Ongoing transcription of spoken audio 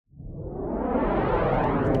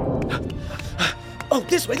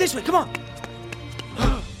This way, come on.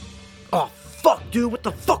 Oh, fuck, dude. What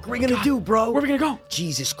the fuck are we gonna do, bro? Where are we gonna go?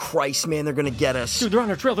 Jesus Christ, man, they're gonna get us. Dude, they're on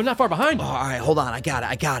our trail. They're not far behind. Oh, all right, hold on. I got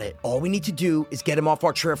it. All we need to do is get him off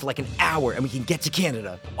our trail for like an hour, and we can get to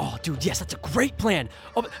Canada. Oh, dude, yes, that's a great plan.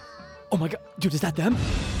 Oh my God. Dude, is that them?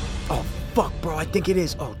 Oh, fuck, bro. I think it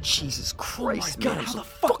is. Oh, Jesus Christ, Oh my God, man. how the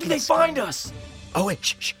fuck did they find us? Oh, wait,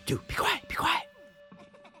 shh, dude, be quiet.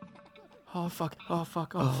 Oh, fuck,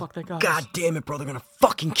 they got us. God damn it, bro. They're gonna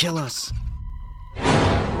fucking kill us.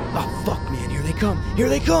 Oh, fuck, man. Here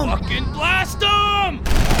they come. Fucking blast them!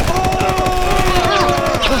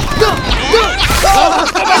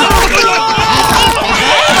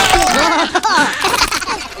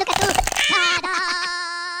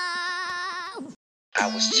 I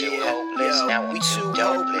was too hopeless, now I'm too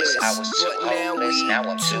dopeless. I was too hopeless, now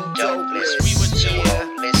I'm too dopeless. We were too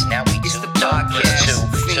hopeless, now we too dopeless.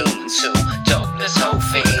 Too dopeless, whole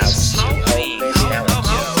fiends. I was too hopeless, now I'm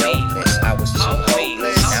too dopeless. I was too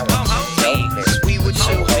hopeless, now I'm too dopeless. We were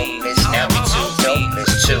too hopeless, now we too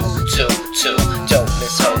dopeless. Too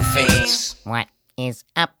dopeless, whole fiends. What is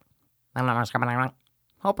up?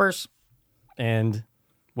 Hopers. And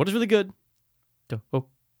what is really good?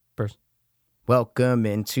 First. Welcome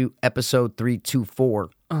into episode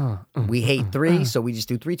 324. We hate 3, so we just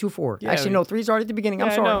do 324. Yeah, Actually, no, 3's already at the beginning. I'm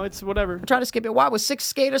Yeah, sorry. I know, it's whatever. I'm trying to skip it. Why was 6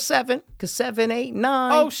 skate or 7? Because 7, 8,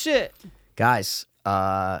 9. Oh, shit. Guys,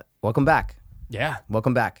 welcome back. Yeah.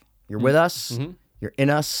 Welcome back. You're with us. You're in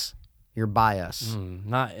us. You're by us.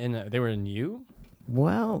 Not in, they were in you?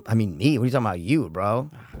 Well, I mean, me. What are you talking about? You, bro.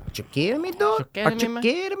 Are you kidding me, dog? You Are kidding you me, man?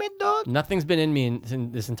 kidding me, dog? Nothing's been in me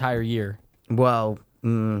in this entire year. Well,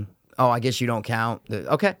 I guess you don't count.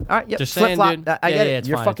 Okay. All right. Yep. Just Flip saying, flop. dude. I get it. It's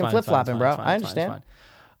You're fine, fucking it's fine, flip flopping, it's bro. fine, I it's fine, understand.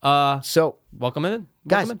 it's fine. So, Welcome in.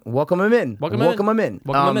 guys, welcome him in. Welcome him in.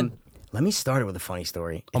 Welcome him in. Let me start it with a funny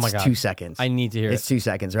story. Oh my It's God. 2 seconds. I need to hear It's it. 2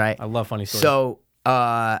 seconds, right? I love funny stories. So,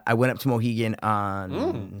 I went up to Mohegan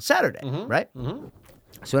on Saturday, right?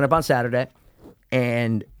 So, I went up on Saturday,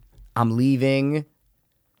 and I'm leaving,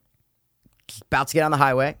 about to get on the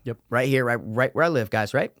highway. Yep. Right here, right where I live,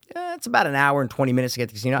 guys, right? It's about an hour and 20 minutes to get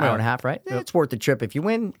to the casino, hour and a half, right? It's worth the trip. If you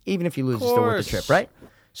win, even if you lose, it's still worth the trip, right?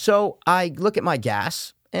 So I look at my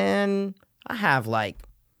gas, and I have like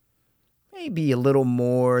maybe a little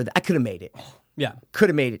more. I could have made it. Yeah. Could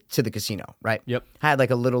have made it to the casino, right? Yep. I had like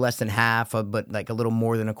a little less than half, but like a little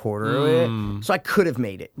more than a quarter of it. So I could have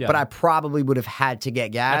made it, Yeah. but I probably would have had to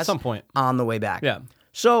get gas At some point. on the way back. Yeah.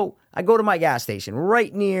 So I go to my gas station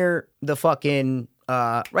right near the fucking,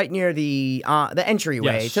 right near the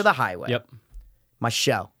entryway Yes. to the highway. Yep. My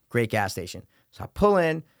Shell, great gas station. So I pull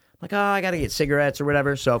in, I'm like, I got to get cigarettes or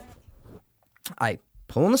whatever. So I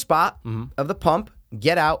pull in the spot of the pump,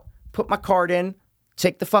 get out, put my card in,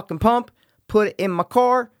 take the fucking pump, put it in my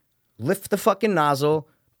car, lift the fucking nozzle,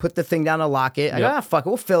 put the thing down to lock it. I go, fuck it,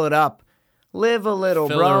 we'll fill it up. Live a little,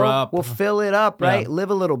 Fill bro. her up. We'll fill it up, right? Yeah. Live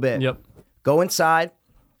a little bit. Yep. Go inside,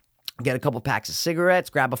 get a couple packs of cigarettes,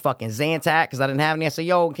 grab a fucking Zantac, because I didn't have any. I said,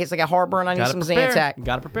 yo, in case I got heartburn, I need some Zantac.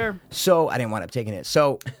 Gotta prepare. So I didn't wind up taking it.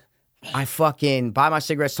 So I fucking buy my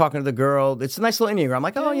cigarettes, talking to the girl. It's a nice little Indian girl. I'm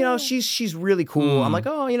like, oh, you know, she's really cool. I'm like,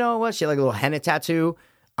 oh, you know what? She had like a little henna tattoo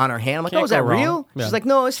on her hand. I'm like, Can't oh, is that go wrong. real? Yeah. She's like,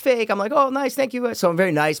 no, it's fake. I'm like, oh, nice, thank you. So I'm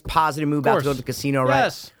very nice, positive mood, about to go to the casino, right?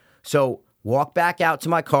 Yes. So walk back out to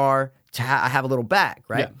my car. I have a little bag,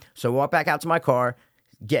 right? Yeah. So walk back out to my car,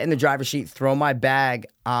 get in the driver's seat, throw my bag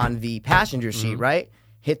on the passenger seat, right?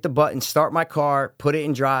 Hit the button, start my car, put it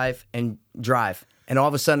in drive, and drive. And all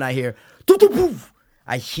of a sudden I hear, doo-doo-poof.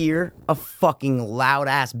 I hear a fucking loud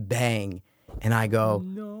ass bang. And I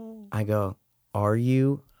go, are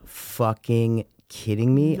you fucking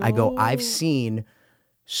kidding me? I go, I've seen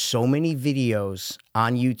so many videos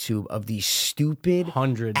on YouTube of these stupid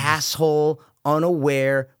Hundreds. asshole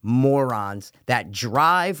unaware morons that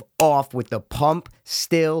drive off with the pump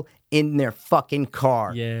still in their fucking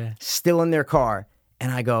car. Yeah. Still in their car.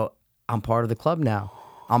 And I go, I'm part of the club now.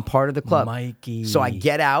 I'm part of the club. Mikey. So I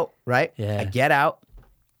get out, right? Yeah. I get out,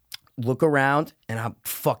 look around, and I'm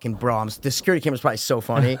fucking, bro, the security camera's probably so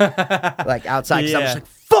funny. Like outside, because I was Yeah. like,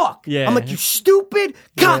 fuck. Yeah. I'm like, you stupid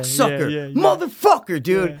cocksucker, yeah. motherfucker,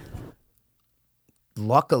 dude.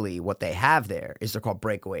 Luckily, what they have there is they're called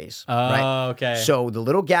breakaways. Oh, right? okay. So the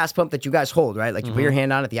little gas pump that you guys hold, right? Like you put your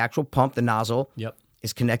hand on it, the actual pump, the nozzle, Yep.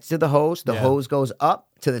 is connected to the hose. The hose goes up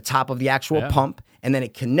to the top of the actual Yeah. pump, and then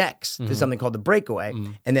it connects to something called the breakaway.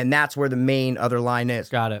 And then that's where the main other line is.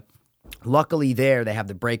 Got it. Luckily, there they have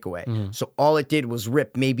the breakaway. So all it did was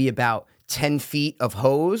rip maybe about 10 feet of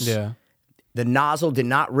hose. Yeah. The nozzle did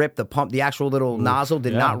not rip. The pump, the actual little nozzle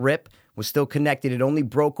did not rip, was still connected. It only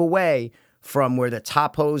broke away from where the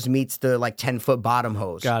top hose meets the like 10-foot bottom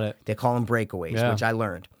hose. Got it. They call them breakaways, Yeah. which I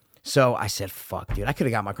learned. So I said, "Fuck, dude, I could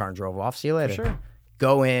have got my car and drove off. See you later." sure.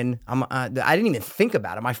 Go in. I didn't even think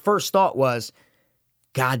about it. My first thought was,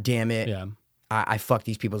 "God damn it." Yeah. I fucked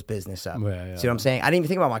these people's business up. Yeah. See what I'm saying? I didn't even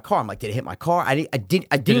think about my car. I'm like, did it hit my car? I didn't Did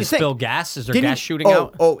even it think. spill gas? Is there Didn't- gas shooting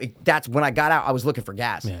out? That's when I got out. I was looking for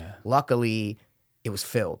gas. Yeah. Luckily, it was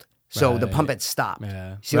filled. So the Right. pump had stopped.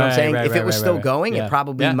 Yeah. See what I'm Right, saying? right, If it was right, still right. going, Yeah. it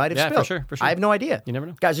probably Yeah. might have Yeah, for spilled. sure, for sure. I have no idea. You never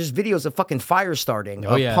know. Guys, there's videos of fucking fire starting.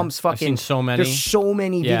 Oh, of yeah. pumps I've fucking. seen so many. There's so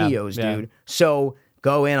many Yeah, videos, yeah. dude. So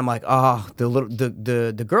go in. I'm like, oh,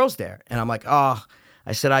 the girl's there, and I'm like, oh.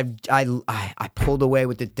 I said I pulled away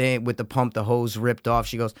with the thing with the pump, the hose ripped off.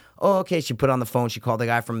 She goes, "Oh, okay." She put on the phone. She called the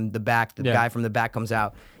guy from the back. The Yeah. guy from the back comes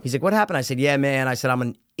out. He's like, "What happened?" I said, "Yeah, man." I said, "I'm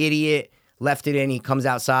an idiot. Left it in." He comes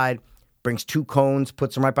outside, brings 2 cones,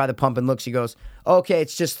 puts them right by the pump, and looks. He goes, "Okay,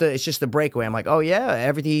 it's just the breakaway." I'm like, "Oh yeah,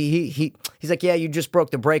 everything." He's like, "Yeah, you just broke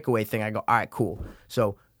the breakaway thing." I go, "All right, cool."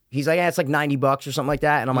 So. He's like, yeah, it's like $90 or something like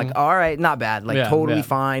that. And I'm like, all right, not bad. Like, Yeah, totally yeah.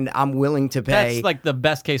 fine. I'm willing to pay. That's like the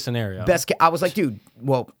best case scenario. I was like, dude,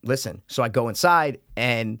 well, listen. So I go inside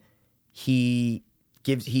and he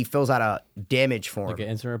fills out a damage form. Like an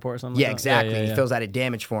incident report or something? Yeah, like that? exactly. Yeah. He fills out a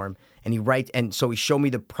damage form and he writes, and so he showed me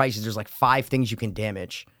the prices. There's like 5 things you can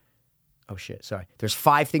damage. Oh shit, sorry. There's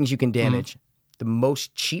 5 things you can damage. The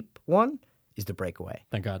most cheap one is the breakaway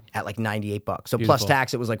Thank God. at like $98. So plus Beautiful.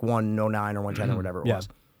 tax, it was like 109 or 110 or whatever it Yeah. was.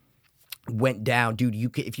 Went down, dude.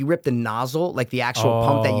 If you rip the nozzle, like the actual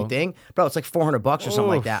pump that you think, bro, it's like $400 or something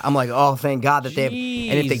like that. I'm like, oh, thank God that they have.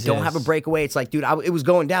 And if they don't have a Jesus. breakaway, it's like, dude, it was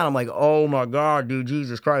going down. I'm like, oh my God, dude,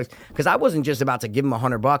 Jesus Christ, because I wasn't just about to give him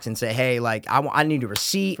 $100 and say, hey, like I need a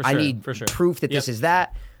receipt, For I sure, need for sure. proof that this is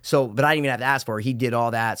that. So, but I didn't even have to ask for it. He did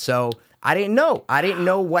all that. So I didn't know. I didn't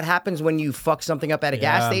know what happens when you fuck something up at a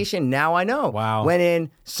gas Yeah. station. Now I know. Wow. Went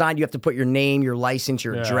in, signed. You have to put your name, your license,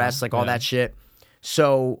 your Yeah, address, like all yeah. that shit.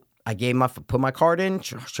 So I put my card in,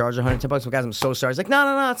 charged $110. Guys, I'm so sorry. It's like,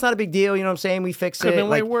 no, it's not a big deal. You know what I'm saying? We fixed it. Could've been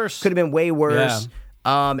way Like, worse. Could have been way worse.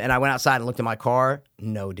 And I went outside and looked at my car.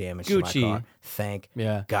 No damage Gucci. to my car. Thank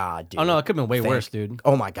Yeah. God, dude. Oh, no, it could have been way worse, dude.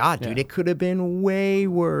 Oh my God, dude. Yeah. It could have been way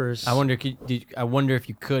worse. I wonder if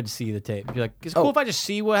you could see the tape. You're like, it's cool if I just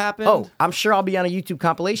see what happened. Oh, I'm sure I'll be on a YouTube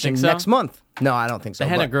compilation Think so? next month. No, I don't think so. the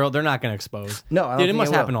henna but- girl, they're not going to expose. No, I don't dude, it think must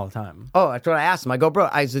it will. happen all the time. Oh, that's what I asked him. I go, bro,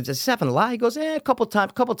 is this happening a lot? He goes, a couple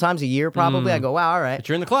times a year, probably. I go, wow, all right. But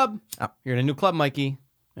you're in the club. You're in a new club, Mikey,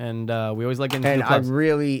 and we always like getting into And new I clubs.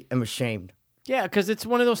 really am ashamed. Yeah, because it's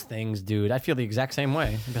one of those things, dude. I feel the exact same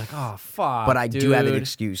way. I'd be like, oh, fuck, But I do have an dude.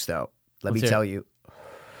 excuse, though. Let Let's me hear tell it. you.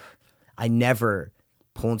 I never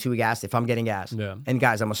pull into a gas if I'm getting gas. Yeah. And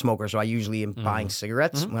guys, I'm a smoker, so I usually am buying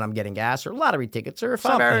cigarettes when I'm getting gas, or lottery tickets, or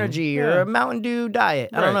Five Something. Energy, or Yeah. a Mountain Dew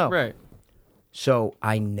diet. I don't know. Right. So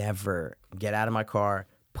I never get out of my car,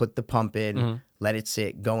 put the pump in, let it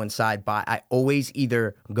sit, go inside, buy. I always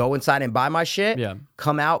either go inside and buy my shit, Yeah.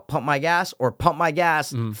 come out, pump my gas, or pump my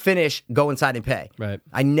gas, finish, go inside and pay. Right.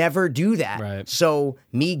 I never do that. Right. So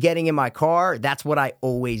me getting in my car, that's what I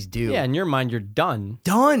always do. Yeah, in your mind, you're done.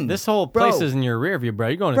 Done. This whole Bro. place is in your rear view, bro.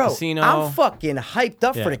 You're going to Bro, a casino. I'm fucking hyped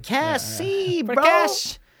up Yeah, for the cash. yeah, See, For the bro.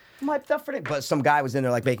 cash. I'm hyped up for it. But some guy was in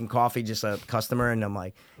there like making coffee, just a customer, and I'm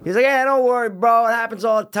like, he's like, yeah, don't worry, bro. It happens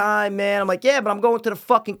all the time, man. I'm like, yeah, but I'm going to the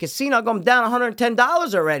fucking casino. I'm down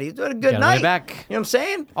 $110 already. It's been a good Gotta night. lay back. You know what I'm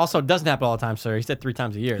saying? Also, it doesn't happen all the time, sir. He said 3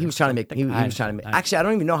 times a year. He was trying to make. He was trying to make. I- Actually, I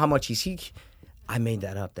don't even know how much he. I made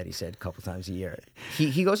that up. That he said a couple times a year.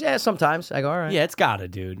 He goes, yeah, sometimes. I go, all right. Yeah, it's gotta,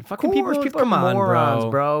 dude. Fucking Of course, people are come on, morons,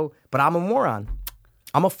 bro. But I'm a moron.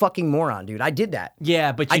 I'm a fucking moron, dude. I did that.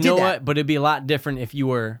 Yeah, but I you did know that. what? But it'd be a lot different if you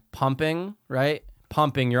were pumping, right?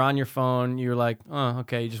 Pumping, you're on your phone, you're like, oh,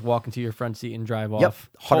 okay, you just walk into your front seat and drive off.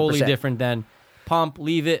 100%. Totally different than pump,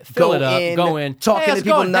 leave it, fill Go it up, in, go in. talking hey, to how's it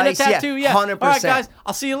people going? nice, And a yeah, tattoo, yeah. 100%. All right, guys,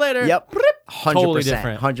 I'll see you later. Yep. Brrp. 100%. Totally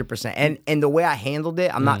different. 100%. And the way I handled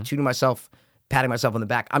it, I'm not patting myself on the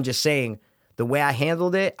back. I'm just saying the way I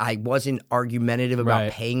handled it, I wasn't argumentative about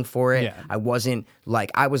Right. paying for it. Yeah. I wasn't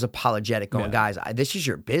like, I was apologetic going, Yeah. guys, this is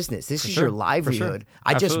your business. This is sure. your For sure. livelihood.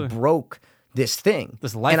 I just Absolutely. broke this thing.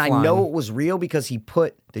 This and I lifeline. know it was real because he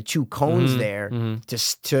put the 2 cones there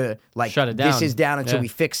to like, Shut it this down. is down until Yeah. we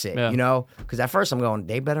fix it, Yeah. you know? Because at first I'm going,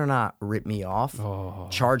 they better not rip me off,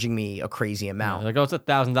 charging me a crazy amount. Like, oh, it's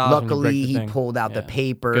 $1,000. Luckily, he pulled out the Yeah.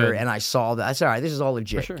 paper, Good. and I saw that. I said, all right, this is all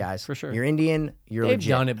legit, sure, guys. for sure. You're Indian, you're They've legit.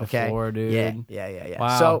 done it okay? before, dude. Yeah.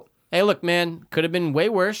 Wow. So, hey, look, man, could have been way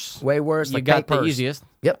worse. way worse. You like got pay the purse. easiest.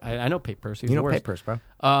 Yep. I know Pate Purse. He's You the know worst. Pate Purse, bro.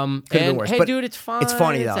 And been worse, hey, but dude, it's fine. It's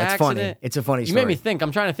funny though. an It's funny. accident. It's a funny You story. made me think.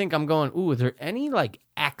 I'm trying to think. I'm going, ooh, are there any like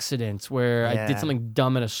accidents where I Yeah. did something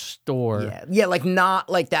dumb in a store? Yeah, like not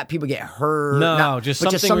like that. People get hurt. No, not, just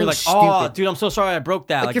but something where you're like, stupid. oh, dude, I'm so sorry I broke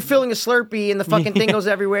that. Like you're filling a Slurpee and the fucking thing goes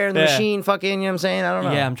everywhere and the Yeah. machine fucking, you know what I'm saying? I don't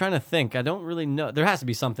know. Yeah, I'm trying to think. I don't really know. There has to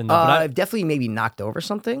be something though. But I've definitely maybe knocked over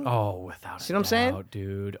something. oh, without See what I'm saying?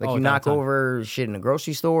 dude. Like oh, you without knock a time. over shit in a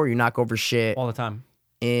grocery store, you knock over shit all the time.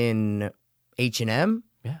 in H&M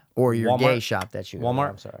Yeah. or your Walmart. gay shop that you go to. Walmart.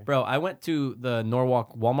 I'm sorry. Bro, I went to the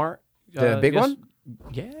Norwalk Walmart. The big yes- one?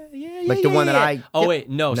 Yeah. Like the one that I- Oh wait,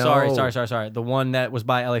 no, No. sorry. The one that was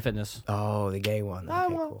by LA Fitness. Oh, the gay one.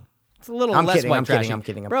 Okay, well, cool. It's a little I'm less kidding, white I'm kidding, trashy. I'm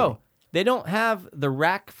kidding. Bro, they don't have the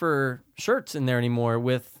rack for shirts in there anymore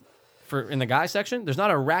in the guy section. There's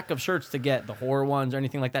not a rack of shirts to get the horror ones or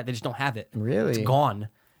anything like that. They just don't have it. Really? It's gone.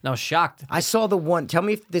 And I was shocked. I saw the one. Tell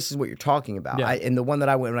me if this is what you're talking about. Yeah. And the one that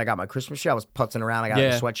I went when I got my Christmas tree, I was putzing around. I got a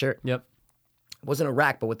sweatshirt. Yep. It wasn't a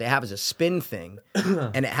rack, but what they have is a spin thing,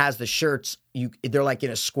 and it has the shirts. They're like in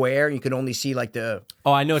a square. You can only see like the.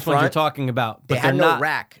 Oh, I know which ones you're front. talking about. They But had they're no not,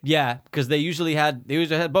 rack. Yeah, because they usually had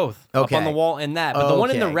both up Okay. on the wall and that. But the one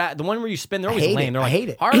in the Okay. rack, the one where you spin, they're I always hate lame. it. They're I like hate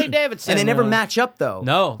it. Harley Davidson, And they never you know? match up though.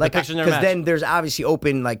 No, the like pictures never because match. then there's obviously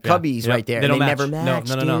open like cubbies Yep. right there. They and don't they match. never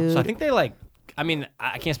match. No. Dude. So I think they like. I mean,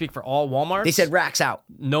 I can't speak for all Walmarts. They said racks out.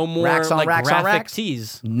 no more racks on like racks on graphic racks?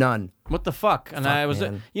 tees. None. What the fuck? And I was,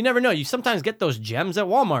 man. you never know. You sometimes get those gems at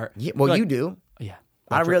Walmart. Yeah, well, You're you like, do. Yeah.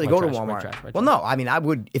 I don't really White go to trash, Walmart. white trash, white Well, trash. no, I mean, I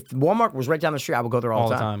would if Walmart was right down the street. I would go there all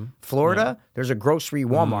the time. Florida, there's a grocery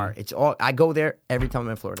Walmart. It's all I go there every time I'm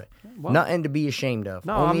in Florida. Nothing to be ashamed of.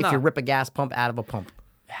 No, Only I'm if you not. rip a gas pump out of a pump.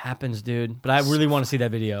 It happens, dude. But I really want to see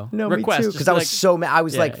that video. No, Request, me too. just Because I was like- so mad. I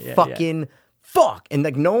was like, yeah. fucking fuck, and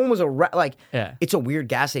like no one was like. Yeah. It's a weird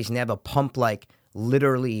gas station. They have a pump like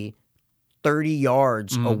literally 30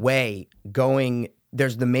 yards away. Going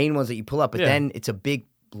there's the main ones that you pull up, but Yeah. then it's a big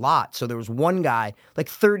lot. So there was one guy like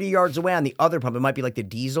 30 yards away on the other pump. It might be like the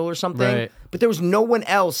diesel or something. Right. But there was no one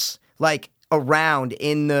else like around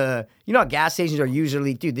in the, you know how gas stations are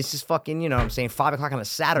usually, dude, this is fucking, you know what I'm saying, 5 o'clock on a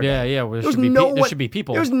Saturday. Yeah, well, there was should be no there one- should be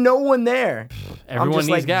people. There was no one there. Everyone I'm just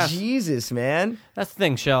needs like, gas. Jesus, man. That's the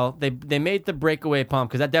thing, Shell. They made the breakaway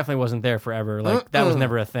pump because that definitely wasn't there forever. Like that was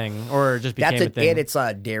never a thing, or it just became That's a thing. and it's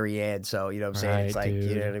a dairy ad, so you know what I'm saying? It's like,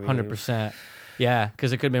 you know what I mean? 100%. Yeah,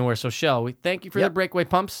 because it could have been worse. So, Shell, we thank you for the Yep. breakaway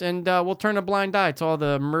pumps, and we'll turn a blind eye to all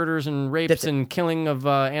the murders and rapes That's it. and killing of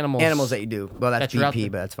animals. Animals that you do. Well, that's That you're out BP, there.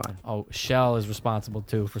 but that's fine. Oh, Shell is responsible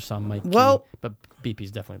too for some. Like, Well- but BP's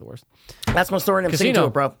definitely the worst. That's my story, and I'm sticking Casino. to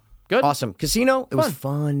it, bro. Good. Awesome. Casino, it was Fun.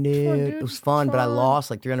 fun, dude. It was fun, but I lost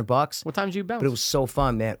like $300. What time did you bounce? But it was so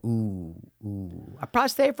fun, man. Ooh. I probably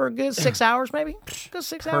stayed for a good 6 hours, maybe. Good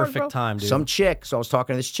 6 hours, Perfect bro. time, dude. Some chick. So I was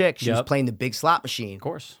talking to this chick. She was Yep. playing the big slot machine. of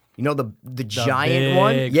course. You know the giant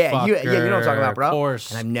one? big Yeah, you know what I'm fucker, talking about, bro. of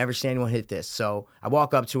course. And I've never seen anyone hit this. So I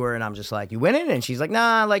walk up to her and I'm just like, "You winning?" And she's like,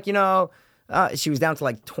 "Nah, like, you know." She was down to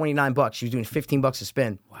like $29. She was doing $15 a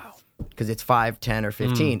spin. Wow. Because it's 5, 10, or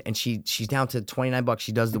 15. And she's down to $29.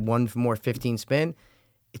 She does the one more 15 spin.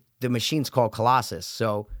 The machine's called Colossus.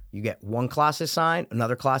 So you get one Colossus sign,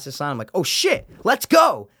 another Colossus sign. I'm like, "Oh shit, let's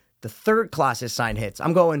go." The third Colossus sign hits.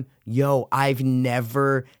 I'm going, "Yo, I've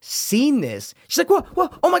never seen this." She's like, "What?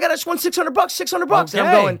 Oh my god, I just won $600, $600." And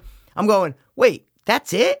Okay. I'm going, "Wait,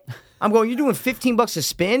 that's it?" I'm going, "You're doing $15 a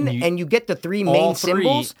spin, and you get the three main All three,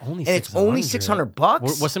 symbols, only and it's only $600.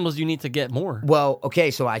 $600." What symbols do you need to get more? Well,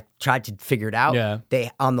 okay, so I tried to figure it out. Yeah.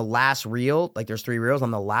 They on the last reel, like there's 3 reels.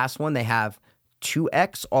 On the last one, they have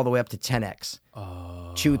 2x all the way up to 10x.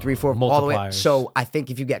 2, 3, 4, all the way. Multipliers. So I think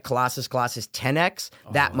if you get Colossus 10x,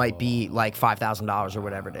 that might be like $5,000 or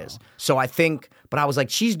whatever it is. So I think, but I was like,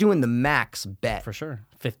 she's doing the max bet. For sure.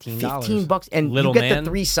 $15. $15, and Little you get man. the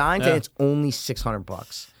 3 signs, Yeah. and it's only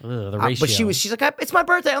 $600. Ugh, the ratio. But she's like, "It's my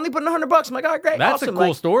birthday. I only put in $100." I'm like, "All right, great, That's a awesome." cool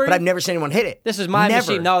Like, story. But I've never seen anyone hit it. This is my Never.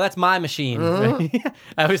 machine. No, that's my machine.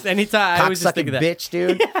 I was anytime. I always just think Cocksucking of that. bitch,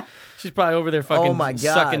 dude. She's probably over there fucking Oh my God.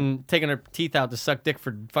 sucking, taking her teeth out to suck dick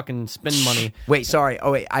for fucking spin money. Wait, sorry.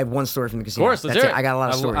 Oh wait, I have one story from the casino. Of course, let's That's hear it. I got a lot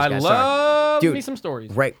of stories. I guys. Sorry. love Dude, me some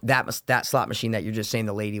stories. Right, that slot machine that you're just saying,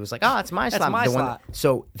 the lady was like, "Oh, it's my slot." my the one slot.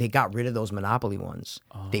 so they got rid of those Monopoly ones.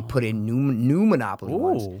 They put in new Monopoly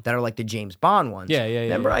ones Ooh. that are like the James Bond ones. Yeah.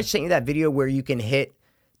 Remember yeah. I sent you that video where you can hit?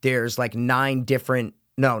 There's like 9 different.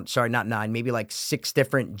 No, sorry, not 9. Maybe like 6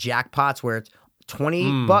 different jackpots where it's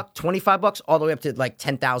 $20, $25, all the way up to like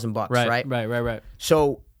 $10,000. Right.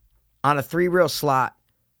 So on a 3 reel slot,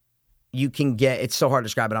 you can get, it's so hard to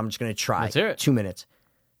describe it. I'm just going to try. Let's hear it. 2 minutes.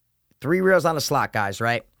 3 reels on a slot, guys,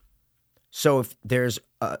 right? So if there's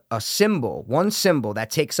a symbol, one symbol that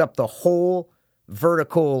takes up the whole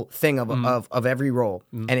vertical thing of every roll,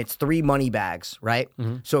 and it's 3 money bags, right?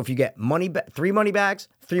 So if you get 3 money bags,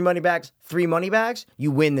 3 money bags, 3 money bags,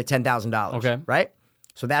 you win the $10,000. Okay. Right?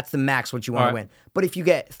 So that's the max what you want to All right. win. But if you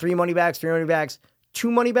get 3 money bags, 3 money bags,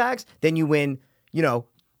 2 money bags, then you win,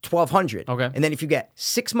 $1,200. Okay. And then if you get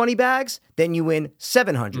 6 money bags, then you win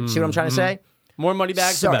 $700. See what I'm trying to say? More money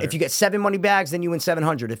bags, So the better. if you get 7 money bags, then you win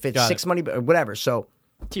 $700. If it's Got 6 money, whatever. So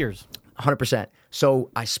Tiers. 100%. So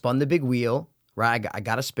I spun the big wheel, right? I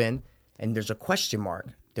got a spin, and there's a question mark.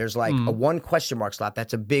 There's like a 1 question mark slot.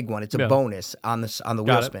 That's a big one. It's a bonus on the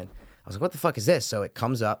wheel it. spin. I was like, what the fuck is this? So it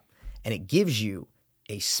comes up, and it gives you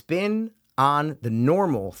a spin on the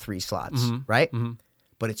normal 3 slots, right?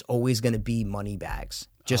 But it's always going to be money bags.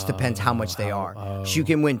 Just depends how much they are. So you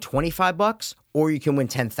can win $25 or you can win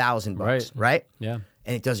 $10,000, right? Yeah.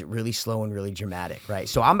 And it does it really slow and really dramatic, right?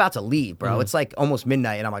 So I'm about to leave, bro. It's like almost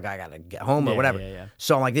midnight, and I'm like, I gotta get home or whatever. yeah.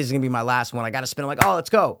 So I'm like, this is gonna be my last one. I gotta spin. I'm like, oh, let's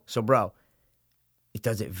go. So, bro, it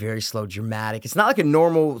does it very slow, dramatic. It's not like a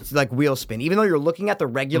normal like wheel spin. Even though you're looking at the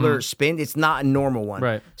regular spin, it's not a normal one.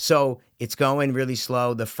 Right. So it's going really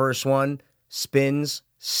slow. The first one spins,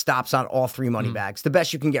 stops on all 3 money bags. The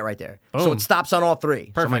best you can get right there. So Boom. it stops on all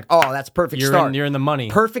 3. So I'm like, Perfect. oh, that's perfect You're start. you're in the money.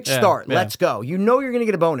 Perfect Yeah, start. yeah. Let's go. You know you're gonna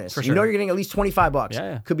get a bonus. You sure. know you're getting at least $25.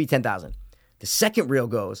 Yeah. Could be 10,000. The second reel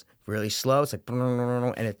goes really slow. It's like,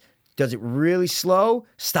 and it does it really slow.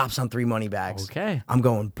 Stops on 3 money bags. Okay. I'm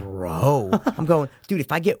going, bro. I'm going, dude.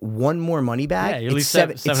 If I get 1 more money bag, Yeah, you it's lose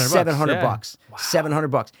 $700. $700. It's $700 Yeah. bucks.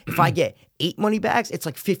 $700. If I get 8 money bags, it's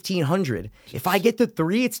like $1,500. If I get the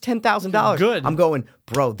 3, it's $10,000. Good. I'm going,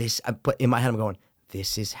 bro. But in my head, I'm going,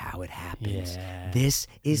 this is how it happens. Yeah. This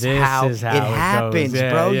is This how is how it it goes. happens, Yeah,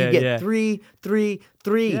 bro. yeah, You get yeah. 3, 3,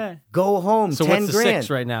 3. Yeah. Go home. So 10 what's the grand. 6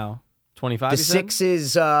 right now? 25. The you said? 6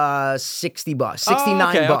 is $60,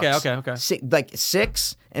 69 okay, bucks. okay. Like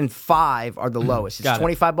 6 and 5 are the lowest. It's Got it.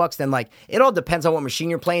 $25. Then like it all depends on what machine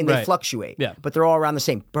you're playing. They Right. fluctuate. Yeah. But they're all around the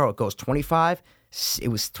same. Bro, it goes 25. It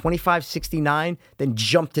was 25, 69, then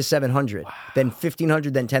jumped to 700, then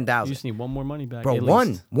 1,500, then You 10,000. just need 1 more money back. Bro, at one.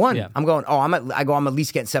 least. Yeah. I'm going, I'm at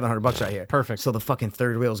least getting $700 right here. Perfect. So the fucking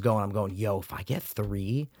third wheel's going. I'm going, yo, if I get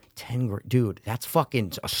 3, 10, dude, that's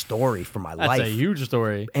fucking a story for my That's life. a huge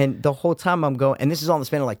story. And the whole time I'm going, and this is all in the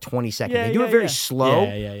span of like 20 seconds. Yeah, they do yeah, it very yeah. slow.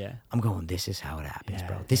 Yeah. I'm going, this is how it happens, Yeah,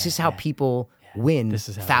 bro. This yeah, is how people win This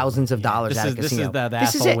is how it thousands of yeah. dollars This at is- a this is casino. the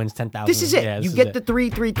This is asshole it. wins 10,000. This is it. Yeah, you this get is the it. 3,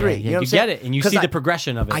 3, 3. Yeah, you know what I'm you saying? get it, and you 'Cause see the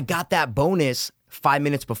progression of it. I got that bonus 5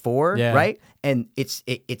 minutes before, Yeah. right? And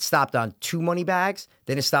it stopped on 2 money bags.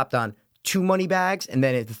 Then it stopped on 2 money bags, and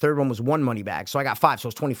then the third one was 1 money bag. So I got 5, so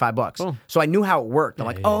it's $25. Boom. So I knew how it worked. I'm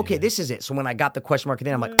like, yeah, oh, okay, this is it. So when I got the question mark at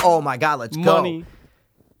the end, I'm like, oh my God, let's Money. go.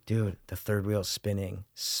 Dude, the third wheel's spinning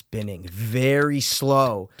very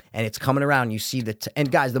slow, and it's coming around. You see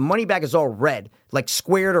and guys, the money bag is all red, like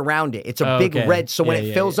squared around it. It's a big Okay. red, so when Yeah,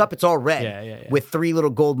 it fills yeah. up, it's all red Yeah. with 3 little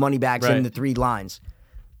gold money bags in Right. the 3 lines.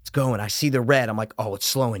 It's going. I see the red. I'm like, oh, it's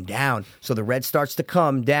slowing down. So the red starts to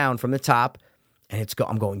come down from the top, and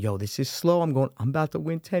I'm going, yo, this is slow. I'm about to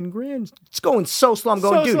win 10 grand. It's going so slow. I'm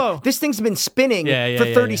going, So dude, slow. this thing's been spinning Yeah, for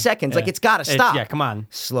 30 seconds. Yeah. Like it's got to stop. Yeah, come on.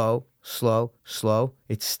 Slow.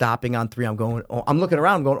 It's stopping on 3. I'm going, I'm looking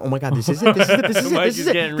around. I'm going, oh my God, this is it. This is it. This is it. Mike This is is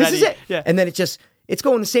it. getting This is ready. it. Yeah. And then it's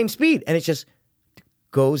going the same speed. And it just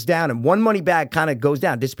goes down. And 1 money bag kind of goes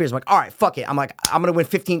down, disappears. I'm like, all right, fuck it. I'm like, I'm going to win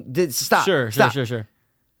 15. Stop. Sure.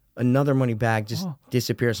 Another money bag just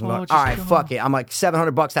disappears. I'm going, just all right, go. fuck it. I'm like,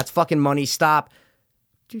 $700. That's fucking money. Stop.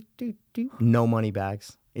 No money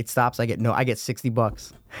bags. It stops. I get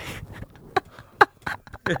 $60.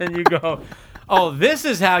 And you go, oh, this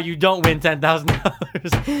is how you don't win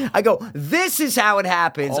 $10,000. I go, this is how it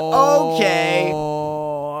happens. Okay.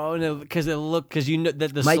 Oh, no, because you know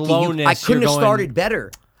that the Mikey, slowness. I couldn't you're have going, started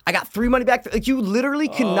better. I got 3 money back. Like, you literally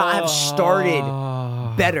could not have started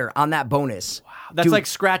better on that bonus. That's Dude. like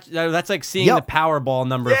That's like seeing Yep. the Powerball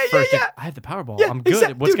number Yeah, first. yeah. I have the Powerball. Yeah, I'm good.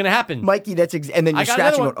 exact- What's dude, gonna happen, Mikey? That's and then I you're got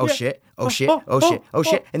scratching. another Going, one. oh shit, oh Oh, shit, oh, oh shit, oh, oh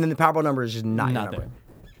shit, oh. and then the Powerball number is just not your Not number.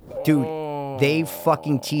 there. Dude, they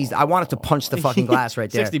fucking teased. I wanted to punch the fucking glass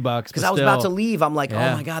right there. $60 because but I was about to still. leave. I'm like,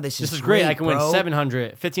 Yeah. oh my God, this is great. I can bro. win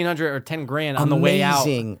 700, 1,500, or 10 grand on the way out.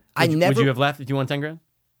 Amazing. Would you have left if you won 10 grand?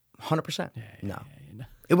 100%. No,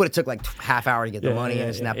 it would have took like half hour to get the money and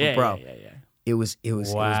this and that, but bro, Yeah. it was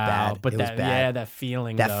bad. But it that, was bad. that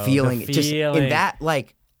feeling, that though. feeling, The just in feeling. that,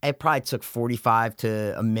 like, it probably took 45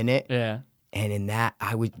 to a minute. Yeah. And in that,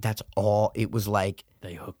 that's all. It was like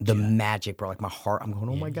They hooked the you. magic, bro. Like my heart, I'm going,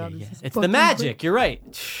 oh my God. This is It's the fucking magic. You're right.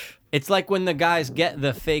 It's like when the guys get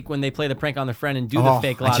the fake when they play the prank on their friend and do the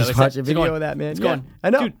fake lotto. I just It's watched like- a video going- of that, man. It's Yeah, going, I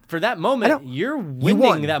know. Dude, for that I moment, know. you're You winning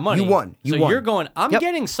won. that money. You won. You so won. you're going, I'm Yep.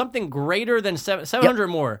 getting something greater than 700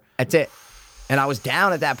 more. That's it. And I was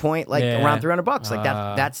down at that point, like Yeah. around $300. Like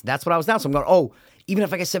that's what I was down. So I'm going, oh, even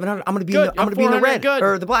if I get 700, I'm gonna be in Good. the, I'm gonna be in the 400, red good.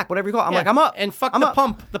 or the black, whatever you call it. I'm Yeah. like, I'm up. And fuck I'm the up.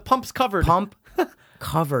 pump. The pump's covered. Pump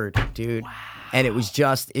covered, dude. Wow. And it was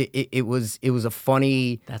just it was a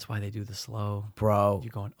funny, That's why they do the slow. bro.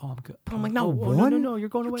 You're going, oh, I'm good. I'm like, no, one. No, you're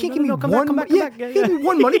going away. You can't No, give no, me come one. back, come back. Yeah, give me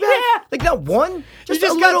one money back. Yeah. Like not one. Just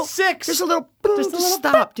just a got little 6. Just a little. Just a little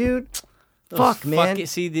stop, dude. Fuck, man. Fuck it.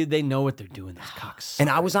 See, dude, they know what they're doing. Those cocks. And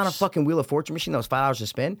I was on a fucking Wheel of Fortune machine that was $5 to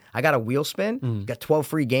spin. I got a wheel spin, got 12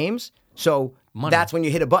 free games. So Money. that's when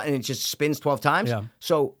you hit a button and it just spins 12 times. Yeah.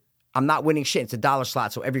 So I'm not winning shit. It's $1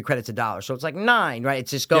 slot. So every credit's $1. So it's like 9, right?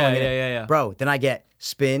 It's just going. Yeah. Bro, then I get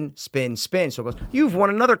spin, spin, spin. So it goes, you've won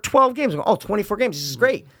another 12 games. I go, 24 games. This is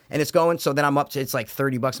great. And it's going. So then I'm up to, it's like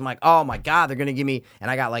 $30. I'm like, oh my God, they're going to give me,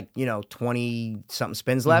 and I got like, 20 something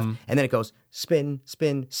spins left. And then it goes spin,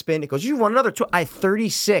 spin, spin. It goes, you've won another, I had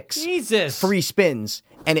 36 Jesus. free spins.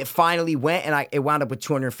 And it finally went, and it wound up with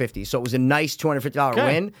 $250. So it was a nice $250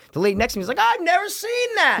 win. The lady next to me was like, I've never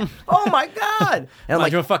seen that. Oh my God. And I'm Mind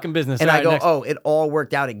like, your fucking business. and All I right, go, next. oh, it all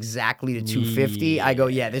worked out exactly to 250. I go,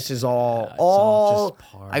 yeah, this is all all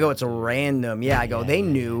just part I go, it's a random. Yeah, I go, they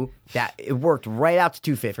knew that it worked right out to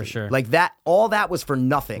 250. For sure. Like that, all that was for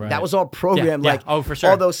nothing. Right. That was all programmed. Yeah, Like, oh, for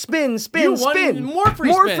sure. all those spin, You won spin. more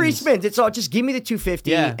free free spins. spins. It's all, just give me the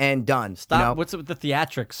 250 Yeah. and done. Stop. You know? What's up with the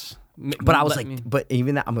theatrics? But I was Let like, me- but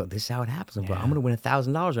even that, I'm like, this is how it happens. I'm going to win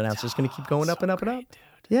 $1,000 right now. It's just going to keep going up and up and up.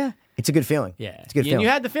 Yeah. It's a good feeling. yeah, It's a good and feeling. you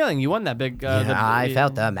had the feeling you won that big. I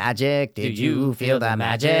felt the magic. Did you feel the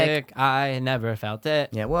magic? I never felt it.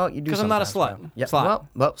 Yeah, well, you do 'Cause I'm not a sometimes, slut. bro. Yeah, Slot.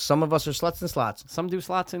 well, some of us are sluts and slots. Some do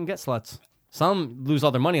slots and get sluts. Some lose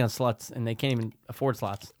all their money on sluts and they can't even afford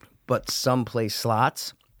slots. But some play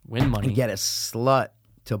slots Win money. and get a slut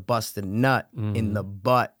to bust a nut in the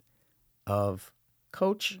butt of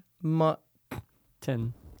Coach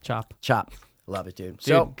Tin chop. Chop. Love it, dude. Dude,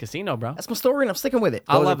 So casino, bro. that's my story, and I'm sticking with it.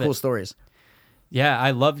 I Those love are cool it. stories. Yeah,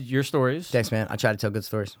 I love your stories. Thanks, man. I try to tell good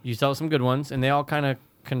stories. You tell some good ones, and they all kind of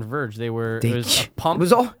converge. It was a pump. It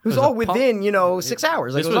was all a pump. within 6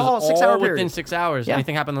 hours. Like, This it was all a 6 hour within period. 6 hours. Yeah.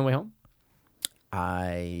 Anything happened on the way home?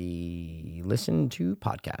 I listened to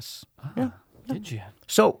podcasts. Yeah. Did you?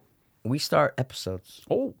 So we start episodes.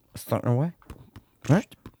 Oh, Starting our way.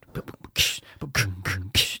 Right?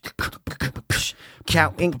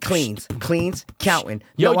 Counting cleans, counting.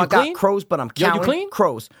 Yo, Yo, I you got clean? crows, but I'm Yo, you counting clean?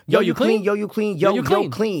 crows. Yo, Yo, you you clean? clean? Yo, you clean? Yo, Yo, you yo,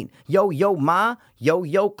 clean? clean. Yo, ma.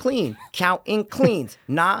 Yo, clean. Counting cleans.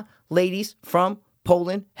 Nah, ladies from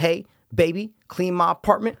Poland. Hey, baby, clean my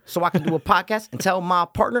apartment so I can do a podcast and tell my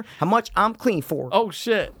partner how much I'm clean for. oh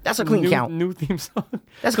shit! That's a clean new, count. New theme song.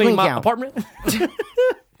 That's a clean my count. apartment.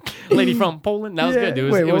 Lady from Poland. That was good,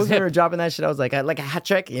 dude. Wait, It what was was her hip. dropping that shit? I was like a hat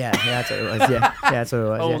trick? Yeah, that's what it was. Yeah, that's what it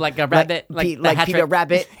was. Oh, yeah. like a rabbit, like the like hat Peter trick.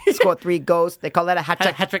 Rabbit scored 3 goals. They call that a hat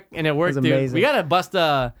trick. Hat trick, and it worked, was dude. amazing. We gotta bust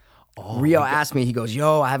a. Rio asked me, he goes,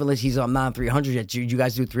 yo, I haven't listened. He's on 300 yet. You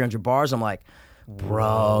guys do 300 bars? I'm like,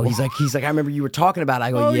 bro. He's like, I remember you were talking about it.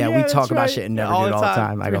 I go, Oh, yeah, we that's talk about right. shit and never all do it the all the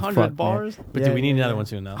time. I go, 300 fuck, bars. man. But Yeah, dude, we need yeah, another yeah. one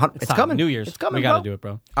soon, though. It's time. coming. New Year's. It's coming, We gotta bro. do it,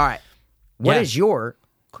 bro. All right. What Yeah. is your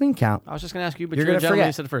clean count? I was just gonna ask you, but You're you're gonna the gentleman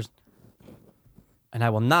who forget. said it first. And I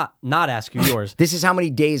will not ask you yours. This is how many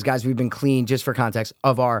days, guys, we've been clean, just for context,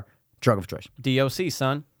 of our drug of choice. DOC,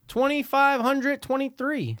 son.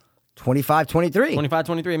 2,523. 25, 23.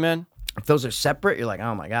 2523, man. If those are separate, you're like,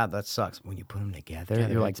 oh my God, that sucks. When you put them together,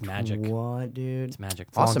 you're like, it's magic. What, dude? It's magic.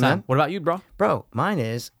 It's Awesome, a long time. man. What about you, bro? Bro, mine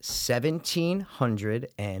is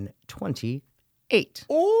 1,728.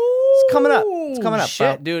 Oh, It's coming up. It's coming up,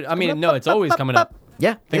 Shit, bro. dude. I mean, no, it's always coming up.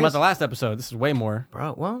 Yeah. Think it about is. the last episode. This is way more.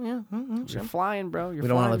 Bro, well, yeah. You're flying, bro. You're We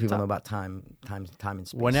don't want to let flying people know top. about time and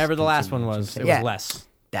space. Whenever the last one was, it was Yeah. less.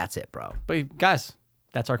 That's it, bro. But guys,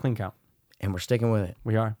 that's our clean count. And we're sticking with it.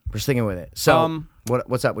 We are. We're sticking with it. So,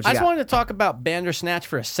 what's up? What you I just got? wanted to talk about Bandersnatch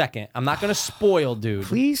for a second. I'm not going to spoil, dude.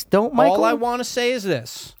 Please don't, Michael. All I want to say is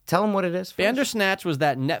this. Tell them what it is. First. Bandersnatch was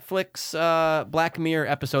that Netflix Black Mirror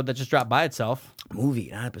episode that just dropped by itself. Movie,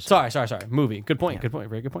 not episode. Sorry. Movie. Good point. Good point.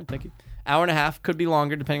 Very good point. Thank you. Hour and a half. Could be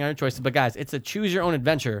longer depending on your choices. But guys, it's a choose your own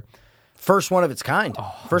adventure. First one of its kind.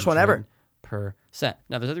 First one ever. 100%.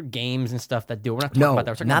 Now, there's other games and stuff that do. We're not talking No, about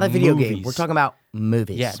that. We're talking not about a video movies. game. We're talking about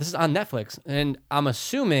movies. Yeah, this is on Netflix. And I'm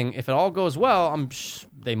assuming if it all goes well,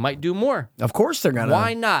 they might do more. Of course they're gonna.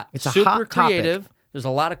 Why not? It's a super hot topic. creative. There's a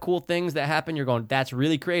lot of cool things that happen. You're going, that's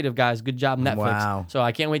really creative, guys. Good job, Netflix. Wow. So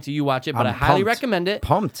I can't wait till you watch it, but I'm I highly pumped. recommend it.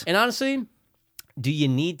 Pumped. And honestly, Do you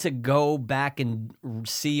need to go back and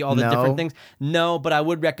see all the No. different things? No, but I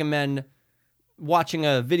would recommend watching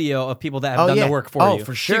a video of people that have Oh, done yeah. the work for Oh, you.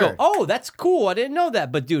 for So you sure. go, oh, that's cool. I didn't know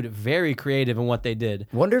that. But dude, very creative in what they did.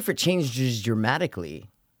 Wonder if it changes dramatically.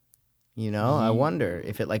 You know, I wonder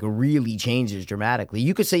if it like really changes dramatically.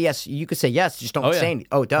 You could say yes. You could say yes. Just don't Oh, yeah. say anything.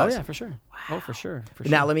 Oh, it does. Oh yeah, for sure. Oh, for sure. For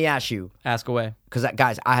Now sure. let me ask you, Ask away. because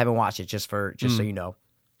guys, I haven't watched it. Just so you know,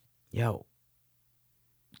 yo.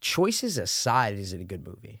 Choices aside, is it a good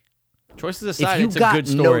movie? Choices If aside, you it's a got good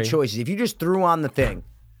story. no choices, if you just threw on the thing,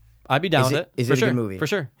 I'd be down Is with it- it. is for it a sure. good movie? For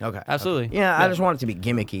sure. okay, Absolutely. okay. Yeah, I just want it to be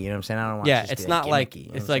gimmicky. You know what I'm saying? I don't want. Yeah, it to just it's be, not like gimmicky,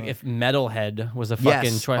 you know it's what I'm like saying? if Metalhead was a fucking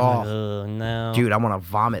Yes. choice. I'm like, ugh, no, Dude, I want to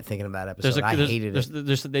vomit thinking of that episode. I hated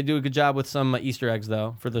it. They do a good job with some Easter eggs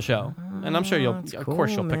though for the show, and I'm sure of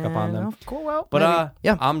course you'll pick up on them. Cool, well, But maybe.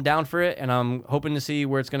 Yeah. I'm down for it, and I'm hoping to see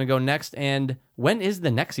where it's going to go next. And when is the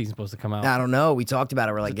next season supposed to come out? I don't know. We talked about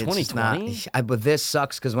it. We're like, it it's just not. 2020? But this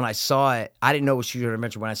sucks because when I saw it, I didn't know what you were going to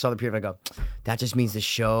mention. When I saw the preview, I go, that just means the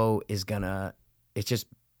show is gonna. It's just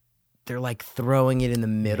they're like throwing it in the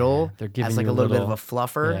middle. Yeah, they're giving as like you a a little bit of little- a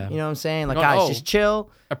fluffer. yeah. You know what I'm saying? Like, No, guys, oh. just chill.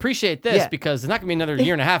 Appreciate this Yeah. because there's not going to be another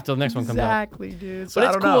year and a half till the next one comes out. Exactly, dude. So But I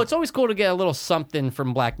it's don't cool. know. It's always cool to get a little something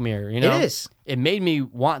from Black Mirror. You know, It is. It made me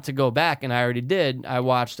want to go back, and I already did. I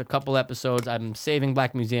watched a couple episodes. I'm saving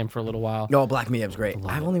Black Museum for a little while. No, Black Mirror's great.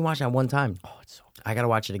 I've only watched that one time. Oh, it's so, I gotta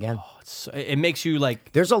watch it again. it makes you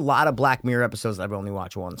like. There's a lot of Black Mirror episodes that I've only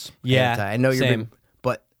watched once. Yeah, And, I know you're same. big,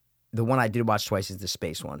 but the one I did watch twice is the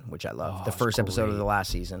space one, which I love. the it's first episode of great. the last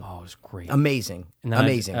season. Oh, it was great. Amazing. And then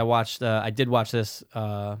Amazing. I watched. I did watch this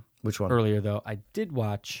Which one? earlier though. I did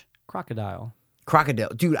watch Crocodile, Crocodile.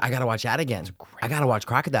 Dude, I gotta watch that again. I gotta watch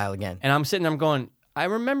Crocodile again. and I'm sitting there. I'm going. I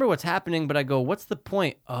remember what's happening, but I go, "What's the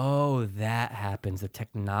point?" Oh, that happens. The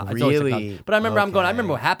technology. Really? But I remember. I'm going. I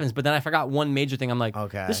remember Okay. what happens, but then I forgot one major thing. I'm like,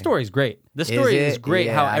 Okay. This story's great. This story is it? great.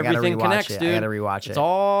 Yeah, how I gotta everything rewatch connects, it. dude. I gotta rewatch It's it.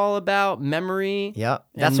 all about memory. Yep.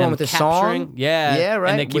 and That's the one them with the capturing- song? Yeah. Yeah,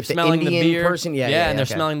 right. And they keep With the smelling Indian the beer. person? Yeah, and they're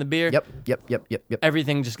okay. smelling the beer. Yep.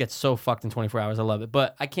 Everything just gets so fucked in 24 hours. I love it.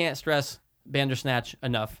 But I can't stress Bandersnatch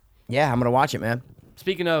enough. Yeah, I'm gonna watch it, man.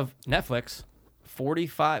 Speaking of Netflix,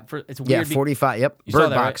 45 for it's Yeah, weird. 45. Yep. You saw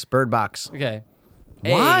Bird that, Box. right? Bird Box. Okay.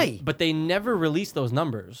 Why? But they never release those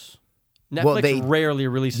numbers. Netflix Well, they- rarely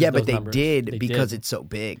releases Yeah, those but they numbers. did They because did. it's so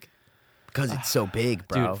big. Because it's so big,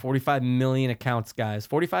 bro. Dude, 45 million accounts, guys.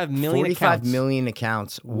 45 million 45 accounts. million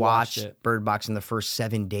accounts Watch watched it. Bird Box in the first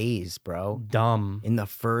 7 days, bro. Dumb. In the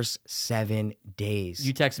first 7 days.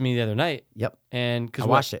 You texted me the other night, Yep. and because I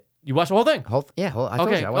watched it. You watched the whole thing. I told Okay. you.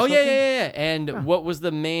 I watched Oh the yeah, whole thing. yeah. And what was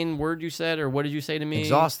the main word you said, or what did you say to me?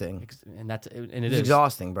 Exhausting. And that's and it It's is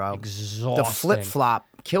exhausting, bro. exhausting. The flip flop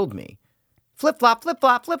killed me. Flip flop,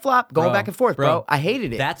 going Bro, back and forth, bro. I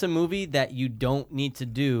hated it. That's a movie that you don't need to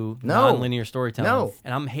do No. non-linear storytelling. No.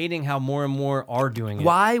 And I'm hating how more and more are doing it.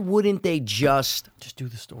 Why wouldn't they just? Just do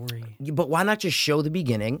the story. But why not just show the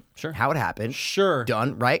beginning? Sure. How it happened. Sure.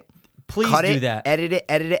 Done. Right. Please Cut do it, that.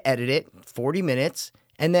 Edit it. 40 minutes,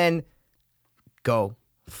 and then go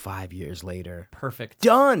 5 years later. Perfect.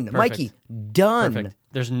 Done, Perfect. Mikey. Done. Perfect.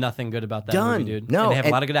 There's nothing good about that Done. movie, dude. No, And they have a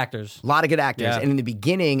and- lot of good actors. A lot of good actors. Yeah. And in the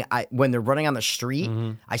beginning, when they're running on the street,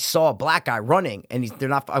 I saw a black guy running, and they're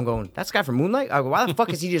not. I'm going, that's the guy from Moonlight. I go, why the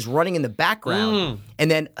fuck is he just running in the background?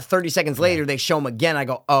 And then 30 seconds later, they show him again. I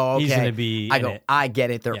go, oh, okay. He's gonna be I in go, it. I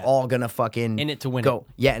get it. They're Yeah. all gonna fucking In it to win go. it.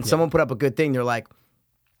 Yeah. And someone put up a good thing. They're like,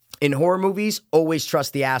 in horror movies, always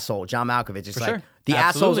trust the asshole. John Malkovich. It's like sure. the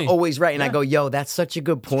asshole's Absolutely. always right. And I Yeah. go, yo, that's such a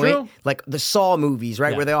good point. true. Like the Saw movies,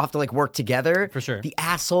 right, Yeah. where they all have to like work together. For sure. The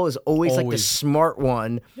asshole is always like the Always. smart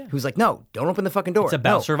one who's like, no, don't open the fucking door. It's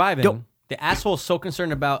about No, surviving. don't- The asshole's so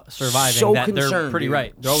concerned about surviving So that they're concerned, pretty dude.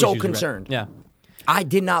 right. They're always So usually right. concerned. Yeah. I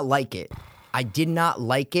did not like it. I did not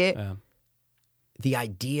like it. Yeah. The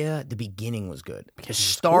idea, the beginning was good. The was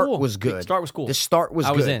start cool. was The good. start was cool. The start was I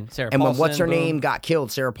good. was in. Sarah and when what's Paulson, her name boom. got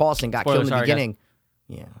killed, Sarah Paulson got Spoiler, killed in the sorry, guys. beginning.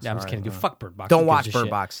 Yeah, Yeah, I'm just sorry, kidding, dude. no. Fuck Bird Box. Don't Who watch gives a Bird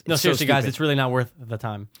shit? Box. No, It's so seriously, guys, stupid. it's really not worth the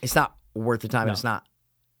time. It's not worth the time. No. And it's not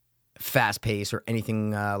fast paced or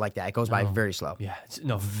anything like that. It goes by very slow. Yeah,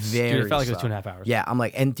 no, Very dude, it felt like it was slow. 2.5 hours. Yeah, I'm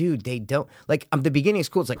like, and dude, they don't like. The beginning is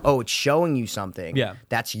cool. It's like, oh, it's showing you something. Yeah.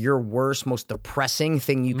 that's your worst, most depressing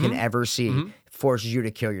thing you can ever see. Forces you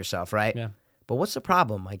to kill yourself, right? Yeah. But what's the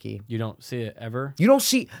problem, Mikey? You don't see it ever. You don't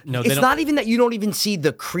see. No, they it's don't- not even that you don't even see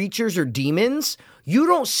the creatures or demons. You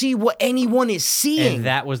don't see what anyone is seeing. And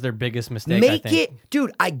that was their biggest mistake. I Make think. it,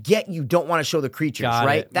 dude. I get you don't want to show the creatures, Got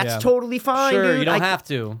right? it, That's yeah. totally fine. Sure, dude. you don't I have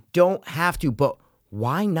to. Don't have to, but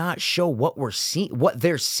why not show what we're seeing, what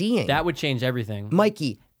they're seeing? That would change everything.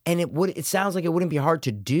 Mikey, and it sounds like it wouldn't be hard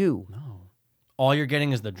to do. all you're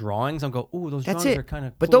getting is the drawings. I'm going, ooh, those That's drawings it. are kind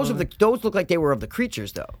of. But cool. those look like they were of the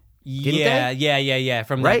creatures though. Didn't Yeah, they? yeah.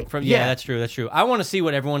 From Right? From Yeah. that's true. I want to see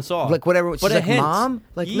what everyone saw. Like whatever. She's But a like, hint. Mom,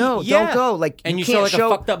 like no, Yeah. don't go. Like and you can't show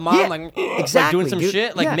like a fucked up mom, Yeah, like exactly, doing some dude.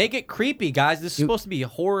 shit. Like Yeah. make it creepy, guys. This is supposed to be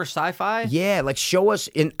horror sci-fi. Yeah, like show us.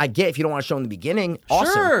 I get if you don't want to show in the beginning.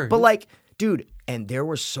 Awesome. Sure. But like, dude, and there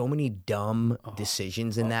were so many dumb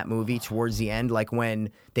decisions in that movie towards the end. Like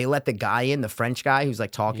when they let the guy in, the French guy who's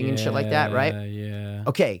like talking and shit like that, right? Yeah.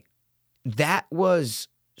 Okay, that was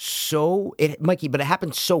Mikey, but it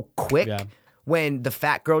happened so quick. Yeah. When the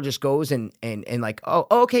fat girl just goes and like, oh,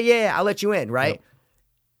 okay, yeah, I'll let you in, right? Yep.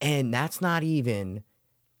 And that's we're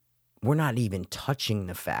not even touching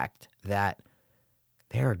the fact that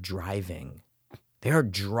they're driving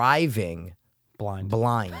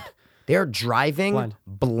Blind. They're driving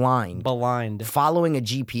blind, following a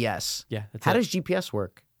GPS. Yeah, that's How it. does GPS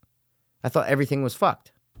work? I thought everything was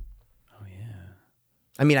fucked. Oh yeah.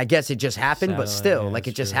 I mean, I guess it just happened, but Satellite, still, yeah, like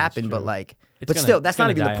it it's just true, happened, it's but true. like, It's but gonna- still, that's it's not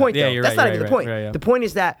gonna even the die point, out. Yeah, though. you're That's right, not you're even the right, point. right, yeah. The point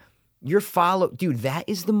is that dude, that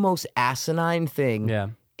is the most asinine thing. Yeah.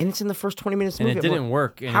 And it's in the first 20 minutes of And the movie. it didn't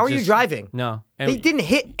work. and How it are you just- driving? No. They didn't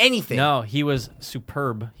hit anything. No, he was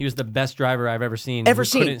superb. He was the best driver I've ever seen. Ever who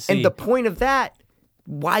seen. couldn't see. And the point of that,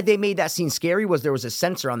 why they made that scene scary was there was a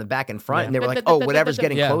sensor on the back and front, Yeah. and they were like, oh, whatever's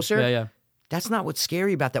getting Yeah, closer. Yeah. That's not what's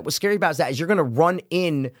scary about that. What's scary about is you're going to run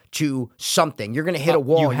into something. You're going to hit a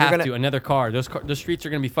wall. You and have you're gonna, to. Another car. Those streets are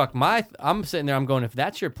going to be fucked. I'm sitting there. I'm going, if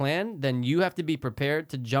that's your plan, then you have to be prepared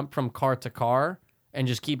to jump from car to car and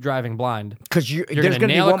just keep driving blind. Because You're there's going to going to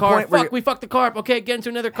be nail one a car. point where Fuck, we fucked the car up. Okay, get into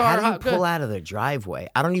another car. how do you Good. pull out of the driveway?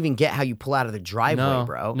 I don't even get how you pull out of the driveway, No,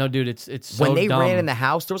 bro. no, dude, it's so When they dumb. ran in the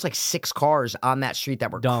house, there was like 6 cars on that street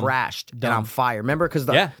that were Dumb. crashed and Dumb. on fire. Remember? Because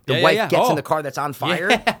the Yeah. Yeah, wife yeah. gets Oh. in the car that's on fire.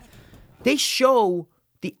 Yeah. They show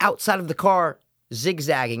the outside of the car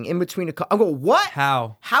zigzagging in between a car. I go, what?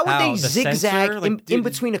 How? How would they The zigzag sensor? in, Like, in dude,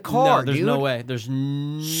 between a car, no, there's dude? no way. There's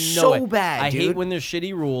no So way. bad, I hate dude. when there's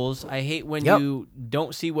shitty rules. I hate when Yep. you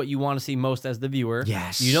don't see what you want to see most as the viewer.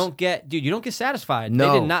 Yes. You don't get satisfied.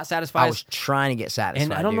 No. They did not satisfy I us. was trying to get satisfied.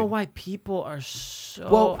 And I don't know dude. why people are so.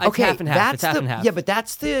 Well, it's okay, half and half. that's It's half the and half. yeah, but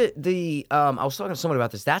that's the I was talking to someone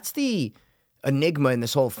about this. That's the enigma in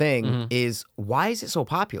this whole thing Mm-hmm. is why is it so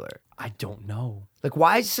popular? I don't know. Like,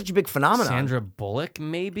 why is it such a big phenomenon? Sandra Bullock,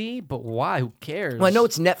 maybe, but why? Who cares? Well, I know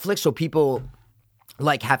it's Netflix, so people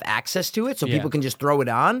like have access to it, so Yeah. people can just throw it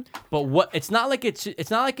on. But what? It's not like it's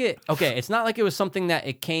not like it. Okay, it's not like it was something that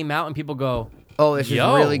it came out and people go, Oh, this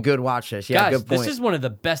Yo. is really good. Watch this. Yeah, guys, good point. this is one of the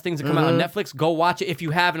best things that come out on Netflix. Go watch it if you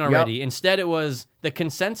haven't already. Instead, it was the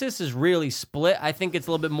consensus is really split. I think it's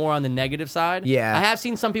a little bit more on the negative side. Yeah. I have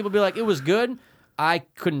seen some people be like, it was good. I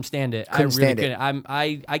couldn't stand it. Couldn't I really stand it.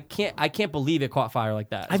 couldn't. I can't believe it caught fire like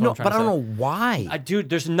that. I know, but I don't know why. Dude,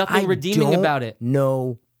 there's nothing redeeming don't about it.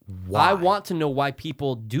 know why. I want to know why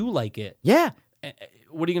people do like it. Yeah.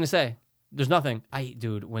 What are you gonna say? There's nothing.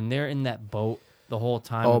 Dude, when they're in that boat the whole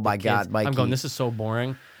time. Oh with the my kids, God, Mikey. I'm going. This is so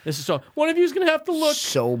boring. This is so. One of you's gonna have to look.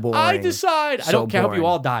 So boring. I decide. I So don't care. I hope you boring.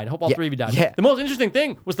 all died. I hope all Yeah, 3 of you died. yeah. The most interesting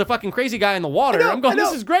thing was the fucking crazy guy in the water. I know, I'm going. I know,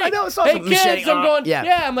 This is great. I know, it's Hey awesome. kids, Machete, I'm going.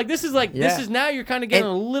 yeah. I'm like. This is like. Yeah. This is now. You're kind of getting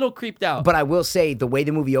And- a little creeped out. But I will say the way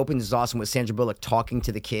the movie opens is awesome with Sandra Bullock talking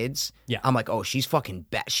to the kids. Yeah. I'm like, oh, she's fucking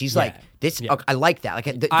bad. She's Yeah. like this. Yeah. I like that. Like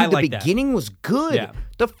dude, I the like that. beginning was good. Yeah.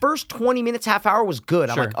 The first 20 minutes, half hour was good.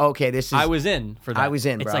 I'm Sure. like, okay, this is. I was in for that. I was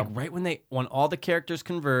in, It's bro. like right when all the characters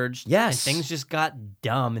converged. Yes. And things just got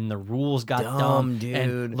dumb and the rules got Dumb, dumb. dude.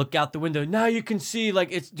 And look out the window. Now you can see like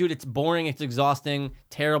it's boring. It's exhausting.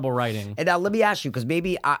 Terrible writing. And now let me ask you, because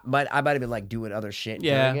maybe I might have been like doing other shit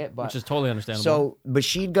Yeah, during it, but which is totally understandable. so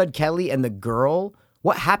Bashid Gud Kelly and the girl,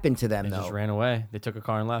 what happened to them they though? just ran away. They took a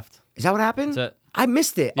car and left. Is that what happened? That's it. I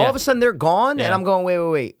missed it. Yeah. All of a sudden they're gone, and Yeah. I'm going,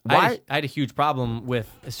 wait. Why? I had a huge problem with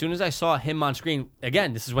as soon as I saw him on screen.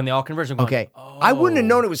 Again, this is when they all converged. I'm going, Okay. Oh. I wouldn't have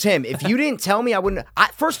known it was him. If you didn't tell me, I wouldn't.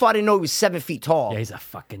 First of all, I didn't know he was 7 feet tall. Yeah, he's a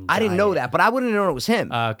fucking. I didn't know giant. that, but I wouldn't have known it was him.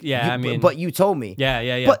 Yeah, I mean- but you told me.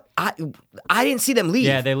 Yeah. But I didn't see them leave.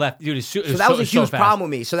 Yeah, they left, dude. so that was a huge problem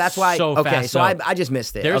with me. So that's why. So okay, fast, so though. I just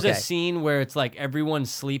missed it. There's okay. a scene where it's like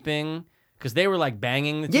everyone's sleeping because they were like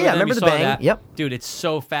banging. The two Yeah, of them. I remember You the saw bang. that? Yep. Dude, it's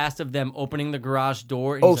so fast of them opening the garage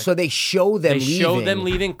door. And Oh, he's like, so they show them they leaving. show them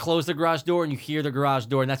leaving, close the garage door, and you hear the garage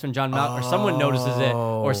door, and that's when John Malkovich or someone notices it,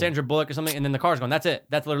 Oh. or Sandra Bullock or something, and then the car's going. That's it.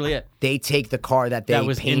 That's literally it. They take the car that they That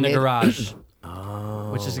was painted. in the garage.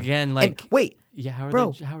 Which is again like. And wait, Yeah, how are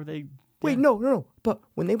bro. they? How are they? wait, no. But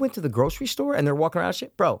when they went to the grocery store and they're walking around and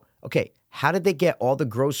shit, bro. Okay, how did they get all the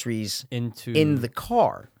groceries Into in the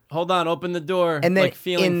car? Hold on, open the door. And then like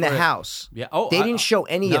feeling in the for it. house. Yeah. Oh, they didn't show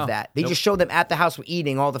any no. of that. They Nope. just showed them at the house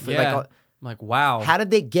eating all the food. Yeah. Like, I'm like, wow. How did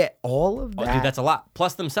they get all of that? Oh, dude, that's a lot.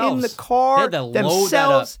 Plus themselves. in the car, They had to themselves. load that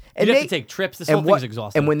up. And You'd they have to take trips. This whole thing's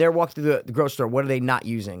exhausting. And when they're walking through the grocery store, what are they not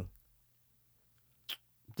using?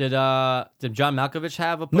 Did John Malkovich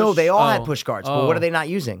have a push? No, they all had push carts. But what Oh. are they not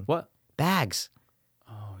using? What? Bags.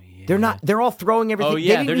 Oh, yeah. They're not. They're all throwing everything. Oh, They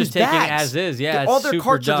yeah, didn't they're use just taking bags. as is. Yeah, all it's their super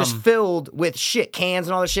carts are just dumb. filled with shit, cans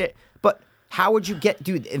and all this shit. But how would you get,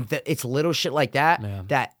 dude? It's little shit like that Yeah.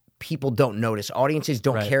 that people don't notice. Audiences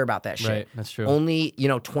don't Right. care about that shit. Right, that's true. Only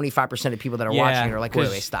 25% of people that are watching are like,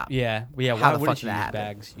 wait, stop. Yeah, How why the wouldn't fuck you did that use happen?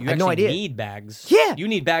 bags? You I had no actually idea. need bags. Yeah. You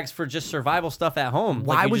need bags for just survival stuff at home.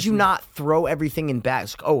 Why would you not throw everything in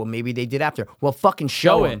bags? Oh, well, maybe they did after. Well, fucking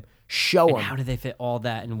show Show them. it. Show And them. how did they fit all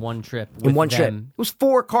that in one trip? In with one trip. them? It was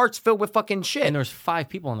 4 carts filled with fucking shit. And there was 5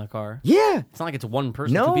 people in the car. Yeah. It's not like it's one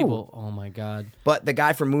person, No. 2 people. Oh my god, But the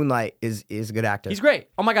guy from Moonlight is a good actor. he's great.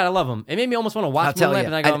 Oh my god, I love him. It made me almost want to watch I'll tell Moonlight, you.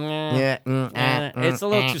 and I go, it's a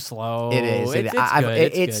little too slow. It is. It's I've-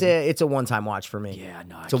 good. it's a one-time watch for me. Yeah,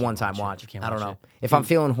 no, I it's a can't one-time watch it. watch. I can't I don't watch know. it. If I'm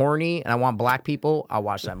feeling horny and I want black people, I'll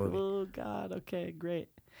watch that movie. Oh god. Okay, great.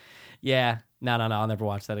 Yeah. No. I'll never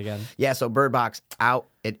watch that again. Yeah. So Bird Box out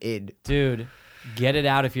at id. Dude, get it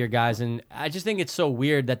out of here, guys. And I just think it's so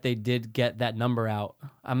weird that they did get that number out.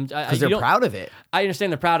 Because they're proud of it. I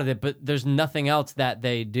understand they're proud of it, but there's nothing else that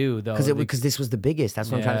they do though. Because this was the biggest. That's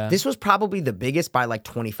what I'm trying Yeah. to. This was probably the biggest by like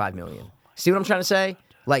 25 million. See what I'm trying to say?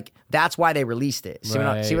 Like that's why they released it. See what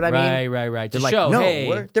I mean? Right. They're To like, show, no,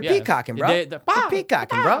 hey, they're yeah. peacocking, bro. They- They're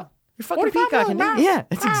peacocking, bro. You're fucking 45 peacocking, million, dude. Yeah,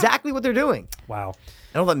 that's exactly what they're doing. Wow.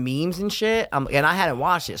 And all the memes and shit. And I hadn't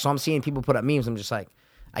watched it, so I'm seeing people put up memes. I'm just like,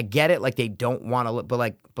 I get it. Like they don't want to look, but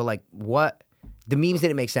like what? The memes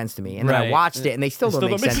didn't make sense to me, and then I Right. watched it, and they still don't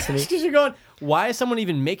make sense to me. Because you're going, why is someone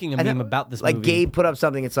even making a I know. meme about this like movie? Gabe put up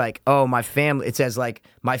something. It's like, oh, my family. It says like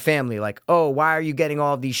my family. Like, oh, why are you getting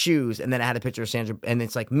all of these shoes? And then it had a picture of Sandra, and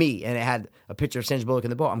it's like me, and it had a picture of Sandra Bullock in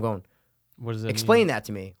the boat. I'm going, What does it explain mean? that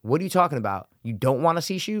to me. What are you talking about? You don't want to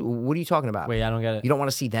see shoes? What are you talking about? Wait, I don't get it. You don't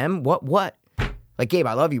want to see them? What? Like Gabe,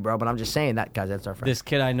 I love you, bro, but I'm just saying that, guys. That's our friend. This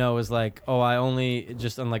kid I know is like, oh, I only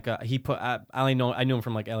just on like he put. I knew him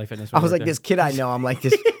from like LA Fitness. I was like, this kid I know. I'm like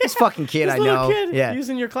this fucking kid This I little know. kid, Yeah. he was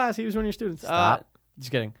in your class. He was one of your students. Stop.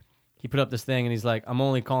 Just kidding. He put up this thing and he's like, I'm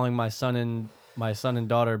only calling my son and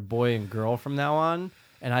daughter boy and girl from now on.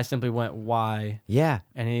 And I simply went, why? Yeah.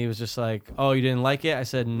 And he was just like, oh, you didn't like it? I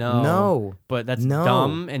said, no. No. But that's No.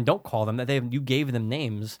 dumb. And don't call them that. You gave them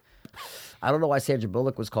names. I don't know why Sandra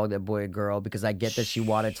Bullock was called that boy or girl because I get that she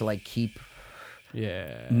wanted to like keep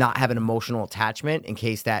Yeah. not have an emotional attachment in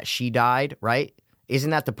case that she died, right? Isn't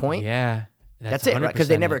that the point? Yeah. That's it, right? Because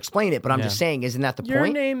they 100% never it. explain it, but I'm Yeah. just saying, isn't that the Your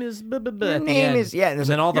point? name is blah, blah, blah Your at the name end. is, yeah. And, And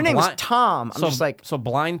then all your the name was blind Tom. I'm just like, so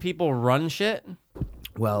blind people run shit?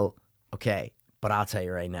 well, okay, but I'll tell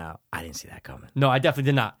you right now, I didn't see that coming. No, I definitely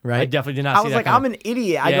did not. Right? I definitely did not I see was that like, coming. I'm an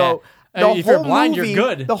idiot. I Yeah. go, If you're blind, you're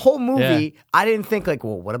good. The whole movie, Yeah. I didn't think like,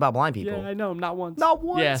 well, what about blind people? Yeah, I know. Not once. Not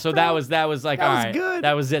once, Yeah, so bro. that was like, That all was right, good.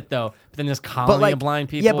 that was it though. But then this colony of blind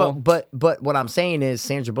people. Yeah, but what I'm saying is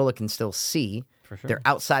Sandra Bullock can still see. For sure. They're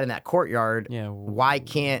outside in that courtyard. Yeah. Why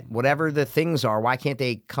can't whatever the things are? Why can't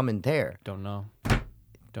they come in there? Don't know.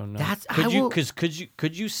 That's- I could you will- because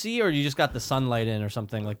could you see or you just got the sunlight in or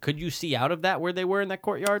something? Like could you see out of that where they were in that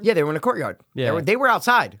courtyard? Yeah, they were in a courtyard. Yeah. They were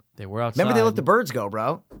outside. They were outside. Remember, they let the birds go,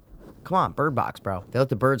 bro. Come on, Bird Box, bro. They let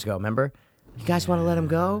the birds go. Remember? You guys want to let them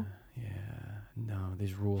go? No,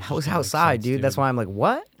 these rules. I was just don't make outside, sense, dude. That's why I'm like,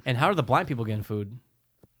 what? And how are the blind people getting food?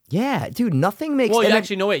 Yeah, dude. Nothing makes. Well, and you then-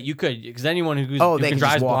 actually no wait, you could because anyone who they can can just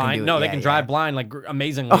drive walk and blind. do it. No, they Yeah, can yeah. drive blind like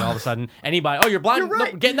amazingly all of a sudden. Anybody? Oh, you're blind. You're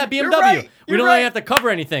right. No, get in that BMW. You're right. We You're don't right. really have to cover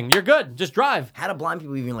anything. You're good. Just drive. How do blind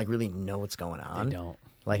people even like really know what's going on? They don't.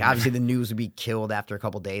 Like obviously the news would be killed after a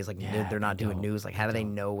couple days. Like Yeah, they're not they doing don't. news. Like how do they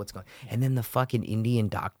know what's going? And then the fucking Indian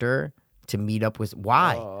doctor to meet up with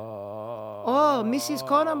why? Oh, Mrs.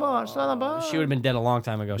 Conamon. She would have been dead a long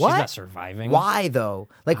time ago. What? She's not surviving. Why though?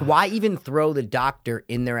 Like why even throw the doctor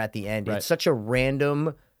in there at the end? Right. It's such a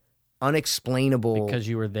random, unexplainable. Because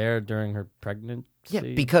you were there during her pregnancy. yeah,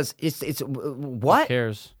 because it's Who what?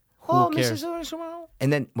 cares? Oh, Who cares? Mrs.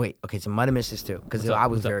 And then wait, okay, so might have missed this too because I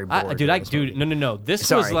was very bored. Dude, during this movie. no. This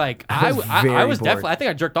Sorry. was like I was I very was bored. definitely. I think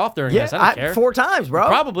I jerked off during Yeah, this. I don't care. 4 times, bro.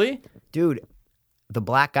 Probably. Dude, the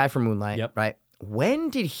black guy from Moonlight, Yep. right? When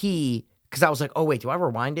did he? Because I was like, oh wait, do I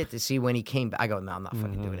rewind it to see when he came back? I go, no, I'm not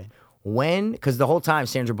fucking Mm-hmm. doing it. When? Because the whole time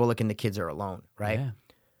Sandra Bullock and the kids are alone, right? Yeah.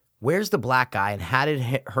 Where's the black guy, and how did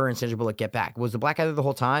her and Sandra Bullock get back? Was the black guy there the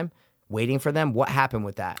whole time, waiting for them? What happened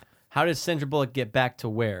with that? How did Sandra Bullock get back to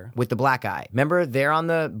where? With the black guy, remember they're on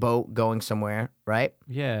the boat going somewhere, right?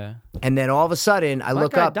 Yeah. And then all of a sudden, I Black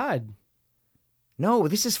look guy up. died. No,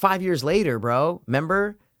 this is 5 years later, bro.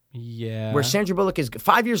 Remember? Yeah. Where Sandra Bullock is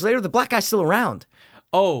 5 years later, the black guy's still around.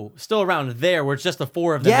 Oh, still around there where it's just the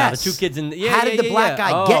four of them now. The Yes. two kids in. Yeah, How did the black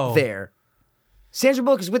guy Oh. get there? Sandra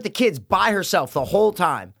Bullock is with the kids by herself the whole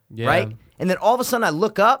time, Yeah. right? And then all of a sudden I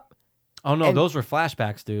look up, Oh no, And- those were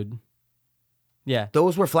flashbacks, dude. Yeah.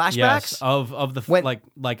 those were flashbacks? Yes, of the When-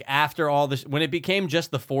 like after all this, when it became just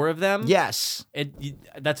the four of them. Yes.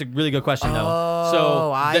 That's a really good question though. Oh,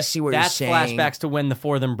 So I see what you're that's saying. flashbacks to when the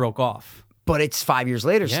four of them broke off. But it's 5 years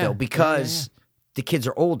later Yeah. still because the kids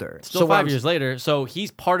are older. Still so what 5 I'm- years later. So he's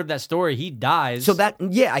part of that story. He dies. So that,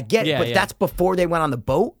 yeah, I get it. Yeah, But yeah. that's before they went on the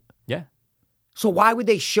boat? yeah, So why would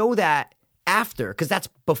they show that after? Because that's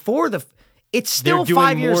before the. It's still they're doing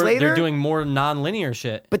 5 years more, later. They're doing more non-linear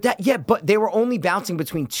shit. But but they were only bouncing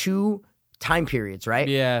between two time periods, right?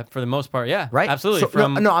 Yeah, for the most part. Yeah, Right. absolutely. So,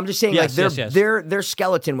 no, I'm just saying, Yes, like yes. their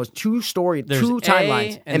skeleton was two There's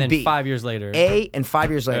timelines, A, and then B. 5 years later. A and 5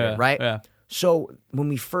 years later, Yeah, right? yeah. So when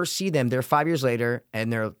we first see them, they're 5 years later,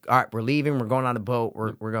 and they're all right. We're leaving. We're going on a boat.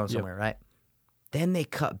 We're going somewhere, right? Then they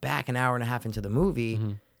cut back an hour and a half into the movie,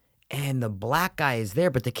 and the black guy is there,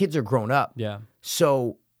 but the kids are grown up. Yeah.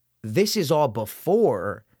 So this is all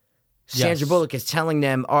before Sandra Yes. Bullock is telling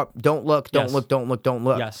them, oh, don't look, don't Yes. look, don't look, don't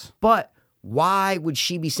look. Yes. But why would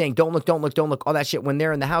she be saying, don't look, don't look, don't look, all that shit when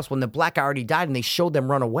they're in the house when the black guy already died and they showed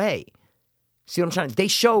them run away? See what I'm trying to? They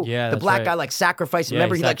show Yeah, the that's black right. guy like sacrifice. Yeah,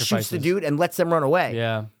 Remember, he he like shoots the sacrifices. dude and lets them run away.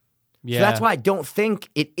 Yeah. Yeah. So that's why I don't think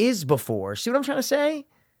it is before. See what I'm trying to say?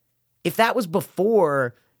 If that was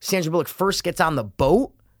before Sandra Bullock first gets on the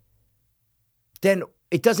boat, then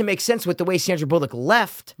it doesn't make sense with the way Sandra Bullock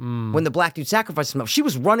left when the black dude sacrificed himself. She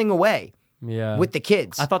was running away Yeah. with the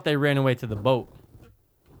kids. I thought they ran away to the boat.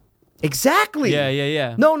 Exactly.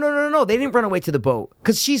 Yeah. No. They didn't run away to the boat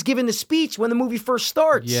because she's giving the speech when the movie first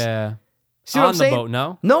starts. Yeah. See what On I'm the saying? boat,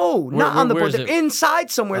 no? No, not on the where boat. is They're it? inside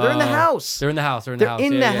somewhere. They're in the house. They're in the house. They're in They're the house.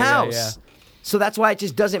 in Yeah, the yeah, yeah, house. yeah. So that's why it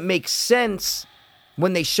just doesn't make sense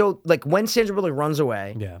when they show, like when Sandra Bullock runs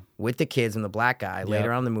away Yeah. with the kids and the black guy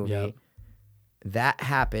later on in the movie. Yep. That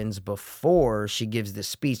happens before she gives the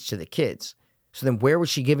speech to the kids. So then where was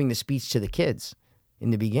she giving the speech to the kids in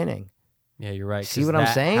the beginning? Yeah, you're right. See 'cause what I'm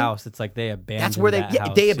that saying? House, it's like they abandoned. That's where they that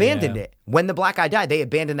house. they abandoned Yeah. it. When the black guy died, they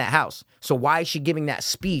abandoned that house. So why is she giving that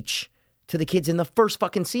speech to the kids in the first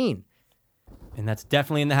fucking scene? And that's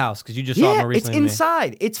definitely in the house because you just saw it Yeah, more it's recently. than me.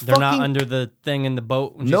 inside. It's They're fucking not under the thing in the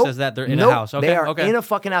boat when Nope. she says that. They're in Nope. a house. Okay. They are okay. in a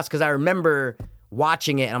fucking house because I remember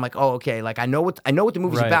watching it and I'm like, oh, okay. Like I know what the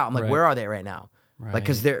movie's Right, about. I'm like, right. where are they right now? Like Right.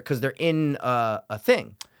 because they're in a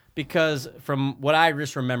thing. Because from what I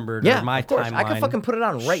just remembered, Yeah, or my of course. timeline, I can fucking put it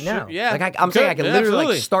on right now. yeah, like I'm you saying, I could. can Yeah, literally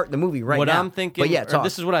absolutely. like start the movie right what now. I'm thinking, but yeah, or talk.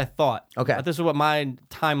 this is what I thought. Okay. This is what my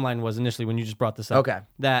timeline was initially when you just brought this up. Okay.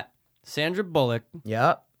 That Sandra Bullock.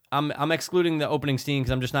 Yep. I'm excluding the opening scene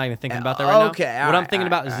because I'm just not even thinking about that right now. Okay. What I'm thinking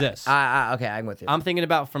about is this. Okay, I'm with you. I'm thinking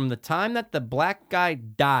about from the time that the black guy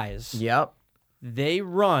dies, Yep. they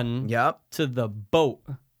run Yep. to the boat.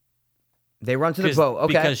 They run to the boat.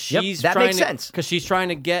 Okay. Because Yep, she's that trying makes to, sense. Because she's trying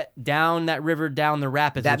to get down that river, down the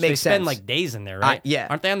rapids. That which makes they spend sense. like days in there, right? yeah.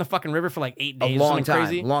 Aren't they on the fucking river for like 8 A days? long or something time.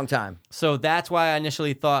 crazy? Long time. So that's why I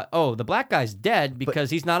initially thought, oh, the black guy's dead because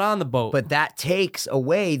he's not on the boat. But that takes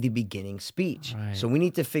away the beginning speech. Right. So we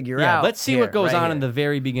need to figure yeah, out. let's see here, what goes right on here. in the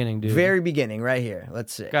very beginning, dude. very beginning, right here.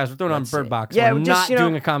 Let's see. Guys, we're throwing on Let's Bird see. Box. Yeah, we're we're not just, you know,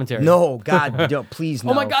 doing a commentary. No, God, no, please no.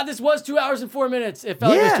 Oh my God, this was 2 hours and 4 minutes. It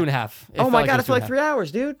felt like it was 2.5. It Oh felt my like God, it I was feel like 2.5. 3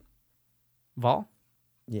 hours, dude. Vol?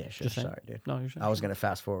 Yeah, sure. Just saying. Sorry, dude. No, you're saying. I was gonna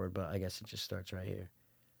fast forward, but I guess it just starts right here.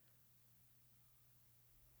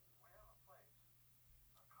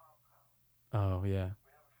 Oh yeah.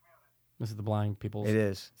 This is the blind people. It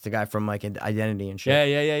is. It's the guy from like Identity and shit.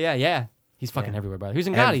 Yeah. He's fucking Yeah. everywhere, brother. Who's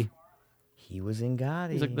in Ev- Gotti? He was in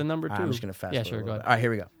Gotti. He's like the number All right, I'm two. just gonna fast Yeah, forward. sure, a go little ahead. bit. All right,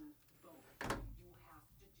 here we go. You have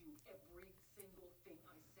to do every single thing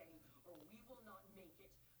I say, or we will not make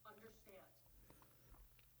it. Understand?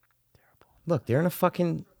 Look, they're in a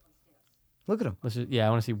fucking. Look at them. Let's just, yeah, I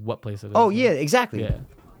want to see what place it is. Oh yeah, exactly. Yeah. Find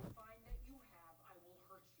that you have, I will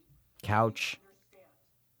hurt you. Couch. Understand?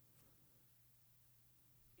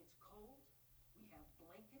 It's cold. We have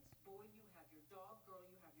blankets. Boy, you have your dog. Girl,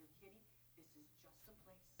 you have your kitty. This is just a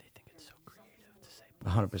place. They think it's so creative to say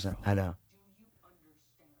 100%. I know. Do you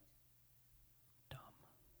understand? dumb.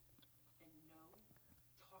 And no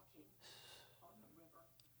talking on the river.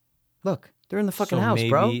 Look, they're in the fucking house,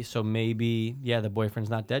 bro. So maybe, yeah, the boyfriend's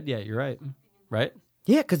not dead yet. You're right. Right?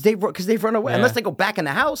 Yeah, because they've run away. Yeah. Unless they go back in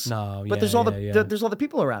the house. No, but yeah, there's all the yeah. there's all the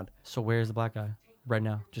people around. So where's the black guy right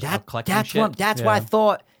now? Just out collecting That's shit? what. That's why I Yeah.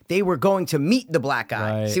 thought they were going to meet the black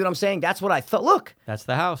guy. Right. See what I'm saying? That's what I thought. Look, That's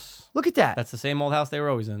the house. look at that. That's the same old house they were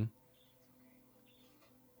always in.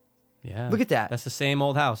 Yeah. Look at that. That's the same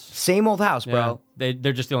old house. Same old house, bro. Yeah.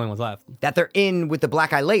 They're just the only ones left. That they're in with the black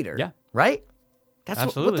guy later. Yeah. Right? That's what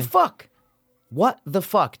Absolutely. the fuck? What the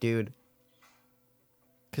fuck, dude?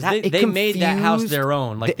 Because they made that house their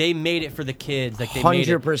own. Like, they made it for the kids. Like, they made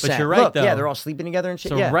it. 100%. But you're right, Look, though. yeah, they're all sleeping together and shit.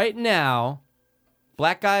 So yeah. right now,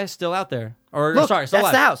 black guy is still out there. Or Look, sorry, still that's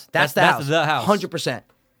alive. the house. That's the house. the house. 100%.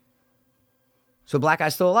 So black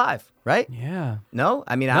guy's still alive, right? Yeah. No?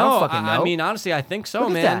 I mean, I don't fucking know. I mean, honestly, I think so, Look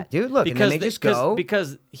at man. that, dude. Look, and then they just go.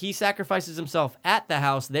 Because he sacrifices himself at the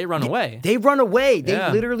house, they run away. They run away. They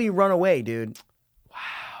Yeah. literally run away, dude.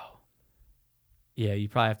 Yeah, you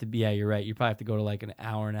probably have to be. Yeah, you're right. You probably have to go to like an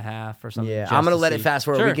hour and a half or something. Yeah, just I'm gonna to let see. it fast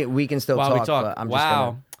forward. Sure. We can still While talk, we talk. but I'm wow. just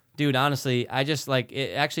gonna... Dude, honestly, I just like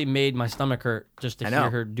it actually made my stomach hurt just to I know. hear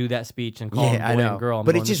her do that speech and call him boy I know. and girl. I'm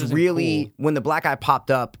But going, it this just isn't really, cool. when the black guy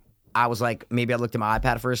popped up, I was like, maybe I looked at my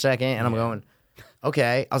iPad for a second, and I'm going,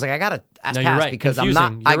 okay. I was like, I gotta that's No, you're past right. because Confusing.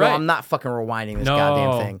 I'm not. You're right. I'm not fucking rewinding this No,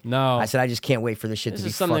 goddamn thing. no. I said I just can't wait for this shit This to be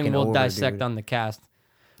is something fucking we'll over, dissect dude. on the cast.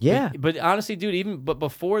 Yeah, But honestly, dude, but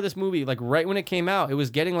before this movie, like right when it came out, it was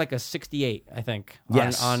getting like a 68, I think.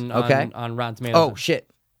 Yes. On Rotten Tomatoes. Oh shit.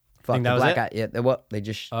 Fuck Think the that was black it? guy. Yeah. What they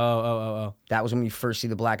just. Oh. That was when you first see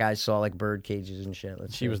the black guys saw like bird cages and shit.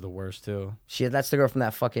 Let's She see. was the worst too. Shit, that's the girl from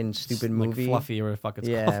that fucking stupid Like movie. Fluffy or whatever the fuck it's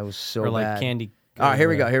Yeah, called. it was so or like bad. Candy. All right, here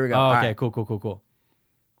we go. Here we go. Oh, All okay, right. cool.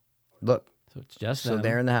 Look, So it's just so them.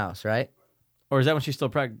 they're in the house, right? Or is that when she's still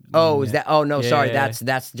pregnant? Oh, is that? Oh no, Yeah, sorry. yeah,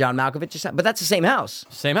 That's John Malkovich's house, but that's the same house.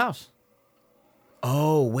 Same house?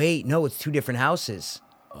 Oh wait, no, it's two different houses.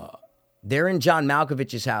 They're in John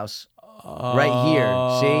Malkovich's house, right here.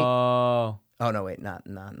 See? Oh, Oh no, wait, not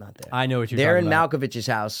there. I know what you're They're talking in about. Malkovich's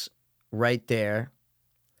house, right there.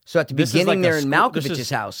 So at the This is beginning, like a they're in school- this Malkovich's is-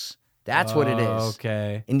 house. That's what it is.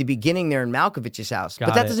 Okay. In the beginning, they're in Malkovich's house, but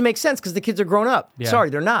Got that it. doesn't make sense because the kids are grown up. Yeah. Sorry,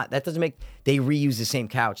 they're not. That doesn't make. They reuse the same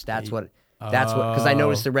couch. That's what. Because I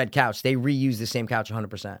noticed the red couch. They reuse the same couch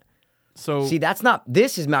 100%. So See, that's not.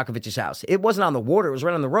 This is Malkovich's house. It wasn't on the water. It was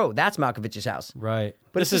right on the road. That's Malkovich's house. right.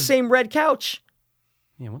 But this it's the same red couch.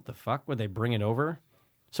 Yeah, what the fuck? Would they bring it over?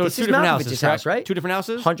 So This it's two is different Malkovich's houses, house, correct? right? Two different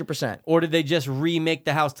houses? 100%. Or did they just remake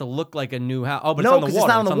the house to look like a new house? Oh, but No, it's on the because water. it's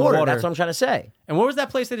not on the water. water. That's what I'm trying to say. And what was that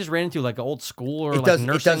place they just ran into? Like an old school or It like doesn't.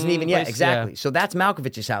 It nursing doesn't even. Yeah, place? exactly. So that's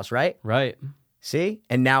Malkovich's house, right? Right. See,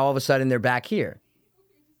 and now all of a sudden they're back here.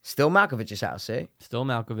 Still Malkovich's house. See? Still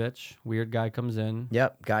Malkovich. Weird guy comes in.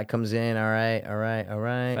 Yep. Guy comes in. All right. Fat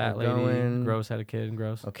we're lady. going. Gross, had a kid.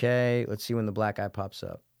 Gross. Okay. Let's see when the black guy pops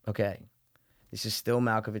up. Okay. This is still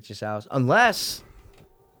Malkovich's house, unless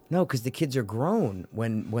no, because the kids are grown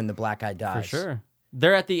when the black guy For dies. sure.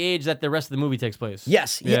 They're at the age that the rest of the movie takes place.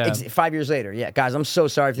 Yes. Yeah. Yeah. 5 years later. Yeah, guys. I'm so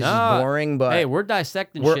sorry if this No, is boring, but hey, we're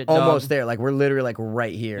dissecting we're shit, dog. almost there. Like we're literally like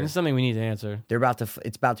right here. And it's something we need to answer. They're about to.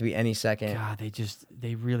 It's about to be any second. God,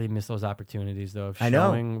 they really miss those opportunities though of I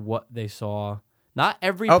know. showing what they saw. Not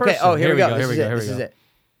every Okay. person. Oh, here we go. Here This we is go. it. Here This we is go. it.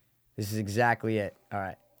 This is exactly it. All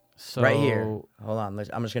right. So, Right here. Hold on.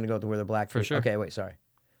 I'm just gonna go to where the black. For sure. Okay. Wait. Sorry.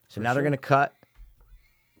 So now they're gonna cut.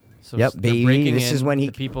 So Yep, they're baby, breaking this in. is when he-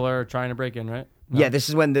 the people are trying to break in, right? No? Yeah. This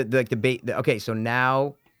is when the bait. Okay. So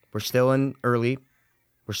now we're still in early.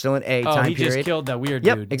 We're still in A Oh, time he period. just killed that weird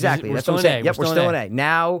Yep. dude. Exactly. We're That's still what I'm in saying. A. Yep. We're still in A.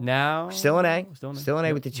 Now. Now. Still in A. Still in A. Still in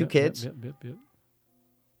A with the two kids. Yep.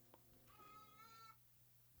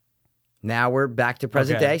 Now we're back to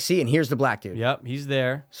present Okay. day. See, and here's the black dude. Yep, he's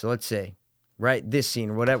there. So let's see. Right. This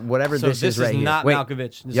scene. Whatever So this is right here. not Wait.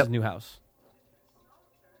 Malkovich. This Yep. is new house.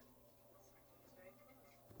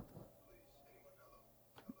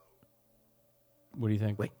 What do you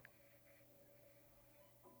think? Wait.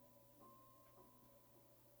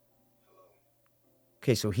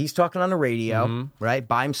 Okay. So he's talking on the radio, Mm-hmm. right,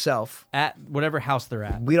 by himself. At whatever house they're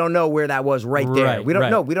at. We don't know where that was right there. Right, We don't right.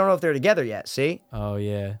 know. We don't know if they're together yet. See? Oh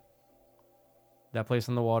yeah. That place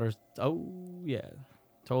on the water's yeah.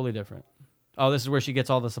 Totally different. Oh, this is where she gets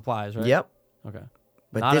all the supplies, right? Yep. Okay.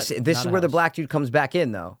 But Not this a- is not a where the house. black dude comes back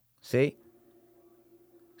in, though. See?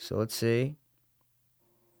 So let's see.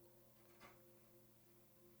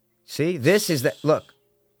 See, this is the look.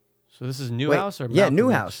 So this is new Wait, house or yeah, new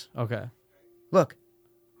Malkovich? house. Okay. Look.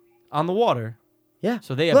 On the water. Yeah.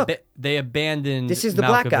 So they look. they abandoned This is the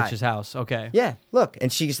black guy. Malkovich's house. Okay. Yeah, look,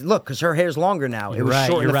 and she's look because her hair's longer now. It You're was right,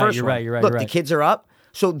 short in you're the right, first you're one. right, you're right, Look, you're the right. kids are up.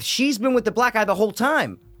 So she's been with the black guy the whole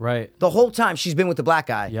time. Right. The whole time she's been with the black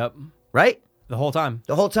guy. Yep. Right? The whole time.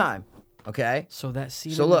 The whole time. Okay. So that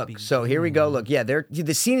scene. So in the look. So here we go. Look. Yeah.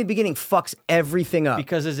 The scene in the beginning fucks everything up.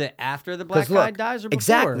 Because is it after the black 'Cause guy look, dies or before?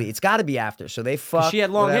 exactly. It's got to be after. So they fuck. She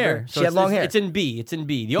had long whatever. hair. So She had long hair. It's in B. It's in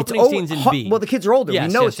B. The It's opening over- scene's in hu- B. Well, the kids are older. Yes,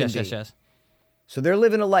 we know yes, it's in yes, B. yes. So they're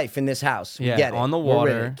living a life in this house. We Yeah, get it. on the We're with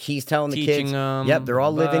water, it. He's telling the teaching kids. them, Yep, they're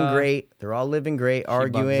all living blah. great. They're all living great, She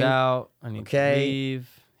bugs arguing. out. I need Okay. to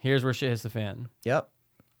leave. Here's where shit hits the fan. Yep.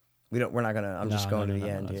 We're not gonna. I'm just No, going no, to the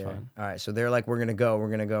no, end that's here. fine. All right. So they're like, we're gonna go. We're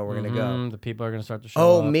gonna go. We're gonna go. Mhm, the people are gonna start to show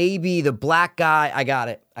Oh, up. maybe the black guy. I got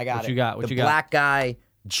it. I got What it. you got? What the you got? black guy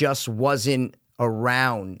just wasn't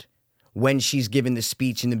around when she's giving the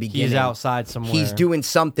speech in the beginning. He's outside somewhere. He's doing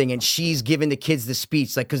something, and she's giving the kids the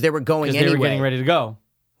speech, like because they were going because anyway. they were getting ready to go.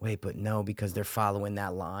 Wait, but no, because they're following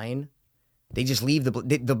that line. They just leave the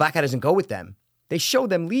black guy doesn't go with them. They show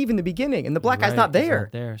them leave in the beginning, and the black guy's Right, not he's there.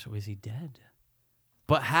 not there. So is he dead?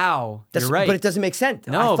 But how? That's, You're right. But it doesn't make sense.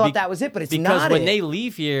 No, I thought that was it, but it's because not. when it. they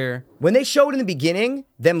leave here, When they showed in the beginning,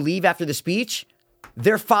 them leave after the speech,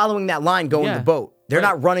 they're following that line going to Yeah. the boat. They're Right.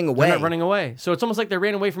 not running away. they're not running away. So it's almost like they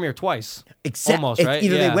ran away from here twice. Almost, it's right?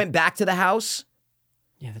 Either Yeah. they went back to the house.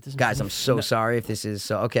 Yeah, that doesn't. Guys, make I'm so no- sorry if this is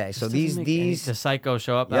so. Okay, so this these doesn't make any- these. the psycho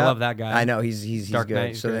show up. I Yep. love that guy. I know he's Dark good. Knight,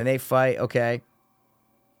 he's So great. then they fight. Okay,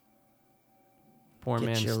 Poor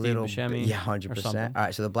man, get your Steve little Buscemi. yeah, or 100%. something. All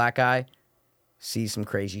right, so the black guy sees some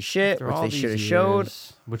crazy shit, After which all they these should have showed.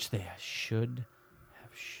 years, which they should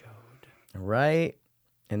have showed. Right,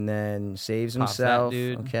 and then saves Pops himself. that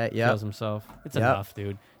dude. Okay, yeah. Kills himself. It's Yep. enough,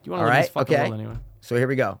 dude. You want to All live in this right, fucking okay. world anyway? So here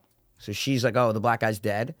we go. So she's like, "Oh, the black guy's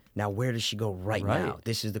dead." Now, where does she go right Right. now?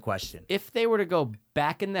 This is the question. If they were to go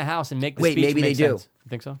back in the house and make the Wait, speech maybe make they do. sense. You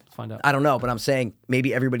think so? Let's find out. I don't know, but I'm saying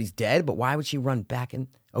maybe everybody's dead. But why would she run back in?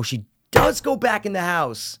 Oh, she does go back in the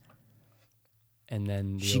house. And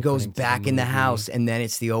then the She goes opening to back in the movie. house, and then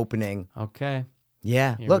it's the opening. Okay.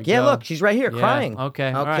 Yeah, Here look, we yeah, go. look, she's right here Yeah, crying. Okay.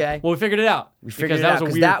 okay. All right. Well, we figured it out. We figured because it that out was a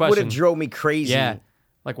because weird that would question. have drove me crazy. Yeah.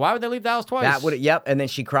 Like, why would they leave the house twice? That would yep. And then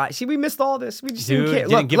she cried. See, we missed all this. We just Dude, didn't care.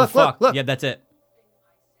 didn't Look, give look, a fuck. look. Yeah, that's it.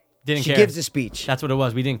 Didn't She care. gives a speech. That's what it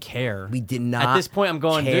was. We didn't care. We did not. At this point, I'm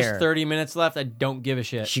going, care. there's 30 minutes left. I don't give a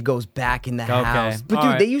shit. She goes back in the Okay, house. But all dude,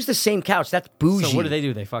 right. they use the same couch. That's bougie. So what do they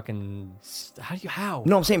do? They fucking... How?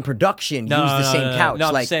 No, I'm saying production No, use the no, same no, no. couch. No,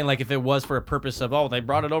 I'm like, just saying, like, if it was for a purpose of, they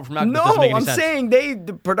brought it over from out, no, it doesn't make any I'm sense. saying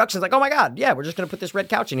the production's like, oh my god, yeah, we're just gonna put this red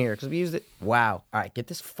couch in here because we used it. Wow. All right, get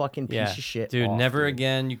this fucking piece of shit, dude. off, Never dude.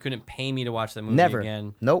 again. You couldn't pay me to watch that movie Never.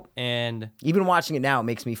 again. Nope. And Even watching it now, it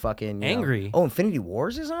makes me fucking you know- Angry. Oh, Infinity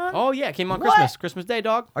Wars is on. oh yeah, it came on What? Christmas Day,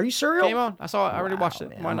 dog. Are you serious? Came on. I saw it. I already watched it.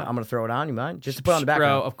 Man, Why not? I'm gonna throw it on. You mind? Just to put on the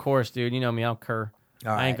background. Bro, of course, dude. You know me. I'll cur.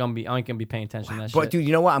 All I ain't right. gonna be paying attention to that But shit. dude,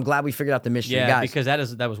 you know what? I'm glad we figured out the mystery, yeah, guys. because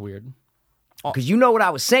that was weird. Because you know what I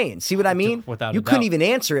was saying. See what I mean? Without a you couldn't doubt. even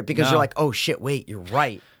answer it because No. you're like, oh shit, wait, you're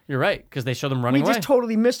right. You're right, because they show them running We away. just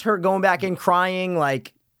totally missed her going back in crying.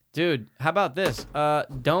 Like, Dude, how about this?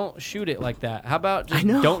 Don't shoot it like that. How about just I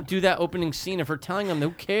know. don't do that opening scene if we're telling them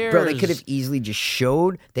who cares? bro, they could have easily just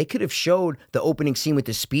showed. They could have showed the opening scene with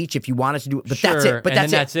the speech if you wanted to do it. But that's Sure, it. But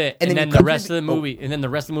and that's then it. And then you cut the to rest of the movie, and then the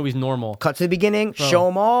rest of the movie's normal. Cut to the beginning. Show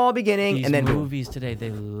them all beginning, These and then boom. movies today, they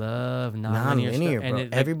love nonlinear Non-linear, stuff. bro.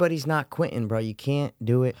 And Everybody's not Quentin, bro. You can't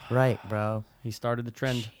do it right, bro. he started the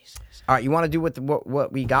trend. All right, you want to do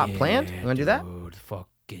what we got planned? You want to do that? Dude, fucking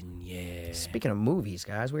yeah. Speaking of movies,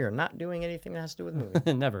 guys, we are not doing anything that has to do with movies.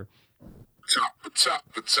 Never.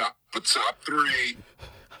 Top three.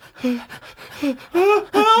 Oh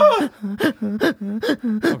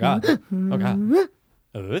God. Oh God.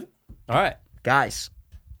 All right. Guys,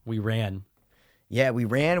 We ran. yeah, we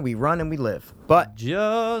ran, we run, and we live. But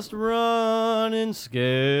Just running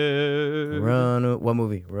scared. what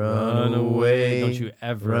movie? Run away. Don't you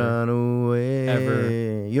ever. Run away.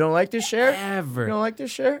 Ever. You don't like this share? Ever. You don't like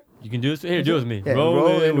this share? You can do this. Here, do it with me. Yeah,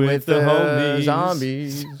 rolling with the homies.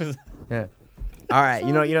 zombies. Yeah. All right,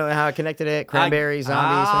 you know how I connected it? Cranberry, zombies. You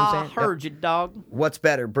know what I'm saying? Heard you, dog. Yep. What's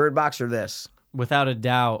better, Bird Box or this? Without a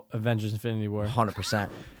doubt, Avengers: Infinity War. 100%. The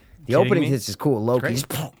Kidding opening me? to this is cool. Loki's.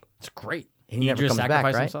 It's great. He never just comes back,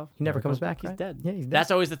 sacrificed right? himself. He never comes back, He's right? dead. Yeah, he's dead.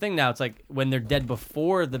 That's always the thing now. It's like when they're dead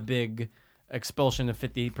before the big expulsion of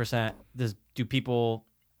 50%, do people,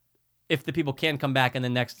 if the people can come back in the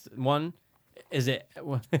next one, is it...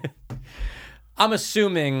 I'm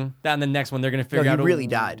assuming that in the next one they're going to figure No, out... he really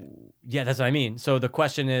died. Yeah, that's what I mean. So the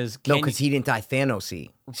question is... No, can because you- he didn't die Thanos-y.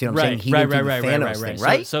 See what I'm Right, saying? He right, didn't right, do the right, Thanos right, thing,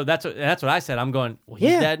 right. right? So that's what I said. I'm going, well, he's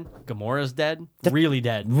Yeah. dead. Gamora's dead. Really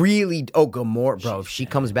dead. Really? Oh, Gamora, bro. If she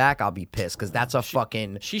comes back, I'll be pissed because that's a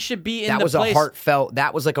fucking... She should be in That the was place. a heartfelt...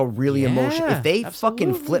 That was like a really emotional... Yeah, If they fucking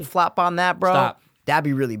absolutely. flip-flop on that, bro, Stop. that'd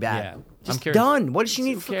be really bad. Yeah. I'm Just curious. done. What does she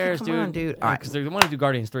need? Who cares, Come dude? on, dude. All right. Because they want to do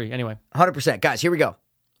Guardians 3. Anyway. 100%. Guys, here we go.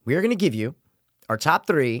 We are going to give you our top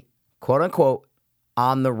 3, quote-unquote,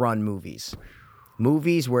 on-the-run movies.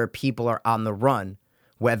 Movies where people are on the run,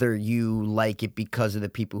 whether you like it because of the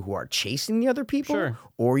people who are chasing the other people Sure.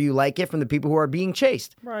 or you like it from the people who are being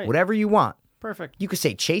chased. Right. Whatever you want. Perfect. You could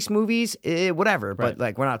say chase movies, whatever, Right. but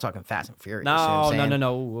like we're not talking Fast and Furious. you know what No, I'm no, saying? no,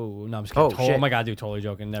 no. Whoa, no, I'm just Oh, kidding. shit. Oh my god, dude, totally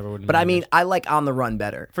joking. Never would. But I mean, I like On the Run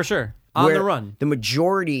better. for sure, on Where the run. The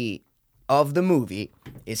majority of the movie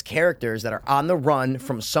is characters that are on the run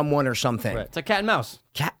from someone or something. Right. It's like cat and mouse.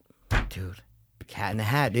 Dude, Cat in the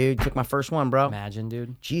Hat, dude. Took my first one, bro. Imagine,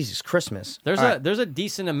 dude. Jesus Christmas. There's All a right. there's a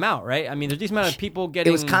decent amount, right? I mean, there's a decent amount of people It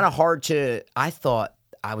getting. was kind of hard to. I thought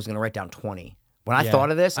I was gonna write down 20. When I Yeah, thought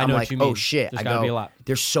of this, I I'm know what like, you oh mean. shit. There's I gotta go, be a lot.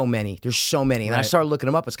 There's so many. And I Right. started looking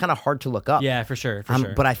them up. It's kind of hard to look up. Yeah, for sure, for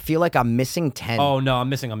sure. But I feel like I'm missing 10. Oh no, I'm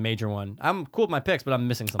missing a major one. I'm cool with my picks, but I'm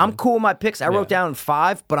missing something. I'm cool with my picks. I wrote Yeah. down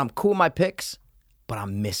 5, but I'm cool with my picks, but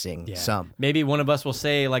I'm missing Yeah. some. Maybe one of us will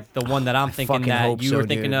say like the one that I'm thinking fucking that hope you so, were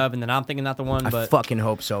thinking dude. of, and then I'm thinking not the one. I But fucking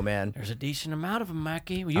hope so, man. there's a decent amount of them,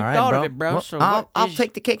 Mikey. Well, you All right, thought bro. of it, bro. Well, So I'll is-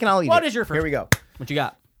 take the cake and I'll eat it. What is your first? Here we go. What you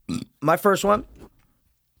got? My first one,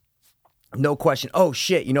 no question. Oh,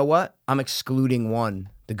 shit. You know what? I'm excluding one,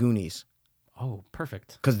 The Goonies. Oh,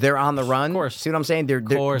 perfect. Because they're on the run. Of course. See what I'm saying? They're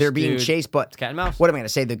course, they're being dude. chased, but It's cat and mouse. what am I going to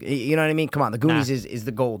say? You know what I mean? Come on. The Goonies Nah. is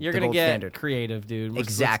the gold. You're the gonna gold get standard. creative, dude. Let's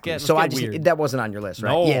Exactly. get So I just weird. that wasn't on your list,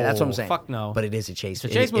 right? No, yeah, that's what I'm saying. fuck no. But it is a chase.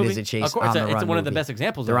 It's a chase It movie. is a chase. Of course, on it's the run one of the movie. best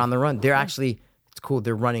examples They're of it. on the run. They're actually. It's cool.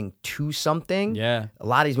 They're running to something. Yeah. A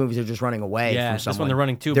lot of these movies are just running away Yeah, from this someone. one they're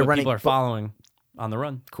running too, They're but running, people are but- following on the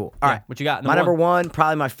run. Cool. All Yeah, right. what you got? My number one,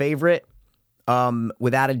 probably my favorite.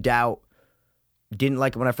 Without a doubt, didn't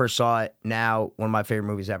like it when I first saw it. Now, one of my favorite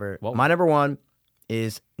movies ever. Whoa. My number one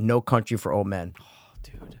is No Country for Old Men.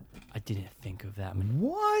 Dude, I didn't think of that.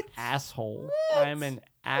 What? Asshole. I'm an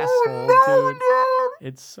asshole, dude.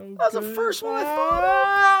 It's so That's the good. first one I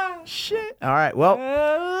thought of. Shit. All right. Well,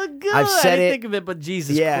 Good. I've I said didn't it. think of it, but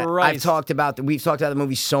Jesus yeah, Christ. We've talked about the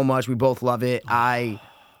movie so much. We both love it.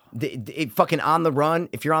 It fucking On the Run.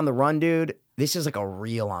 If you're on the run, dude, this is like a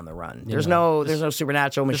real on the run. There's no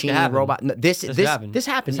supernatural This machine could happen. robot. No, this happened This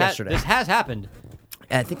yesterday. This has happened.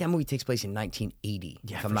 And I think that movie takes place in 1980,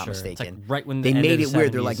 Yeah, if I'm for not sure. It's mistaken. like right when they the end made of it the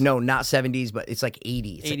weird. They're 70s. like, no, not 70s, but it's like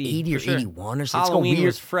 80. It's 80, like 80 or for sure. 81 or something. Halloween it's a weird,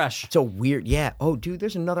 was fresh. It's a weird, yeah. Oh, dude,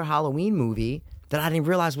 there's another Halloween movie that I didn't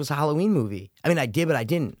realize was a Halloween movie. I mean, I did, but I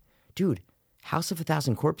didn't. Dude, House of a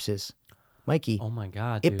Thousand Corpses. Mikey. Oh my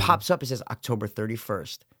God, It dude. pops up. It says October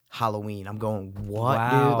 31st, Halloween. I'm going, what,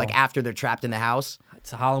 Wow. dude? Like after they're trapped in the house.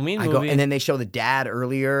 It's a Halloween I movie. go, and then they show the dad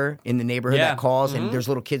earlier in the neighborhood Yeah. that calls, and there's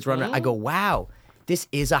little kids running. I go, wow, this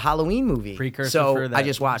is a Halloween movie. Precursor so for that- I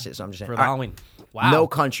just watched it, so I'm just saying. for All right. Halloween. Wow. No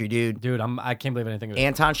Country, dude. Dude, I can't believe I didn't think of it.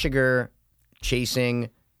 Anton Chigurh chasing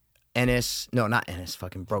Ennis. No, not Ennis.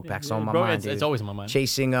 Fucking Brokeback's on my Bro, mind, it's, dude. it's always on my mind.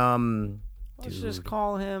 Chasing Let's just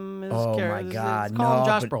call him. His Oh character. my God! Let's call him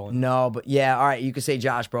Josh but, Brolin. No, but yeah, all right. You could say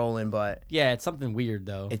Josh Brolin, but Yeah, it's something weird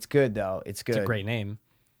though. it's good though. It's good. It's a great name.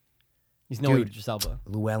 He's no Dude. Idris Elba.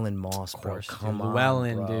 Llewellyn Moss, Of bro. course, Come dude. on,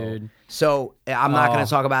 Llewellyn, bro. dude. So I'm not going Oh. to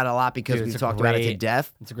talk about it a lot because Dude, we've it's a talked about it to great-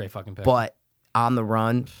 death. It's a great fucking pick. But On the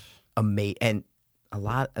Run, amazing, and a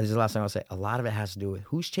lot. This is the last thing I'll say. A lot of it has to do with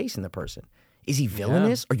who's chasing the person. Is he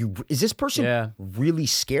villainous? Is this person Yeah. really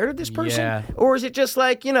scared of this person? Yeah. Or is it just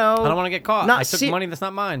like, I don't want to get caught. not I took se- money that's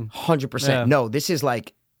not mine. 100%. Yeah. No, this is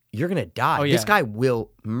like, you're going to die. Oh, yeah. This guy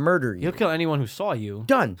will murder you. He'll kill anyone who saw you.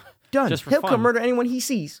 Done. Just for He'll fun. come murder anyone he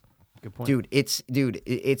sees. Good point.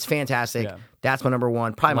 It's fantastic. Yeah. That's my number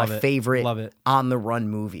one. Probably Love my it. favorite Love it. On the Run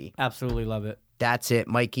movie. Absolutely love it. That's it,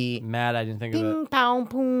 Mikey. Mad I didn't think of it. Bing, pow,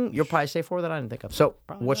 boom. You'll probably say 4 that I didn't think of. So,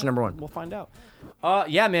 what's your number one? We'll find out.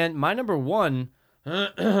 Yeah, man. My number one.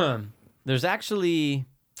 There's actually.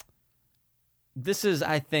 This is,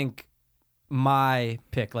 I think, my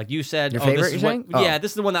pick. Like you said, Your oh, favorite, this is you're what, saying? Oh. Yeah,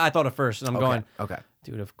 this is the one that I thought of first, and I'm going, Okay.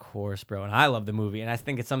 dude, of course, bro. And I love the movie, and I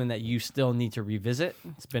think it's something that you still need to revisit.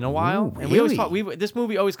 It's been a while, Ooh, and we always really? talk. This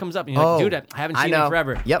movie always comes up, and you're Oh, like, dude, I haven't I seen it know. in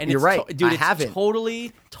forever. Yep, and you're it's right. dude, I it's haven't.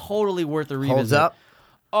 totally worth a revisit. Holds up.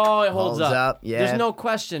 Oh, it holds, Holds up, yeah. There's no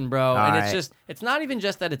question, bro. All and right. it's not even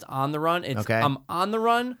just that it's on the run. It's Okay. I'm on the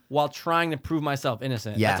run while trying to prove myself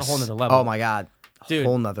innocent. Yes. That's a whole nother level. Oh, my God. Dude,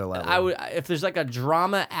 Whole nother level. I would if there's like a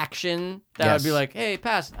drama action that Yes. would be like, hey,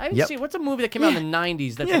 pass. I haven't Yep. seen what's a movie that came out in the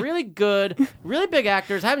 '90s that's really good, really big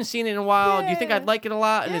actors. I haven't seen it in a while. Do you think I'd like it a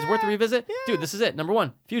lot and it's worth a revisit? Dude, this is it. Number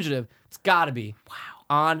one, Fugitive. It's got to be. Wow.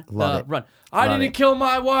 On Love the it. run. I Love didn't it. kill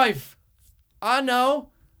my wife. I know.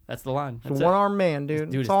 That's the line. It's That's a it. one-armed man,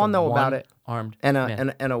 dude. Dude, That's all I the know about it. Armed And a,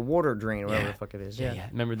 man. and a water drain, whatever Yeah. the fuck it is. Yeah.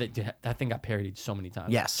 Remember that thing got parodied so many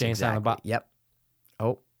times. Yes, Jane exactly. Silent Bob. Yep.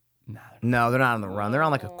 Oh. Nah, No, they're not on the run. They're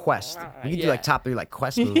on like a quest. You can do Yeah. like top 3 like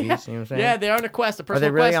quest movies. You know what I'm saying? yeah, they're on a quest. A Are personal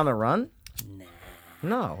they really quest. on the run?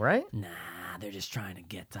 No, right? Nah, they're just trying to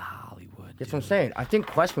get to Hollywood. That's what I'm saying. I think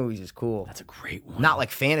Quest movies is cool. That's a great one. Not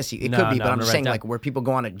like fantasy. It No, could be, no, but I'm I'm gonna just write saying down. like where people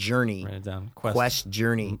go on a journey. Write it down. Quest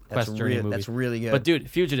journey. That's Quest journey movie. That's really good. But dude,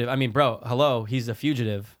 Fugitive. I mean, bro, hello. He's a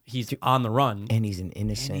fugitive. He's on the run. and he's an And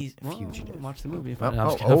innocent he's fugitive. Watch the movie. Oh, No, I'm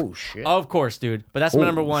just oh, kidding. oh, shit. Of course, dude. But that's my Oh,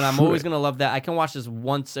 number one. I'm shit. always gonna love that. I can watch this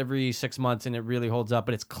once every 6 months, and it really holds up.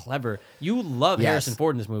 But it's clever. You love Yes. Harrison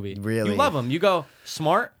Ford in this movie. Really. you love him. You go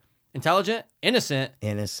smart, intelligent, innocent.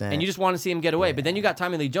 Innocent. And you just want to see him get away. But then you got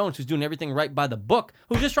Tommy Lee Jones, who's doing everything right by the book,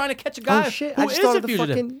 who's just trying to catch a guy oh shit! who I just is thought a of the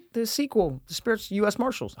fugitive. fucking the sequel, The Spirits U.S.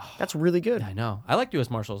 Marshals. That's really good. I know. I like U.S.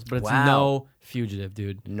 Marshals, but it's Wow. no fugitive,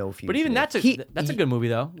 dude. No But even Fugitive. that's a good movie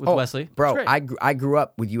though with Oh, Wesley. Bro, It's great. I grew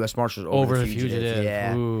up with U.S. Marshals over Over the The Fugitive. Fugitive.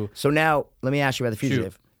 Yeah. Ooh. So now let me ask you about the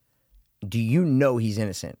Fugitive. Do you know he's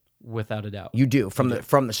innocent? without a doubt. You do from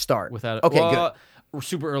the start. Without okay, well,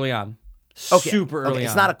 super early on. Okay, Super early okay.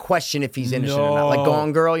 It's on. not a question if he's innocent or not. Like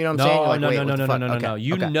Gone Girl, you know what I'm saying? You're like, no, wait, no, what no, the no, fuck? no, no, Okay, no.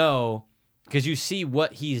 You okay. know, because you see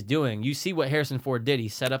what he's doing. You see what Harrison Ford did. He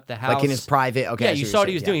set up the house. Like in his private. Okay, yeah, I see you what saw you're what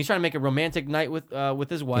he was saying, doing. He's trying to make a romantic night with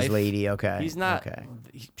his wife. His lady. Okay, He's not. Okay.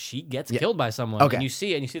 She gets killed by someone. Okay. And you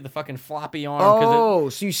see it. And you see the fucking floppy arm. 'cause Oh,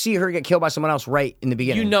 so you see her get killed by someone else right in the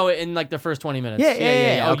beginning. you know it in like the first 20 minutes.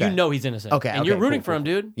 Yeah, Oh, okay. you know he's innocent. Okay, and you're okay, rooting cool, for him,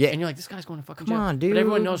 cool, dude. Yeah. And you're like, this guy's going to fucking Come jail. on, But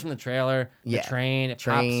everyone dude. knows from the trailer, Yeah. the train, it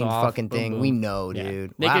Train pops off. fucking boom, thing. boom. We know, Yeah.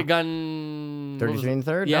 dude. Naked Wow. Gun. what was 33 it? and a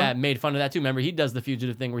third, Yeah, no? made fun of that too. Remember, he does the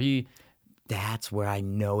fugitive thing where That's where I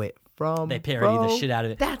know it from. they parody bro. the shit out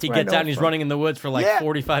of it. That's He where I gets know out it and he's from. running in the woods for like Yeah.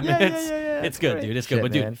 45 Yeah, minutes. yeah. It's good, dude. It's good. Shit,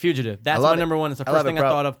 But dude, man. Fugitive. That's love my it. number one. It's the I love first thing it, I bro.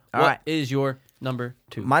 thought of. All What is right. your number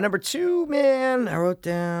two? My number two, man. I wrote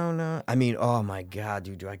down. I mean, oh my god,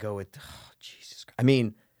 dude. Do I go with? Oh, Jesus. I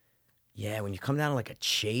mean, yeah. When you come down to like a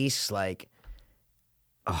chase, like,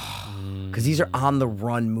 because these are on the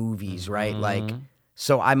run movies, right? Like,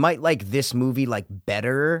 so I might like this movie like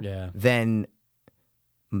better Yeah. than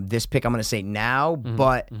this pick. I'm gonna say now,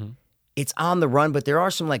 but. It's on the run, but there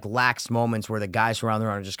are some like lax moments where the guys who are on the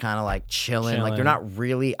run are just kind of like chilling. Like they're not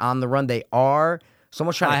really on the run. They are.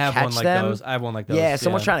 Someone's trying I to have catch one like them. those. I have one like those. Yeah,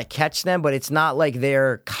 someone's trying to catch them, but it's not like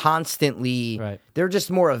they're constantly. Right. They're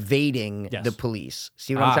just more evading Yes. the police.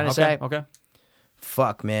 See what I'm trying to say? Okay.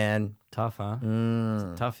 Fuck, man. Tough, huh? It's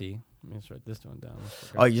a toughie. Let me just write this one down.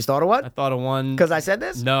 Oh, you just thought of I what? thought of one. Because I said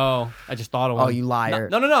this? No, I just thought of one. Oh, you liar.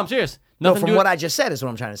 No, I'm serious. No, Nothing from to what do I just said is what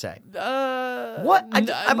I'm trying to say. with- What? I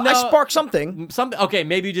no. sparked something. Something. Okay,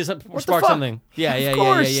 maybe you just the sparked fuck? something. Yeah, Of yeah,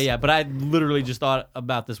 course. yeah. But I literally just thought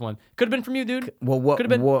about this one. Could have been from you, dude. Well, what? Could've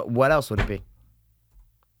been. What else would it be?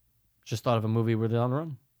 Just thought of a movie where they're on the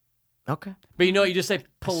run. Okay. But you know, you just say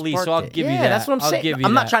police, so I'll Sparked it. give you Yeah, that. that's what I'm I'll saying. give you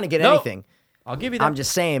I'm not that. trying to get Nope. anything. I'll give you that. I'm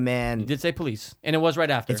just saying, You man. did say police, and it was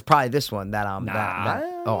right after. It's probably this one that Nah.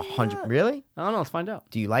 oh, 100. Really? I don't know. Let's find out.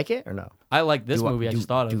 Do you like it or no? I like this Do I- movie. I just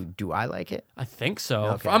thought of. Do I like it? I think so.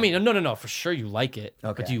 Okay. I mean, no. For sure, you like it.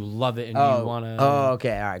 Okay. But do you love it and you want to? Oh,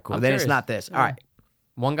 okay. All right, cool. I'm Then curious. it's not this. All right.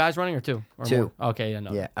 One guy's running or two? Or Two. More? Okay, yeah,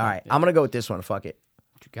 no. Yeah. All right. I'm gonna go with this one. Fuck it.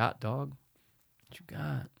 What you got, dog? What you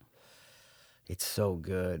got? It's so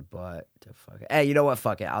good, but fuck it. Hey, you know what?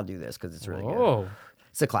 Fuck it. I'll do this because it's really good. Whoa.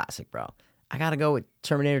 It's a classic, bro. I gotta go with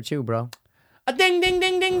Terminator 2, bro. A ding, ding,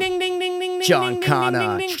 ding, ding, ding, ding, ding, ding, John ding,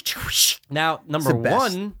 Connor. ding, ding, ding. Now, number the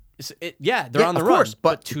best. one, yeah, they're Yeah, on the of run. course,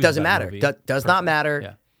 but two's it doesn't a better matter. movie. Does not matter.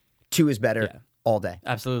 Yeah. 2 is better Yeah. all day.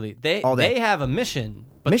 Absolutely. All day. They have a mission,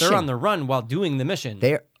 but Mission. they're on the run while doing the mission.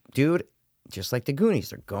 They're, dude, just like the Goonies.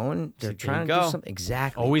 They're going. They're there trying you to go. do something.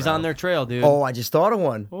 Exactly. Always bro. on their trail, dude. Oh, I just thought of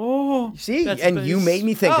one. Oh, See, that's and you space. made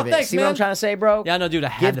me think Oh, of it. thanks, See what I'm man. trying to say, bro? Yeah, no, dude, I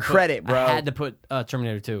had Give to credit, put, bro. I had to put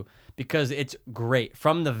Terminator 2 because it's great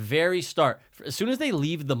from the very start. As soon as they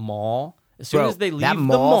leave the mall, Bro, that the mall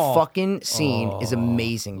mall, fucking scene is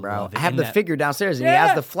amazing, bro. love it. I have And the that- figure downstairs, and he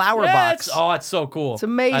has the flower box. It's so cool. It's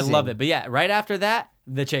amazing. I love it. But yeah, right after that,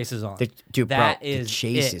 the chase is on. Dude, bro, That the is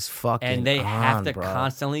chase it. is fucking and they have on, to bro.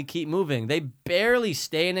 constantly keep moving. They barely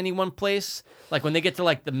stay in any one place. Like when they get to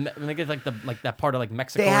that part of like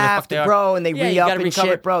Mexico, They where the have fuck to, they are. bro, and they Yeah, you re-up gotta and recover.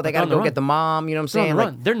 shit, bro. They But gotta on the go run. get the mom. You know what I'm They're on saying? the Like,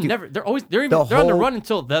 run. They're dude, never. They're always. They're the on the whole- run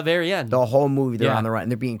until the very end. the whole movie they're Yeah. on the run,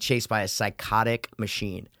 and they're being chased by a psychotic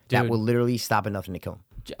machine that Dude. will literally stop at nothing to kill them.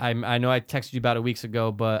 I know I texted you about it weeks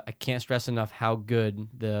ago, but I can't stress enough how good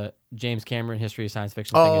the James Cameron History of Science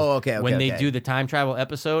Fiction thing is. Okay, When they okay. do the time travel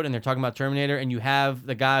episode and they're talking about Terminator, and you have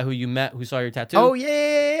the guy who you met who saw your tattoo. Oh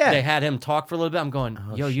yeah. They had him talk for a little bit. I'm going,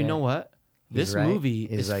 yo, you shit. know what? This right. movie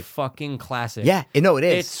He's is like- fucking classic. Yeah, no, it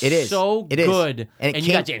is. It's It is. so It is. good. And it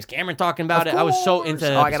you got came- James Cameron talking about Of it. I was so course. into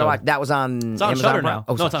that Oh, I gotta episode. watch. That was on. It's on Amazon Shudder Prime? now.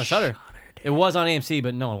 Oh, No, it's on Shudder. It was on AMC,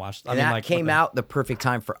 but no one watched. I And mean, that like, came what the- out the perfect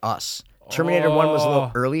time for us. Terminator 1 was a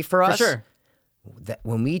little early for us. For sure. That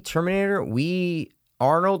when we Terminator, we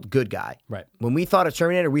Arnold, good guy. Right. When we thought of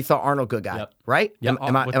Terminator, we thought Arnold, good guy. Yep. Right? Yep.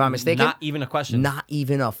 Am I mistaken? Not even a question. Not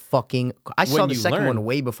even a fucking. I saw When the you second learn- one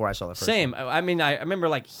way before I saw the first. Same. I mean, I remember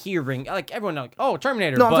like hearing like everyone like, oh,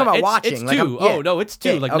 Terminator. No, I'm but talking about it's, watching. It's Like, 2. yeah. Oh no, it's 2.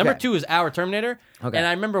 Yeah, Like number okay. 2 is our Terminator. Okay. And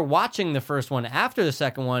I remember watching the first one after the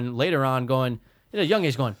second one later on, going at a young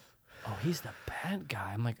age, going, oh, he's the bad guy.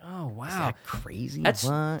 I'm like, oh wow, Is that crazy? that's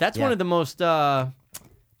What? that's Yeah. one of the most.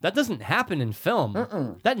 That doesn't happen in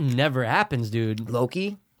film. That never happens, dude.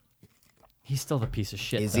 Loki. He's still a piece of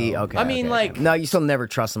shit. Is though. he? Okay. I mean, okay, like. okay. No, you still never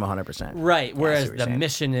trust him 100%. Right, I whereas see what you're the saying.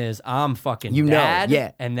 mission is I'm fucking You know, bad,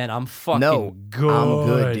 yeah. and then I'm fucking No, good. I'm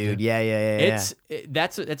good, dude. Yeah. It's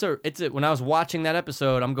a when I was watching that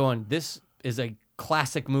episode, I'm going, this is a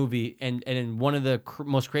classic movie, and in one of the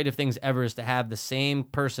most creative things ever is to have the same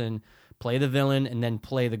person play the villain and then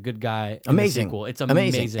play the good guy in Amazing. the sequel. It's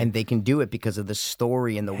amazing. And they can do it because of the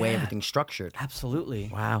story and the way everything's structured.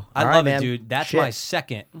 Absolutely. Wow. I All right, love it, man. dude. That's Shit. my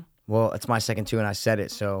second. Well, it's my second too, and I said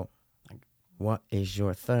it. So, what is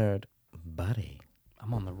your third, buddy?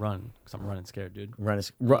 I'm on the run because I'm running scared, dude.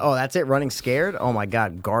 Oh, that's it. Running scared. Oh my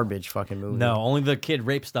god, garbage fucking movie. No, only the kid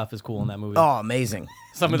rape stuff is cool in that movie. Oh, amazing.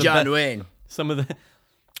 Some of the John best- Wayne. Some of the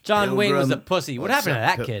John Wayne was a Pilgrim. pussy. What What's happened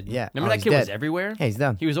to up? that kid? Yeah. Remember Oh, that he's kid was dead. everywhere? Yeah, he's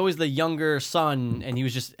done. He was always the younger son, and he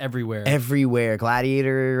was just everywhere. Everywhere.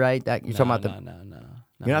 Gladiator, right? That you're talking about the. No.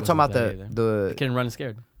 You're not talking about the. kid in Running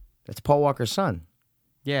Scared. That's Paul Walker's son.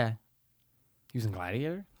 Yeah. He was in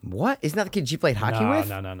Gladiator? What? Isn't that the kid you played hockey no, with?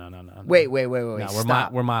 No. Wait. No,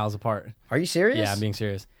 Stop. we're miles apart. Are you serious? Yeah, I'm being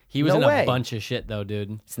serious. He was No in way. a bunch of shit, though,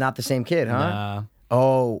 dude. It's not the same kid, huh? Nah.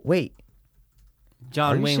 Oh, wait. Are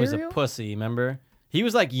John you Wayne was a serious? pussy, remember? He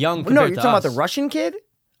was like young compared No, you're to talking about us. the Russian kid?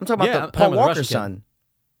 I'm talking Yeah, about I'm the Paul talking about the Walker's Russian kid. son.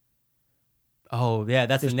 Oh, yeah,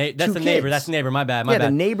 that's the There's that's two the neighbor. kids. That's the neighbor. My bad. Yeah, bad.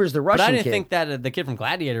 the neighbor's the Russian But I didn't kid. think that the kid from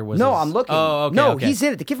Gladiator was. No, his- I'm looking. Oh, okay. No, okay. he's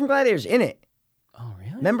in it. The kid from Gladiator's in it. Oh,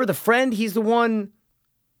 really? Remember the friend? He's the one.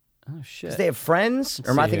 Oh, shit. 'Cause they have friends?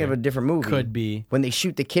 Or am see I thinking here. of a different movie? Could be. When they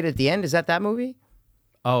shoot the kid at the end? Is that movie?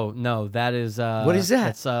 Oh no, that is. What is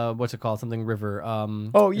that? That's what's it called? Something River.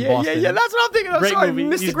 Oh, yeah. Boston. That's what I'm thinking of. Great Sorry, movie.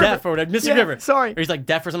 Mystic He's River. deaf or whatever. Mystic Yeah, River. sorry. Or he's like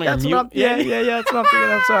deaf or something. That's or what mute. I'm, yeah. That's what I'm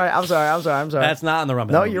thinking. I'm sorry. That's not on the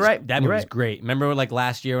Rumble. No, you're right. That You're movie's right. great. Remember, like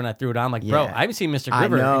last year when I threw it on, I'm like, bro, Yeah. I haven't seen Mystic I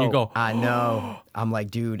River, know. and you go, I know. I'm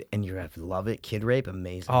like, dude, and you're going to love it. Kid rape,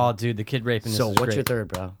 amazing. oh, dude, the kid raping. so this is what's your great. third,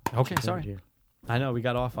 bro? Okay, sorry. I know we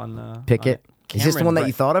got off on. Pick on it. Is this the one that Cameron,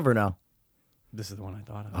 you thought of or no? This is the one I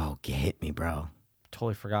thought of. Oh, hit me, bro.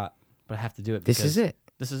 Totally forgot, but I have to do it. This because is it.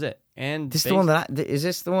 This is it. And This is the one is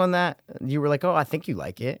this the one that you were like, oh, I think you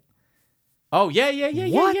like it? Oh yeah.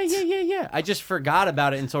 What? Yeah. I just forgot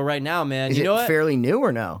about it until right now, man. Is you know it what? fairly new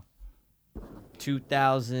or no?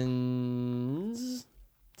 2000s.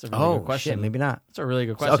 It's a really Oh, good question. shit, maybe not. It's a really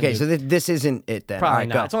good question. Okay, dude. so this isn't it then. Probably All right,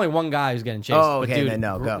 not. go. It's only one guy who's getting chased. Oh, but okay, dude, then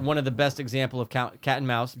no, go. one of the best example of cat and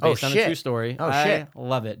mouse Oh, based on a shit. true story. Oh, I shit.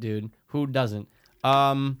 love it, dude. Who doesn't?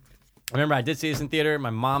 Remember, I did see this in theater. My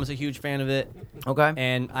mom's a huge fan of it, Okay.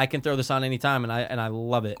 and I can throw this on anytime, and I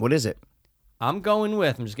love it. What is it? I'm going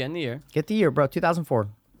with. I'm just getting the year. Get the year, bro. 2004.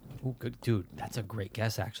 Oh, good, dude. That's a great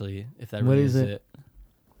guess, actually. If that What really is is it? it.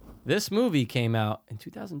 This movie came out in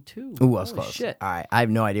 2002. Ooh, I was Holy close. Shit. All right, I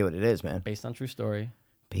have no idea what it is, man. Based on true story.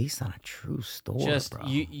 Based on a true story, Just bro.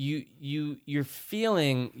 you're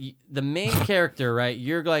feeling the main character, right?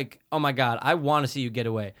 You're like, oh my god, I want to see you get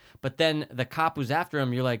away. But then the cop who's after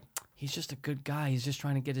him, you're like, he's just a good guy. He's just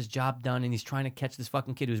trying to get his job done, and he's trying to catch this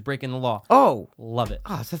fucking kid who's breaking the law. Oh, Love it.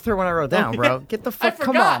 it's the third one I wrote down, bro. Get the fuck.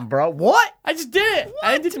 Come forgot. on, bro. What? I just did it.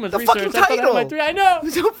 I didn't do too much The research. fucking I thought I had my title. three. I know.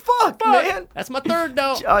 The fuck, man. That's my third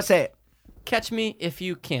though. Say it. Catch me if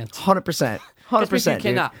you can't. 100%. 100%. you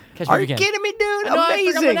cannot. Catch me if Are you you can. kidding me, dude? I know, I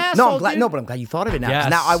think I'm an Amazing. asshole, No, I'm glad. dude. No, but I'm glad you thought of it now. 'cause Yes.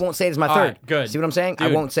 Now I won't say it as my All third. right, good. See what I'm saying? I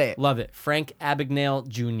Dude, won't say it. Love it. Frank Abagnale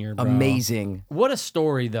Jr. Bro. Amazing. What a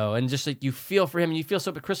story, though, and just like you feel for him, and you feel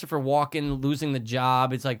so. But Christopher Walken losing the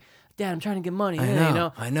job, it's like, Dad, I'm trying to get money. I you know,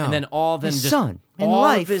 know. I know. And then all of them His just son in all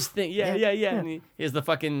life. of his thing. Yeah. And he has the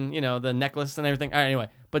fucking the necklace and everything. All right, anyway,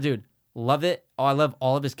 but dude, love it. Oh, I love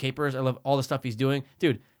all of his capers. I love all the stuff he's doing,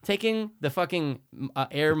 dude. Taking the fucking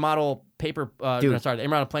air model paper, Dude. the air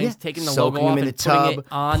model planes, Yeah. taking the Soaking logo them off in and the putting tub, it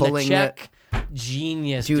on pulling the the- check.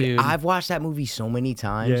 Genius, dude. Dude, I've watched that movie so many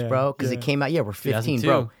times, Yeah, bro, because yeah. it came out. Yeah, we're 15, 2002.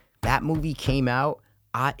 bro. That movie came out.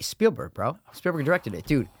 Spielberg, bro. Spielberg directed it,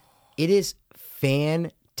 dude. It is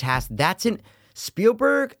fantastic.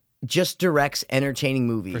 Spielberg just directs entertaining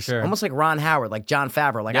movies, For sure. almost like Ron Howard, like Jon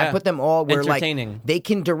Favreau. Like I Yeah. put them all where like Entertaining. they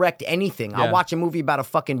can direct anything. I'll Yeah. watch a movie about a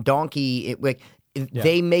fucking donkey.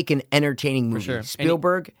 They make an entertaining movie. sure. And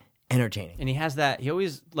Spielberg. entertaining. And he has that. He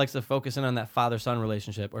always likes to focus in on that father-son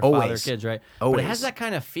relationship or Always. father-kids, right? But Always. it has that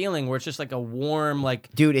kind of feeling where it's just like a warm, like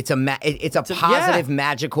Dude, it's a positive,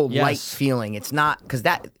 magical Yes. light feeling. It's not because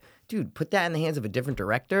that, dude, put that in the hands of a different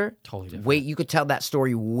director. Totally different. Wait, you could tell that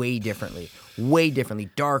story way differently,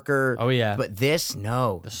 darker. Oh, yeah. But this,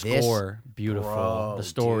 no, the score, beautiful. Bro, the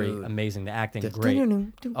story, dude. amazing. The acting, The great.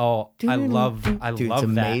 dun-dun-dun-dun, Oh, I love Dude, that. it's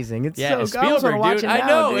amazing. It's yeah, so it's good. I almost wanna Spielberg, watch dude. it I now,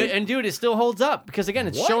 know, dude. and dude, it still holds up because again,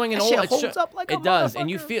 it's What? showing an That old. shit it's holds up like a it does, and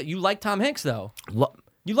you motherfucker. feel you like Tom Hanks though. Lo-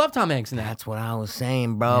 You love Tom Hanks in that. That's what I was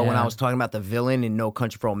saying, bro. When Yeah. I was talking about the villain in No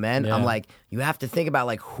Country for Old Men, Yeah. I'm like, you have to think about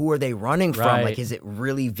like who are they running from? Right. Like, is it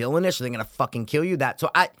really villainous? Are they gonna fucking kill you? That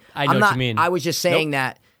so I know I'm what not, you mean. I was just saying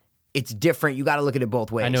that it's different. You got to look at it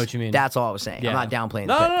both ways. I know what you mean. That's all I was saying. Yeah. I'm not downplaying.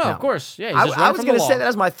 No, the no, pick. of course. Yeah, he's I just was running from gonna the say law. that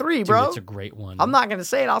as my 3, Dude, bro. it's a great one. I'm not gonna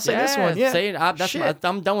say it. I'll say this one. Yeah, say it. That's Shit.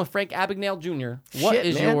 I'm done with Frank Abagnale Jr. What Shit,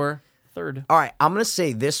 is man. your third? All right, I'm gonna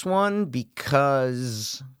say this one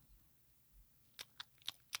because.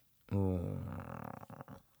 Ooh.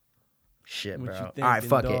 Shit, What bro. you All right,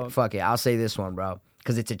 thinking, fuck it. I'll say this one, bro,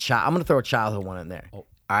 because it's a child. I'm gonna throw a childhood one in there. Oh.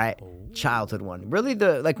 All right, childhood one. Really,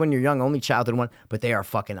 the like when you're young, only childhood one. But they are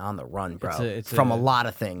fucking on the run, bro. It's from a- a lot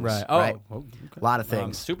of things, Right. right? Oh, okay. A lot of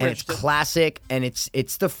things. Super and it's interested. classic, and it's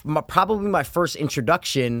probably my first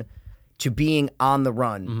introduction to being on the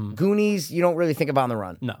run. Goonies, you don't really think about on the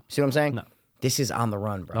run. No. See what I'm saying? No. This is on the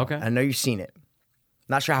run, bro. Okay. I know you've seen it.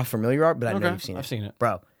 Not sure how familiar you are, but I know Okay. you've seen it. I've seen it.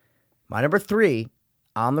 Bro, my number 3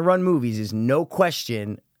 on the run movies is no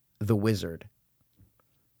question The Wizard.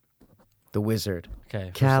 The Wizard. Okay.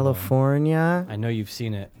 first of all, California. I know you've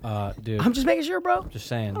seen it, dude. I'm just making sure, bro. just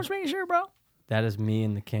saying. I'm just making sure, bro. That is me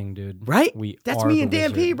and the King, dude. Right? We That's are me the and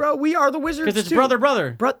Dan P, Wizard. bro. We are the Wizards. Because it's too.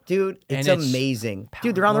 brother. Bro, dude, it's And it's amazing. Power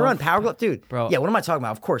Dude, they're on the run. Glove. Power Glove, dude. Bro. Yeah, what am I talking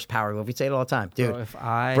about? Of course, Power Glove. We say it all the time, dude. Bro, if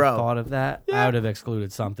I Bro. thought of that, I would have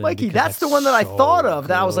excluded something. Mikey, because that's the one that I so thought of.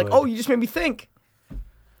 That I was like, good. oh, you just made me think.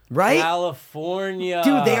 Right? California.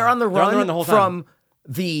 Dude, they are on the They're run, the whole time. from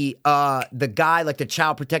the guy, like the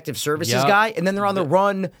Child Protective Services Yep. guy, and then they're on the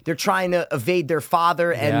run. They're trying to evade their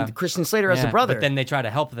father and Yeah. Christian Slater as Yeah, a brother. But then they try to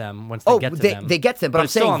help them once they Oh, get to them. they get to them, but I'm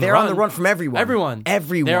it's still saying they're on the run from everyone. Everyone.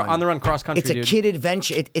 They're on the run cross country, It's a dude. kid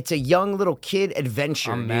adventure. It's a young little kid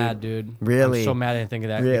adventure. I'm mad, dude. Really? I'm so mad I didn't think of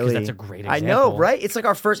that Really, because that's a great example. I know, right? It's like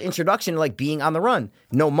our first introduction to like being on the run.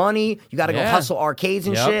 No money. You got to go Yeah. hustle arcades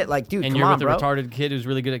and Yep. shit. Like, dude, and come you're on, with bro. a retarded kid who's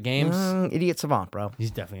really good at games. Idiot savant, bro. He's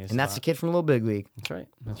definitely a And that's the savant. kid from Little Big League. That's right.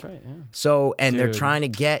 That's right. Yeah. So, and they're Dude. trying to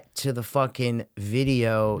get to the fucking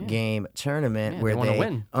video game tournament Yeah, where they wanna they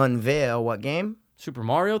win. unveil what game? Super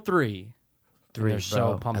Mario 3. And they're so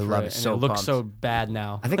bro. pumped I for love it. it. And So it looks pumped. so bad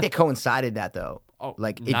now. I think they coincided that though. Oh,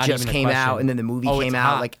 Like it not just even a came out, question. and then the movie Oh, came it's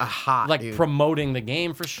out hot. like a hot, like dude. promoting the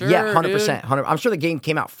game for sure. Yeah, 100%. dude. 100. I'm sure the game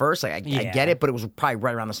came out first. Like I Yeah. get it, but it was probably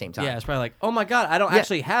right around the same time. Yeah, it's probably like, oh my god, I don't Yeah.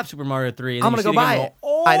 actually have Super Mario 3. And I'm then gonna you go see the game buy and it. go,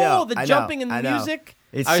 oh, I know, the I know, jumping and I the know. music.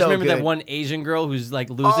 It's I just so remember that good. one Asian girl who's like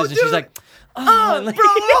loses, Oh, and she's dude. like, Oh, and like- bro,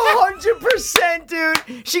 100%,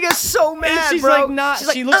 dude. She gets so mad, and she's bro. like not.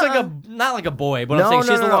 She's she looks like uh-uh. a not like a boy, but No, I'm saying she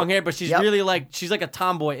no, has the no, long no. hair, but she's Yep. really like she's like a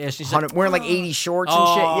tomboy-ish. She's like wearing like 80 shorts and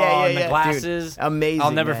oh, shit. Yeah, and yeah. the glasses. Dude, amazing.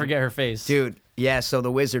 I'll never man. forget her face, Dude, yeah, so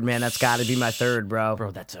the Wizard, man, that's got to be my third, bro.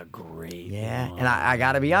 Bro, that's a great. Yeah, one. and I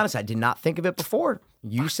got to be honest, I did not think of it before.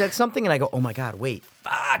 You said something, and I go, oh my God, wait.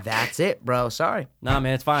 Fuck. That's it, bro. Sorry. Nah,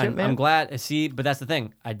 man, it's fine. Shit, man. I'm glad. See, but that's the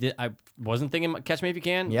thing. I wasn't thinking Catch Me If You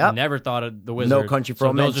Can. Yep. Never thought of the Wizard. No Country for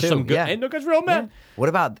Old Men, those are too. some good. Yeah. Ain't No Country for Old Men. What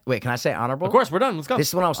about, wait, can I say honorable? Of course, we're done. Let's go. This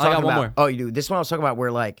is what I was got talking one about. more. Oh, you do. This is what I was talking about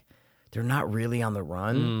where, like, they're not really on the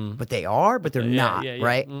run, but they are, but they're Yeah, not, yeah, yeah.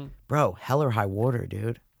 right? Mm. Bro, Hell or High Water,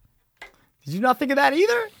 dude. Did you not think of that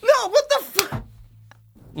either? No, what the fuck?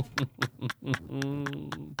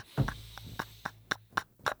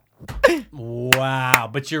 Wow,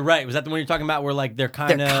 but you're right. Was that the one you're talking about where like they're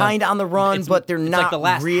kind They're of kind of on the run, but they're it's not like the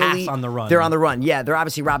last really half on the run. They're on the run. Yeah, they're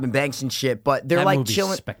obviously robbing banks and shit, but they're That like movie's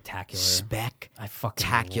chilling. spectacular. Spectacular. I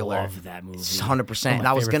fucking love that movie. 100%. One of And my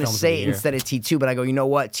I was favorite gonna films of say the it year. instead of T2, but I go, you know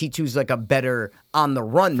what? T2's like a better on the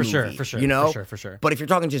run movie. sure, for sure, You know, for sure. But if you're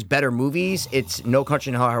talking just better movies, it's No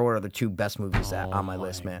Country in Hell or High Water are the two best movies that on my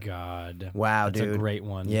list, man. God, Wow, that's dude. a great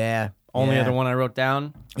one. Yeah. Only yeah. other one I wrote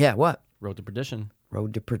down: Yeah. What? Road to Perdition.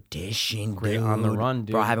 Road to Perdition. Great dude. on the run,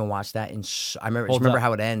 dude. Bro, I haven't watched that in. I remember. Holds Just remember up.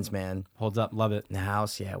 how it ends, man. Holds up, love it. In the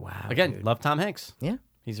house. Yeah. Wow. Again, dude. love Tom Hanks. Yeah.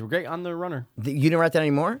 He's great on the runner. You didn't write that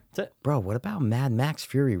anymore, That's it. bro. What about Mad Max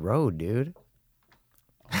Fury Road, dude?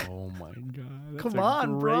 Oh my god! Come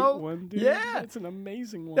on, bro. One, dude. Yeah. That's an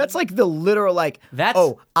amazing one. That's like the literal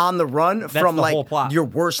on the run from the like whole plot. your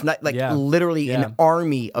worst night, like Yeah. literally Yeah. an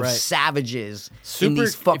army of Right. savages super. in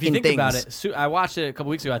these fucking if you think things. about it, I watched it a couple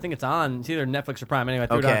weeks ago. I think it's on. It's either Netflix or Prime. Anyway, I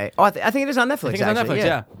threw it on. Okay. Oh, I think it is on Netflix. I think it's on actually. Netflix,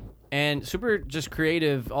 yeah. And super just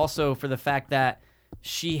creative also for the fact that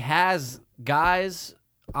she has guys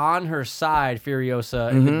on her side, Furiosa,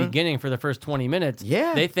 in the beginning for the first 20 minutes.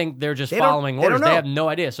 Yeah. They think they're just They don't- following they don't orders. They know. have no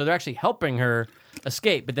idea. So they're actually helping her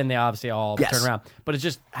escape, but then they obviously all Yes. turn around. But it's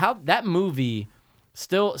just how that movie...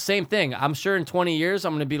 Still, same thing. I'm sure in 20 years,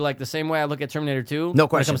 I'm going to be like the same way I look at Terminator 2. No When it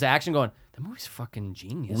question. comes to action, going, the movie's fucking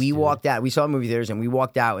genius. We dude." walked out. We saw movie theaters, and we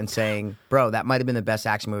walked out and saying, "Bro, that might have been the best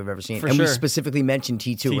action movie I've ever seen." For and we sure. specifically mentioned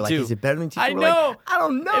T2. We're like, T2. "Is it better than T2?" I We're know. Like, I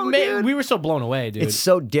don't know, dude. We were so blown away, dude. It's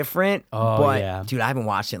so different. Oh, but yeah. dude, I haven't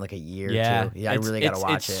watched it in like a year Yeah, or two. Yeah, I really gotta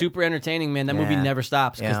watch It's it. super entertaining, man. That movie Yeah. never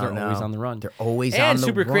stops because Yeah, I they're always know. on the run. They're always and on the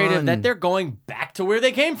super creative run. that they're going back to where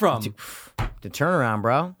they came from. The turnaround,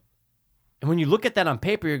 bro. And when you look at that on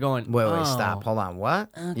paper, you're going, Wait, oh, stop. Hold on. What?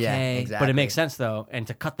 Okay. Yeah, exactly. But it makes sense though, and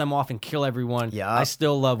to cut them off and kill everyone. Yup. I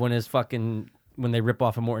still love when they rip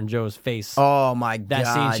off of Morton Joe's face. Oh my that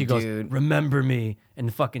god, scene, she goes, dude. "Remember me,"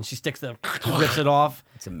 and fucking she sticks rips it off.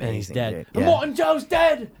 It's and he's amazing, dead. dude. Yeah. Morton Joe's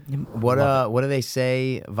dead. What do they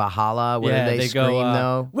say? Valhalla. What do they scream go,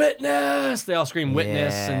 though? Witness. They all scream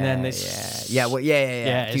witness, and then they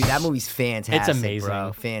yeah. Dude, that movie's fantastic. It's amazing.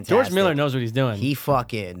 Bro. Fantastic. George Miller knows what he's doing. He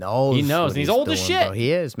fucking knows. He knows. what And he's old as doing, shit. Bro.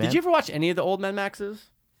 He is, man. Did you ever watch any of the old Mad Maxes?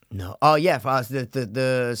 No. Oh yeah,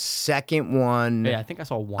 the second one. Yeah, I think I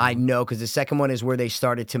saw one. I know because the second one is where they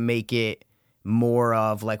started to make it more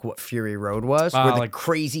of like what Fury Road was, where the like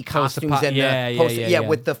crazy post-apo- costumes and yeah, the yeah, yeah.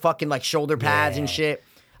 with the fucking like shoulder pads and shit.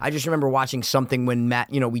 I just remember watching something when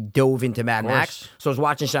we dove into Mad Max. So I was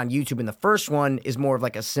watching shit on YouTube, and the first one is more of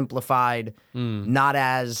like a simplified, not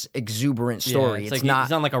as exuberant story. It's not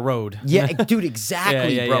like a road. Yeah, dude,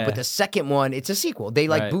 exactly, Yeah, bro. yeah. But the second one, it's a sequel. They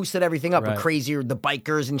like Right. boosted everything up and Right. crazier, the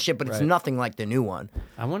bikers and shit, but it's Right. nothing like the new one.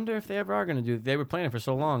 I wonder if they ever are going to do. They were planning for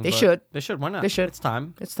so long. They but should. They should. Why not? They should. It's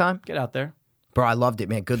time. It's time. Get out there. Bro, I loved it,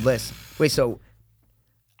 man. Good list. Wait, so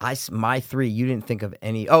my three, you didn't think of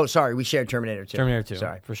any. Oh, sorry, we shared Terminator 2. Terminator 2.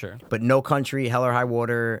 Sorry. For sure. But No Country, Hell or High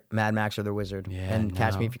Water, Mad Max or The Wizard. Yeah, and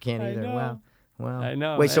Catch Me no. If You Can I either. know. Wow. I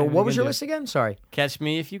know. Wait, so Hey, what we was can your do list again? Sorry. Catch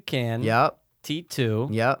Me If You Can. Yep. T2.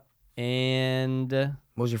 Yep. And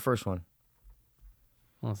What was your first one?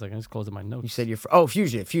 1 second. I just closed my notes. You said your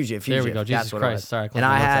Fugitive. There we go. That's Jesus what it Christ. was. Sorry, I closed And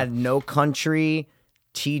my I notes had up. No Country,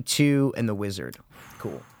 T2, and The Wizard.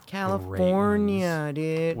 Cool. California,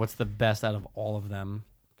 dude. What's the best out of all of them?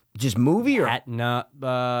 Just movie or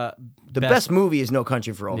The the best movie is No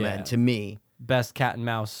Country for Old Yeah. Men to me. Best cat and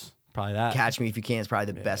mouse. Probably that. Catch Me If You Can is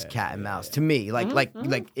probably the best cat and mouse to me. Like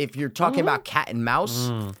if you're talking about cat and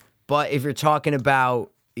mouse, but if you're talking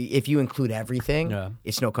about if you include everything, Yeah.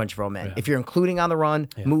 it's No Country for Old Men. If you're including On the Run,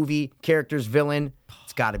 movie, characters, villain,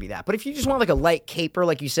 it's got to be that. But if you just want like a light caper,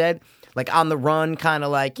 like you said, like On the Run, kind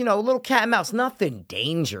of like a little cat and mouse, nothing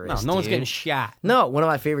dangerous. No one's dude. getting shot. No, one of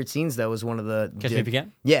my favorite scenes though was one of the Catch Me If You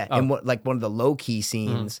Can? Yeah, Oh. and one of the low key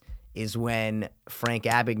scenes is when Frank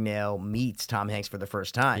Abagnale meets Tom Hanks for the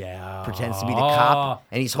first time. Yeah. Pretends to be the cop,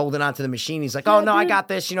 and he's holding onto the machine. He's like, "Oh no, I got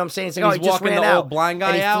this." You know what I'm saying? He's like, And "Oh, he's he just walking ran the out." old blind guy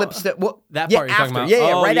and he out? flips the That yeah, part you're talking after. about? Yeah,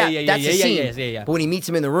 Oh, right yeah, out. yeah, That's yeah, the yeah, scene. yeah. But when he meets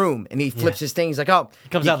him in the room and he flips his thing, he's like, "Oh," He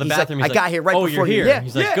comes out the he's bathroom. Like, he's I got here right oh, before you're you. here. Yeah,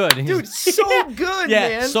 He's like, yeah. good. Dude, so good, yeah,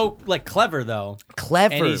 man. so like clever though.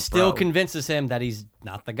 Clever, and he still bro. convinces him that he's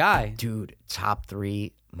not the guy. Dude, top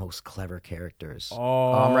 3 most clever characters.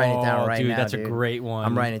 Oh, I'm writing it down right dude, now. that's dude. a great one.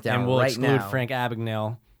 I'm writing it down and we'll right exclude now. Frank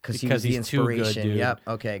Abagnale Because he was the he's too inspiration. good, dude. Yep.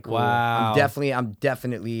 Okay. Cool. Wow. I'm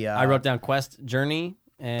definitely. I wrote down Quest, Journey,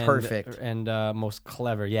 and Perfect. and most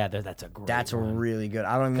clever. Yeah, that's a great. That's one. really good.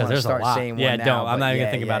 I don't even 'Cause want to there's a start lot. saying Yeah, one now. don't. I'm but not even yeah,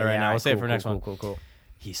 gonna think about it right now. We'll save it for next one. Cool.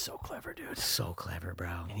 He's so clever, dude. So clever, bro.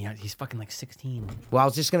 And he's fucking like 16. Well, I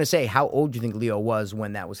was just gonna say, how old do you think Leo was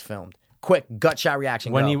when that was filmed? Quick gut shot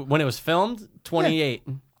reaction. When go. when it was filmed, 28.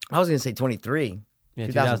 I was gonna say 23. Yeah,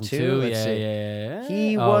 2002. Let's yeah, see. yeah.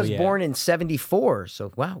 He Oh, was yeah. born in 74.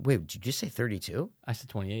 So wow. Wait, did you just say 32? I said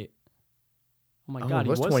 28. Oh my Oh, god, it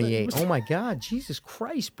was he 28. Oh my God, Jesus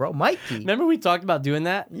Christ, bro, Mikey. Remember we talked about doing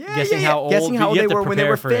that? Yeah, guessing yeah, how yeah. old, Guessing how old you have they to were when they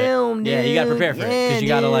prepare were for it. filmed, Yeah, you got to dude. prepare for it Yeah, because you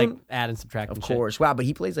got to like dude. add and subtract. Of and shit. course. Wow, but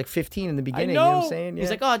he plays like 15 in the I beginning. know. You know what I'm saying? He's Yeah.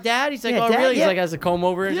 like, oh, dad. He's like, Yeah, oh, Dad, really? yeah. He's like, has a comb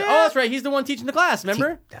over. And Yeah. oh, that's right. He's the one teaching the class.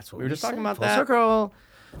 Remember? That's what we were just talking said. about Full that. circle.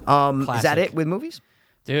 Is that Classic. it with movies?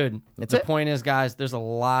 Dude, That's the it. point is, guys, there's a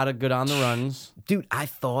lot of good on the runs. Dude, I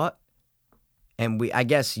thought, and I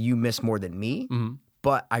guess you missed more than me,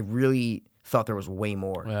 but I really thought there was way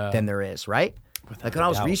more Yeah. than there is, right? Like when I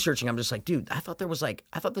was doubt. researching, I'm just like, dude, I thought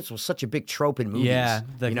this was such a big trope in movies. Yeah,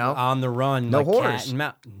 you know, on the run, No like cat horrors. and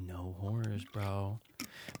mouse. No horrors, bro.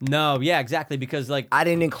 No, yeah, exactly. Because like, I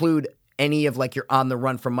didn't include any of like you're on the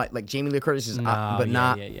run from like Jamie Lee Curtis is, but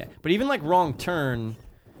not. Yeah. But even like Wrong Turn,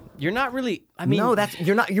 you're not really. I mean, No,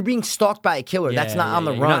 you're being stalked by a killer. That's not on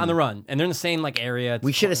the You're run. not on the run, and they're in the same like area.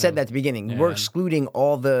 We should have said that at the beginning. We're excluding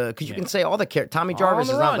all the because you can say all the Tommy All Jarvis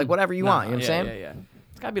on is the not run. like whatever you No, want. You know what I'm saying? Yeah.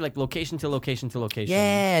 It's gotta be like location to location to location.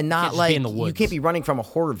 Yeah, You not can't just like be in the woods. you can't be running from a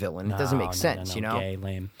horror villain. It doesn't make No, sense, you know. Gay,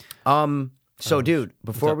 lame. So, dude,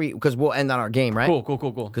 before because we'll end on our game, right? Cool.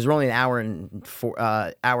 Because we're only an hour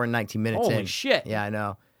and 19 minutes in. Holy shit. Yeah, I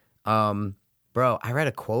know. Bro, I read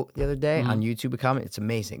a quote the other day on YouTube. A comment. It's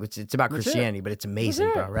amazing. It's about Christianity, but it's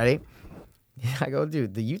amazing, bro. Ready? Yeah, I go,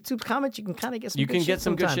 dude. The YouTube comments, you can kind of get some. You good can shit get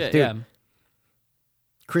some good sometimes. shit. dude. Yeah.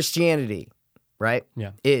 Christianity, right?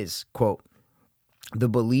 Yeah. Is quote the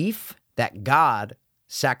belief that God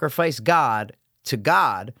sacrificed God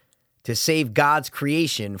to save God's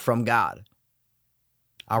creation from God.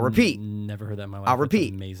 I'll repeat. Never heard that in my life. I'll That's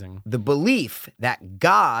repeat. Amazing. The belief that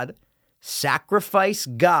God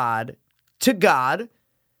sacrificed God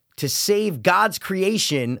to save God's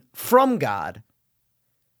creation from God.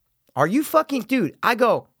 Are you fucking dude? I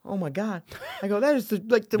go, oh my God. I go, that is one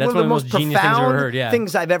of the most genius things I've ever profound heard, yeah.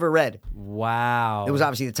 things I've ever read. Wow. It was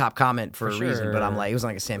obviously the top comment for a reason, but I'm sure. like, it was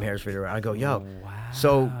like a Sam Harris video. I go, yo.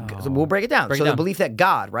 So we'll break it down. Break it So the down. belief that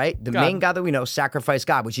God, right? The God. main God that we know, sacrificed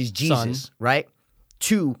God, which is Jesus, Son. right?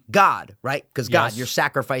 To God, right? Because God, Yes. you're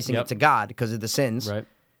sacrificing Yep. it to God because of the sins. Right.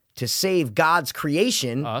 To save God's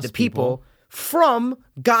creation, Us the people, people. from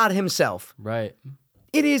God himself. Right.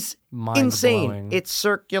 It is Mind-blowing. insane. It's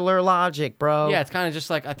circular logic, bro. Yeah, it's kind of just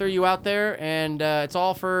like I threw you out there, and it's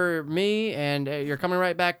all for me, and you're coming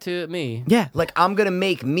right back to me. Yeah, like I'm going to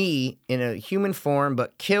make me in a human form,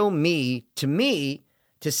 but kill me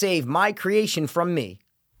to save my creation from me.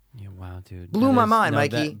 Yeah, wow, dude. Blew That my is- mind, no,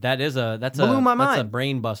 Mikey. That's Blew my That's a mind.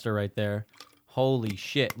 brain buster right there. Holy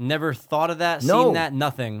shit! Never thought of that. No. Seen that.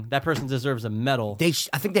 Nothing. That person deserves a medal. I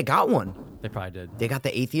think they got one. They probably did. They got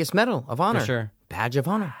the Atheist Medal of Honor. sure. Badge of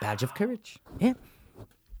honor. Badge of courage. Yeah.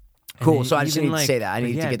 Cool. And So I just even, need to say that. I but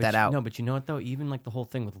need yeah, to get but that you- out. No, but you know what though? Even like the whole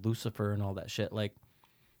thing with Lucifer and all that shit. Like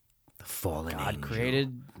The fallen God angel.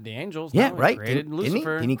 created the angels. Yeah, no, he right. Created Didn't he?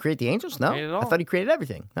 Lucifer. Didn't he create the angels? No. Created it I all. thought he created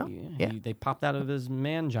everything. No. Yeah, Yeah. they popped out of his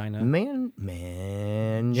mangina.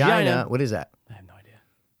 Mangina. Gina. What is that? I have no idea.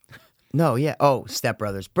 No, yeah. Oh, Step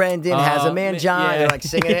Brothers. Brendan has a mangina. yeah. You're like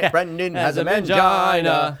singing Yeah. it. Brendan Has has a a mangina.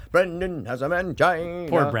 mangina. Brendan has a mangina.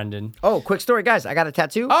 Poor Brendan. Oh, quick story, guys. I got a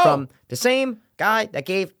tattoo Oh. from the same guy that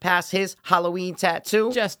gave past his Halloween tattoo.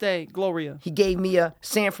 Jeste Gloria. He gave me a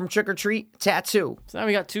Sam from Trick or Treat tattoo. So now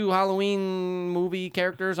we got 2 Halloween movie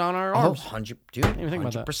characters on our Oh, arms. 100, dude. even think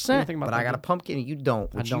about that. 100%. Didn't even think about But that, I got a dude. pumpkin and you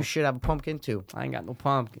don't, which you don't. should have a pumpkin too. I ain't got no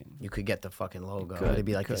pumpkin. You could get the fucking logo. Could, It'd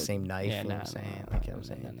be like the could. same knife. Yeah, you know nah, what I'm saying? nah, Like, you know what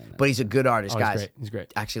I'm nah, saying? nah, nah. But he's a good artist, Oh, he's guys. great. He's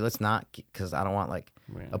great. Actually, let's not, because I don't want like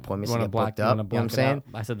appointments You to wanna get block, booked you up. wanna You know what I'm block it saying?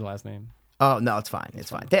 out? I said the last name. Oh no, it's fine. It's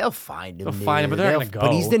fine. They'll find him. They'll find him, but they're not They'll- gonna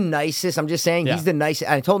But he's go. the nicest. I'm just saying, Yeah. he's the nicest.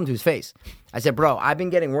 I told him to his face. I said, bro, I've been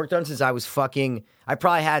getting work done since I was fucking. I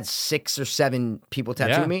probably had 6 or 7 people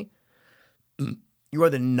tattoo Yeah. me. You are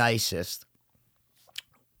the nicest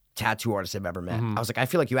tattoo artist I've ever met. Mm-hmm. I was like, I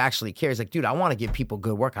feel like you actually care. He's like, dude, I want to give people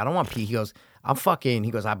good work. I don't want people. He goes,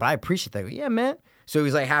 but I appreciate that. I go, yeah, man. So he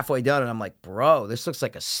was like halfway done, and I'm like, bro, this looks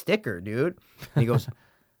like a sticker, dude. And he goes,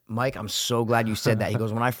 Mike, I'm so glad you said that. He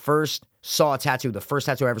goes, when I first saw a tattoo, the first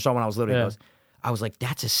tattoo I ever saw when I was little, he Yeah. goes, I was like,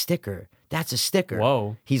 that's a sticker. That's a sticker.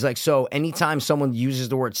 Whoa. He's like, so anytime someone uses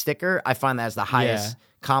the word sticker, I find that as the highest Yeah.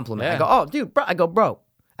 compliment. I Yeah. go, oh, dude, bro. I go, bro.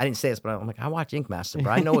 I didn't say this, but I'm like, I watch Ink Master,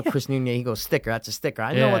 bro. I know what Chris Nunez, he goes, sticker. That's a sticker.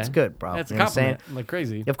 I know Yeah. what's good, bro. That's a You know what I'm saying? compliment. Like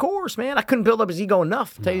crazy. Of course, man. I couldn't build up his ego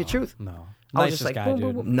enough, to tell you the truth. No. I was Nicest just like, guy, boom,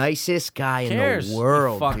 boom, dude. boom. Nicest guy Cares. in the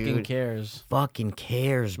world, He fucking dude. cares. Fucking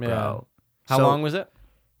cares, bro. Yeah. How So- long was it?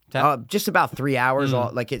 Just about 3 hours.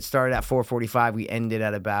 Hmm. Like it started at 4:45. We ended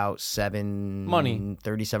at about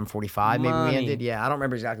 7:30, 7:45. Maybe we Money. ended. Yeah, I don't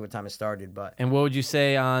remember exactly what time it started, but And what would you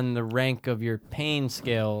say on the rank of your pain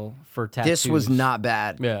scale for tattoos? this was not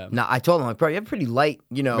bad. Yeah. No, I told him like, bro, you have a pretty light,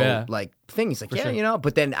 Yeah. like thing. He's like, yeah, sure.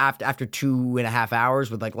 But then after 2.5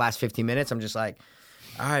 hours, with like last 15 minutes, I'm just like,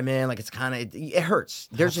 all right, man. Like it's kind of it hurts.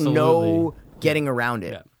 There's no Absolutely. getting around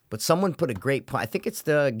it. Yeah. But someone put a great point. I think it's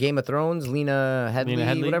the Game of Thrones, Lena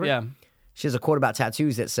Headey, whatever. Yeah. She has a quote about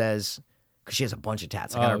tattoos that says, because she has a bunch of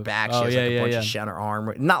tats. Like on her back, she has like a bunch of shit on her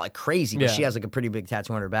arm. Not like crazy, but Yeah. she has like a pretty big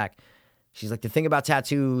tattoo on her back. She's like, the thing about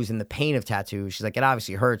tattoos and the pain of tattoos, she's like, it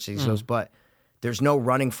obviously hurts. She goes, but there's no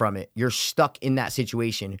running from it. You're stuck in that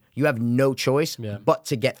situation. You have no choice but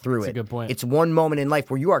to get through it. That's a good point. It's one moment in life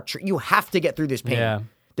where you have to get through this pain. Yeah.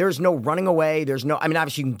 There's no running away. I mean,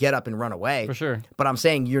 obviously you can get up and run away. For sure. But I'm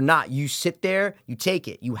saying you sit there, you take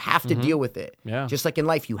it. You have to deal with it. Yeah. Just like in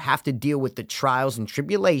life, you have to deal with the trials and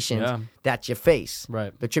tribulations that you face.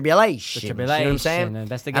 Right. The tribulation. You know what I'm saying?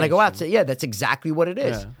 Investigation. And I go out to, yeah, that's exactly what it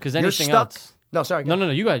is. Yeah. 'Cause You're anything stuck. else- No, sorry. No,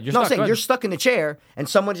 you got it. You're No, I'm stuck. saying Go you're ahead. stuck in the chair and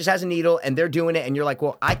someone just has a needle and they're doing it and you're like,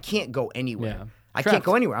 well, I can't go anywhere. Yeah. I Trapped. can't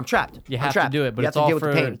go anywhere. I'm trapped. You I'm have trapped. to do it, but you it's have to all deal for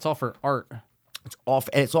with the pain. it's all for art.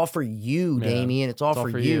 It's all for you, Damien. It's all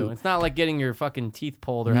for you. It's not like getting your fucking teeth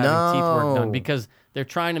pulled or having teeth work done No. because they're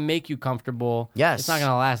trying to make you comfortable. Yes. It's not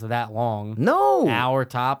gonna last that long. No. Hour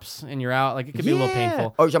tops and you're out. Like it could be a little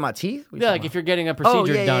painful. Oh, you're talking about teeth? What are you Yeah, talking like about? if you're getting a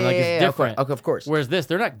procedure yeah, done, yeah, like yeah, it's yeah, different. Okay, of course. Whereas this,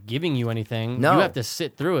 they're not giving you anything. No. You have to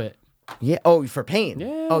sit through it. Yeah. Oh, for pain.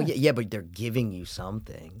 Yeah. Oh, yeah, but they're giving you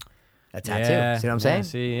something. A tattoo. Yeah, See what I'm yeah, saying?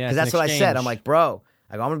 see, yeah, Because it's that's an what I said. I'm exchange. like, bro,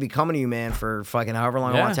 I'm going to be coming to you, man, for fucking however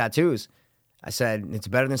long I Yeah. want tattoos. I said, it's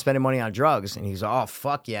better than spending money on drugs. And he's like, oh,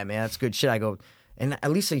 fuck yeah, man. That's good shit. I go, and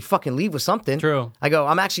at least you fucking leave with something. True. I go,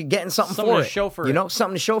 I'm actually getting something Something for to it. show for you it. know,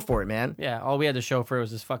 something to show for it, man. Yeah, all we had to show for it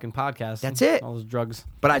was this fucking podcast. That's and it. All those drugs.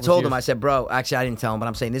 But I all those told him, years. I said, bro, actually, I didn't tell him, but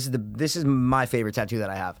I'm saying this is my favorite tattoo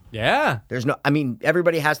that I have. Yeah. There's no, I mean,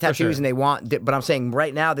 everybody has tattoos sure. and they want, but I'm saying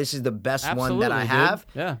right now, this is the best Absolutely, one that I dude. have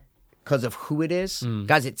Yeah. because of who it is. Mm.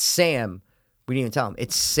 Guys, it's Sam. We didn't even tell him.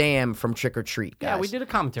 It's Sam from Trick or Treat, guys. Yeah, we did a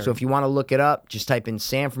commentary. So if you want to look it up, just type in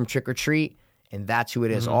Sam from Trick or Treat, and that's who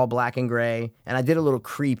it is, all black and gray. And I did a little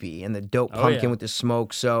creepy and the dope pumpkin yeah. with the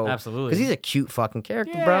smoke. So Absolutely. because he's a cute fucking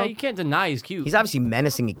character, yeah, bro. you can't deny he's cute. He's obviously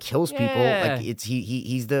menacing. He kills people. Yeah. Like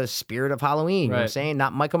he's the spirit of Halloween. You know what I'm Right. saying?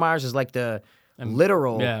 Not Michael Myers is like the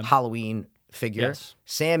literal yeah. Halloween figure. Yes.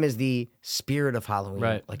 Sam is the spirit of Halloween,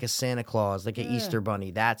 Right. like a Santa Claus, like an Easter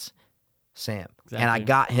bunny. That's Sam. And I Exactly.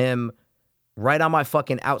 got him right on my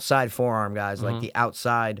fucking outside forearm, guys. Mm-hmm. Like the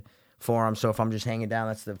outside forearm. So if I'm just hanging down,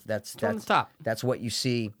 that's on the top. That's what you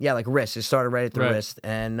see. Yeah, like wrist. It started right at the Right. wrist,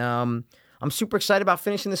 and I'm super excited about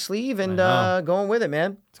finishing the sleeve and know. going with it,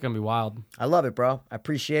 man. It's gonna be wild. I love it, bro. I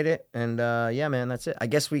appreciate it. And yeah, man, that's it. I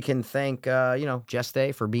guess we can thank, Jess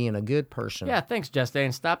Day for being a good person. Yeah, thanks, Jess Day,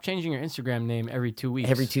 and stop changing your Instagram name every 2 weeks.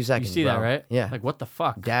 Every 2 seconds, You see that, bro. right? Yeah. Like what the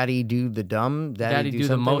fuck? Daddy do the dumb. Daddy do the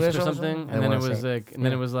something most with or it something, I and then wanna it was say. like, and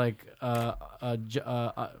then it was like,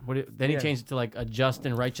 then he Yeah. changed it to like a just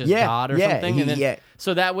and righteous Yeah, God or yeah, something, and then yeah.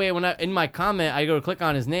 so that way when in my comment I go to click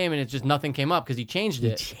on his name and it's just nothing came up because he changed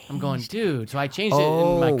it. I'm going, dude. So I changed it in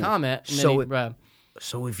Oh, my comment, and so then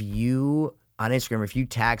So if you on Instagram, if you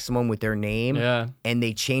tag someone with their name Yeah. and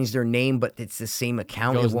they change their name, but it's the same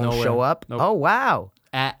account, Goes it won't nowhere. show up. Nope. Oh wow,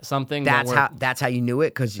 at something. don't work. that's how you knew it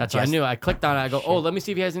because That's what I knew. I clicked on it. I go, oh, let me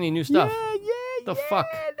see if he has any new stuff. The fuck?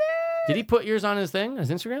 Did he put yours on his thing, his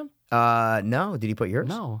Instagram? No. Did he put yours?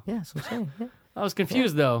 No. Yeah, that's what I'm saying. Yeah. I was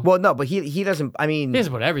confused though. Well, no, but he doesn't. I mean, He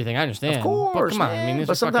doesn't put everything. I understand. of course, but come on. man. I mean, these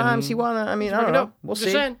but are sometimes fucking, he wanna. I mean, I work don't it know. out. We'll Just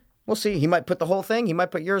see. saying. We'll see. He might put the whole thing. He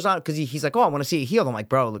might put yours on because he's like, oh, I want to see it healed. I'm like,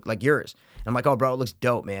 bro, look like yours. And I'm like, oh, bro, it looks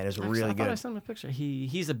dope, man. It's really I thought I good. sent him a picture.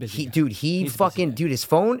 He's a busy guy. Dude, He's a fucking busy guy. dude, his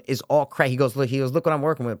phone is all cracked. He goes, look what I'm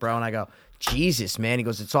working with, bro. And I go, Jesus, man. He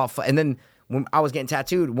goes, it's all and then when I was getting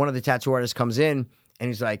tattooed, one of the tattoo artists comes in and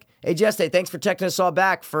he's like, hey, Jesse, thanks for texting us all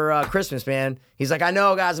back for Christmas, man. He's like, I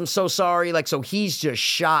know, guys, I'm so sorry. Like, so he's just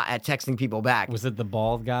shot at texting people back. Was it the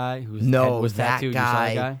bald guy whose No, head was that tattooed? You saw that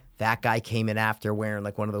guy, guy? that guy came in after wearing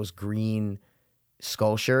like one of those green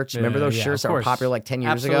skull shirts. Remember those yeah, shirts of that were course. popular like 10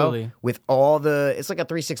 years Absolutely. ago? With all the, it's like a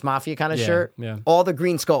 3-6 Mafia kind of Yeah, shirt. yeah. All the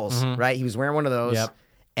green skulls, right? He was wearing one of those. Yep.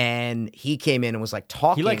 And he came in and was like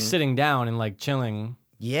talking. He likes sitting down and like chilling.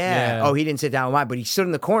 Yeah. Yeah. Oh, he didn't sit down with mine, but he stood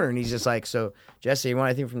in the corner and he's just like, so, Jesse, you want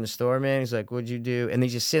anything from the store, man? He's like, what'd you do? And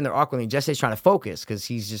he's just sitting there awkwardly. And Jesse's trying to focus because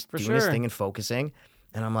he's just For doing his sure. thing and focusing.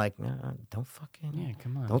 And I'm like, nah, don't fucking, Yeah,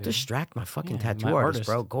 come on, don't dude. distract my fucking Yeah, tattoo my artist, artist.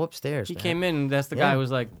 bro. Go upstairs. He man. came in. That's the Yeah. guy who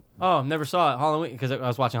was like, "Oh, never saw it Halloween," because I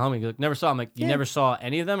was watching Halloween. He's like, "Never saw." It. I'm like, "You Yeah. never saw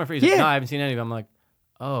any of them?" Or he's like, Yeah. "No, I haven't seen any of them." I'm like,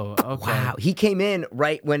 "Oh, okay." Wow. He came in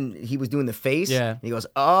right when he was doing the face. Yeah. And he goes,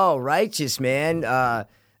 oh, righteous, man.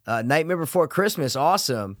 Nightmare Before Christmas.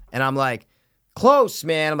 Awesome. And I'm like, close,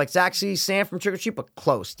 man. I'm like, it's actually Sam from Trick or Treat, but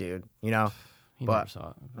close, dude. You know? He But- never saw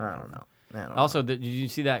it. I don't know. Also, did you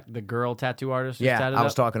see that the girl tattoo artist? just Yeah, tatted I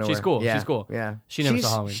was up? talking to She's her. cool. Yeah, She's cool. yeah. She never She's-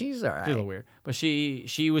 saw Halloween. she's all right. She's a little weird, but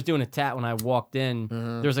she was doing a tat when I walked in.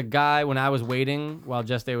 Mm-hmm. There was a guy when I was waiting while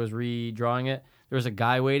Jess Day was redrawing it. There was a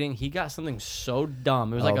guy waiting. He got something so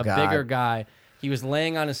dumb. It was like Oh, a God. bigger guy. He was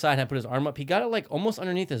laying on his side. Had put his arm up. He got it like almost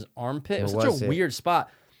underneath his armpit. It was Where such was a it? weird spot.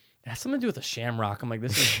 has something to do with a shamrock. I'm like,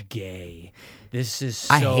 this is gay. This is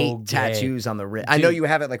so I hate gay. tattoos on the wrist. I know you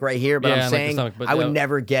have it like right here, but Yeah, I'm like the saying stomach, but, I would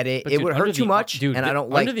never get it. But It dude, would under hurt too the- much, dude, and I don't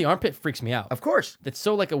under like. the armpit freaks me out. Of course, It's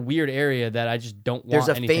so like a weird area that I just don't want. there's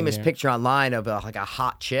a anything famous there. picture online of like a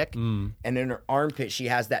hot chick, and in her armpit she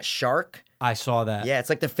has that shark. I saw that. Yeah, it's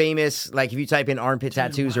like the famous, like if you type in armpit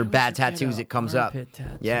tattoos or why would bad you get tattoos, a it comes up. armpit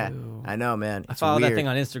tattoo? Yeah, I know, man. I It's follow weird. that thing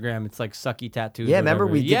on Instagram. It's like sucky tattoos. Yeah, or remember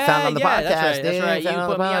whatever. we did found on the podcast. That's right. dude. You Found on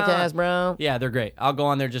put the me podcast, on. bro. Yeah, they're great. I'll go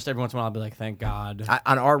on there just every once in a while. I'll be like, thank God.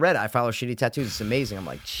 On our Reddit, I follow Shitty Tattoos. It's amazing. I'm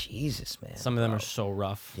like, Jesus, man. Some of them are so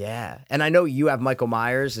rough. Yeah. And I know you have Michael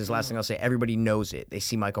Myers. Is the last thing I'll say. Everybody knows it. They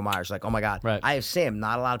see Michael Myers, like, oh my God. Right. I have Sam.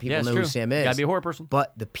 Not a lot of people Yeah, it's know true. who Sam is. Gotta be a horror person.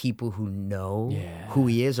 But the people who know Yeah. who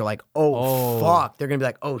he is are like, oh, fuck. They're going to be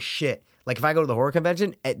like, oh, shit. Like, if I go to the horror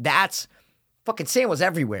convention, that's fucking Sam was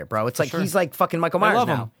everywhere, bro. It's like sure. he's like fucking Michael They Myers love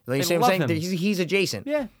now. him. You know They what I'm love saying? him. He's adjacent.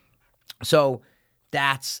 Yeah. So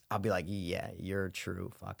that's, I'll be like, yeah, you're a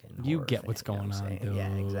true fucking You horror get fan, what's you know going what I'm on, saying? dude. Yeah,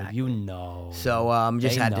 exactly. You know. So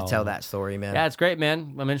just They had to know. tell that story, man. Yeah, it's great,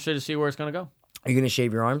 man. I'm interested to see where it's gonna go. Are you going to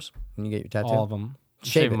shave your arms when you get your tattoo? All of them.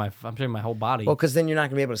 Shave it. I'm shaving my whole body. Well, because then you're not going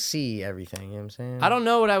to be able to see everything. You know what I'm saying? I don't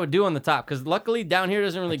know what I would do on the top because luckily down here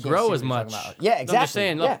doesn't really can't grow see as what you're much. talking about. Yeah, I'm just exactly.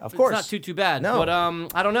 saying. Yeah, look, of course. It's not too bad. No. But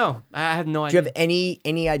I don't know. I have no Do idea. you have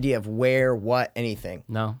any idea of where, what, anything?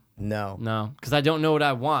 No. No. Because I don't know what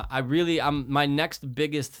I want. My next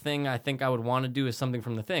biggest thing I think I would want to do is something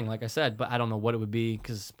from the thing, like I said, but I don't know what it would be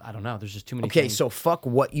because I don't know. There's just too many Okay, things. so fuck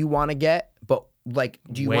what you want to get, but like,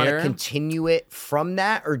 do you want to Where? continue it from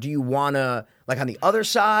that, or do you want to like on the other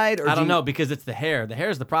side? Or I do don't you, know because it's the hair. The hair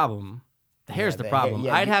is the problem. The hair is the the problem. hair-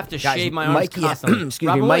 yeah, I'd have to guys, shave my arms Mikey, constantly. excuse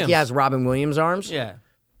Robin me, Mikey Williams. has Robin Williams arms. Yeah,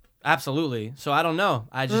 absolutely. So I don't know.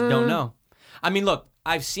 I just don't know. I mean, look,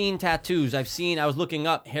 I've seen tattoos. I was looking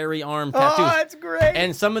up hairy arm tattoos. Oh, that's great.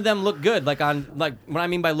 And some of them look good. Like what I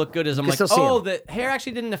mean by look good is I'm like, still see 'em. oh, the hair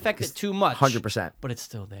actually didn't affect it too much. 100%. But it's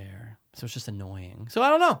still there. So it's just annoying. So I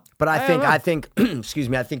don't know. But I don't know. think, excuse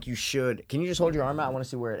me, I think you should. Can you just hold your arm out? I want to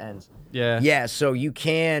see where it ends. Yeah. Yeah, so you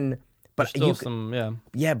can, but Still you some, yeah.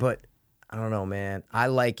 yeah, but I don't know, man. I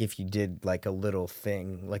like if you did like a little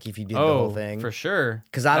thing, like if you did the whole thing. for sure.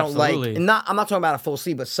 Because I don't Absolutely. like, I'm not talking about a full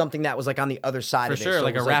sleeve, but something that was like on the other side For of it. sure, So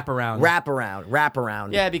like it was a wraparound.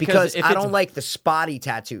 Wraparound. Yeah, because if I it's- don't like the spotty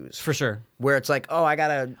tattoos. For sure. Where it's like, oh, I got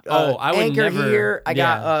a I would anchor never- here, I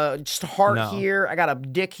got yeah. just a heart No. here, I got a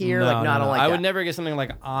dick here. I don't like I that. would never get something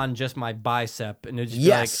like on just my bicep and it'd just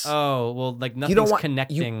Yes. be like, oh, well, like nothing's you don't want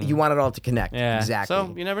connecting. You want it all to connect. yeah. Exactly.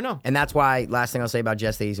 So you never know. And that's why, last thing I'll say about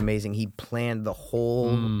Jess, that he's amazing. He planned the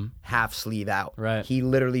whole half sleeve out. Right. He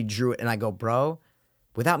literally drew it, and I go, bro,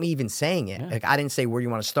 without me even saying it. Like, I didn't say where you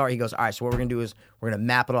want to start. He goes, all right, so what we're going to do is we're going to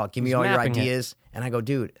map it all. Give me He's all your mapping it. ideas. And I go,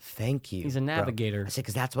 dude, thank you. He's a bro." navigator. I said,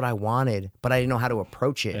 because that's what I wanted, but I didn't know how to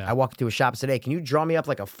approach it. Yeah. I walked into a shop and said, hey, can you draw me up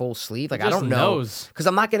like a full sleeve? Like, I just don't know. knows. Because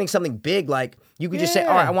I'm not getting something big. Like, you could just say, Yeah.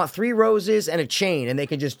 all right, I want 3 roses and a chain. And they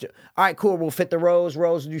can just, all right, cool, we'll fit the rose,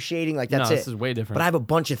 do shading. Like, that's No, it. this is way different. But I have a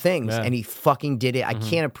bunch of things, Yeah. Mm-hmm. and he fucking did it. I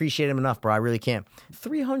can't appreciate him enough, bro. I really can't.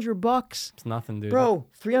 $300, It's nothing, dude. bro.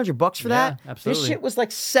 $300 for Yeah, that? absolutely. This shit was like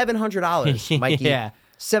 $700, Mikey. Yeah.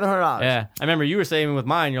 $700. Yeah. I remember you were saying with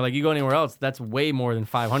mine, you're like, you go anywhere else, that's way more than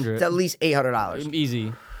 500. It's at least $800.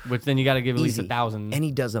 Easy. Which then you got to give at least Easy. 1,000. And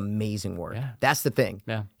he does amazing work. Yeah. That's the thing.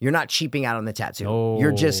 Yeah. You're not cheaping out on the tattoo. No.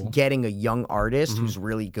 You're just getting a young artist Mm-hmm. who's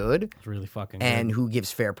really good It's really fucking good. and who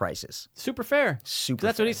gives fair prices. Super fair. Super 'Cause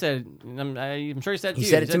that's what he fair. said. I'm sure he said to He you.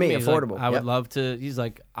 said it to me, he's like, affordable. I would Yep. love to. He's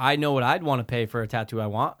like, I know what I'd want to pay for a tattoo I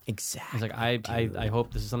want. Exactly. He's like, I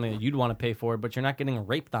hope this is something that you'd want to pay for, but you're not getting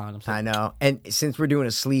raped on. I'm I saying, know. And since we're doing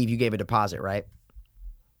a sleeve, you gave a deposit, right?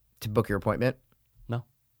 To book your appointment? no.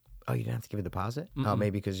 Oh, you didn't have to give a deposit? Oh,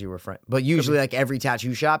 maybe because you were friend. But usually, like every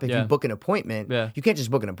tattoo shop, if Yeah. you book an appointment, Yeah. you can't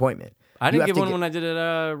just book an appointment. I You didn't have give to one when I did it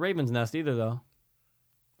at Raven's Nest either, though.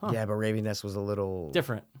 Yeah, but Raven Nest was a little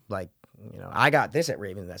Different. Like, I got this at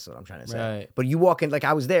Raven. That's what I'm trying to say. Right. But you walk in, like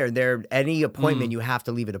I was there. Any appointment, you have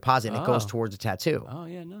to leave a deposit, and it goes Oh. towards a tattoo. Oh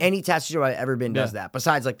yeah, no. Any tattoo store I've ever been does Yeah. that.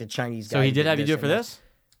 Besides, like the Chinese guy. So he who did have you do it for and that. this?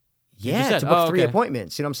 Yeah, said- to book oh, 3 okay.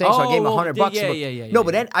 appointments. You know what I'm saying? So I gave him Oh, $100. yeah, to book- yeah, No, yeah,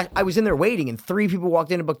 but then I was in there waiting, and 3 people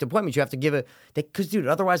walked in and booked appointments. You have to give because dude,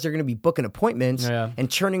 otherwise they're going to be booking appointments Yeah. and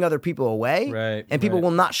turning other people away, Right, and people right. will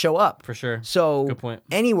not show up For sure. So Good point.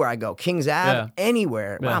 anywhere I go, Kings Ave, Yeah.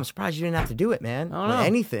 anywhere. Wow, Yeah. I'm surprised you didn't have to do it, man. I don't know.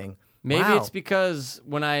 Anything. Maybe Wow. it's because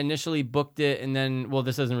when I initially booked it, and then, well,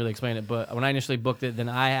 this doesn't really explain it, but when I initially booked it, then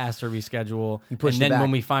I asked to reschedule. pushed and it then when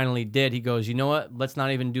back. we finally did, he goes, you know what? Let's not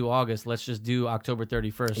even do August. Let's just do October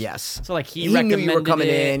 31st. Yes. So like he knew you were recommended coming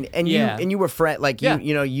it. in, and Yeah. you were friend, like Yeah.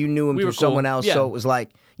 you knew him We through were cool. someone else, Yeah. so it was like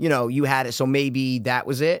you had it, so maybe that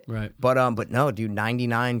was it. Right. But no, dude,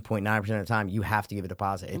 99.9% of the time, you have to give a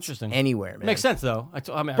deposit. It's Interesting. anywere, man. Makes sense though.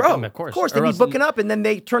 I mean, Bro, of course. they'd Or be else- booking up, and then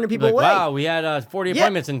they turning people like, away. wow, we had 40 Yeah.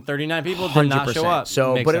 appointments and 39 people did not show up.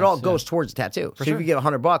 So, Makes but it sense, all yeah. goes towards the tattoo. So if sure. you give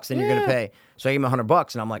 $100, then you're gonna Yeah. pay. So I gave him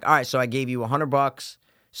 $100, and I'm like, all right. So I gave you $100.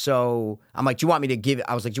 So I'm like, do you want me to give it?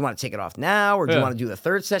 I was like, do you want to take it off now, or do you Yeah. want to do the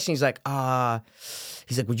third session? He's like,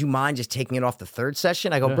 would you mind just taking it off the third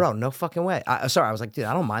session? I go, bro, no fucking way. Sorry, I was like, dude,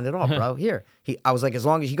 I don't mind at all, bro. Here, I was like, as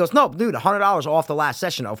long as he goes, no, dude, $100 off the last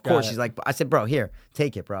session. Of course, it. he's like, I said, bro, here,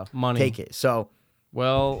 take it, bro, Money. take it. So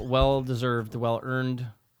Well deserved, well earned,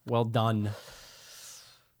 well done.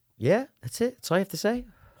 yeah, that's it. That's all you have to say.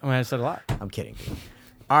 I mean, I said a lot. I'm kidding, dude.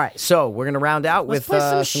 All right, so we're gonna round out Let's with play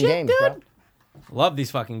some some shit, games, dude. bro. Love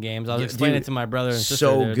these fucking games. I was explaining Dude, it to my brother and sister.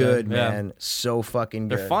 So the other good, day. Yeah. man. So fucking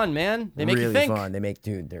good. They're fun, man. They make really you think. fun. They make,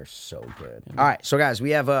 dude, they're so good. All right, so guys,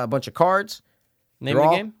 we have a bunch of cards. Name They're of the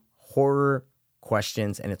all game? horror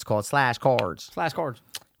questions, and it's called Slash Cards. Flashcards.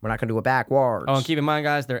 We're not gonna do it backwards. Oh, and keep in mind,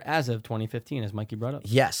 guys, they're as of 2015, as Mikey brought up.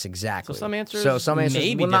 Yes, exactly. So some answers will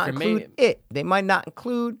maybe not different, include it. They might not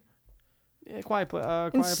include. Yeah, quiet place.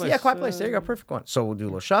 Yeah, Quiet Place. There you go. Perfect one. So we'll do a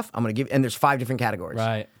little shuff. I'm gonna give, and there's 5 different categories.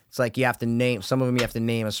 Right. It's like you have to name some of them. You have to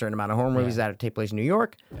name a certain amount of horror movies that take place in New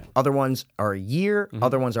York. Other ones are a year.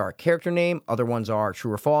 Other ones are a character name. Other ones are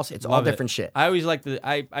true or false. It's all Love it. different shit. I always like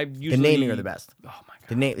I usually The naming are the best. Oh my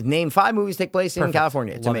god. The name 5 movies take place in Perfect.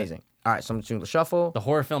 California. It's Love it. amazing. All right, so I'm just doing the shuffle. The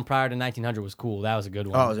horror film prior to 1900 was cool. That was a good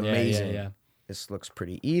one. Oh, it was Yeah, amazing. Yeah. This looks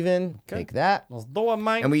pretty even. Take that. Let's do it,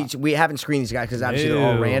 Mike. And we haven't screened these guys because obviously they're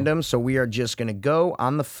all No. random. So we are just gonna go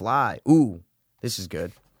on the fly. Ooh, this is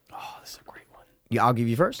good. Oh, this is a great one. Yeah, I'll give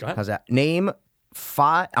you first. Go ahead. How's that? Name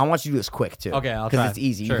 5. I want you to do this quick too. Okay, I'll because try. it's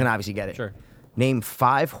easy. Sure. You can obviously get it. Sure. Name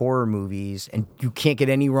 5 horror movies, and you can't get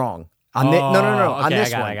any wrong. No. On Okay, this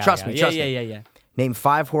I got one, it. trust me. Trust me. Yeah. Name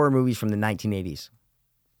 5 horror movies from the 1980s.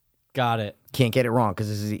 Got it. Can't get it wrong because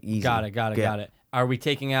this is easy. Got it. Yeah. Got it. Are we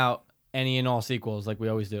taking out any and all sequels like we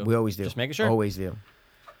always do? We always do. Just making sure. Always do.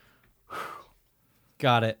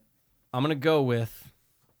 Got it. I'm gonna go with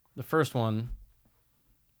the first one.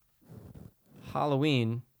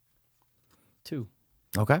 Halloween 2.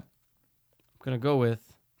 Okay. I'm gonna go with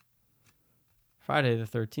Friday the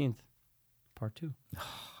 13th, Part 2.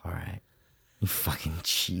 All right. You fucking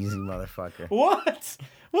cheesy motherfucker. What?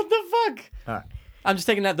 What the fuck? All right. I'm just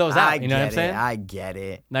taking those out. You know what I'm get saying? it. I get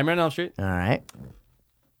it. Nightmare on Elm Street. All right.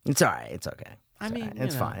 It's all right. It's okay. I It's mean, all right. you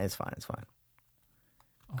it's know. fine. It's fine. It's fine.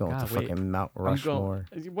 Going God, to wait. fucking Mount I'm Rushmore.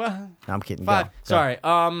 going. What? No, I'm kidding. 5. Go. Sorry.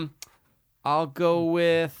 I'll go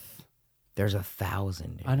with. There's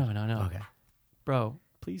 1,000. Dude. I know. Okay. Bro,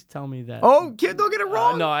 please tell me that. Oh, kid, don't get it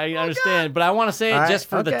wrong. No, I Oh, understand, but I want to say it All right, just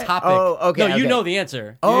for the okay. topic. Oh, okay, No, you okay. know the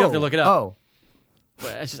answer. God. You have to look it up. Oh.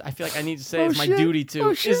 But it's just, I feel like I need to say Oh, it's my shit. duty to.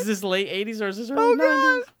 Oh, shit. Is this late 80s or is this early Oh,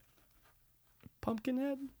 90s? God.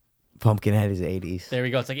 Pumpkinhead? Pumpkinhead is 80s. There we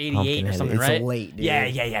go. It's like 88 or Pumpkinhead. something, It's right? late, dude. Yeah.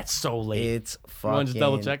 It's so late. It's You fucking want to just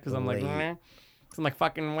double check? Because I'm like, late. meh. 'Cause I'm like,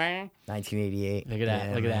 fucking, meh. 1988. Look at that.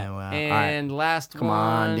 Yeah, Look at man, that. wow. All And right. last Come one.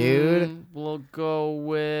 on, dude. We'll go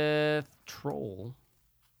with Troll.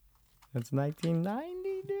 That's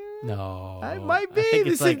 1990, dude. No. It might I be. think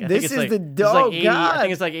This it's like, is- I this think it's is like, the this is like dog, 80, God. I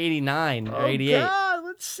think it's like 89 or Oh, 88. God.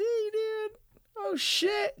 Let's see, dude. Oh,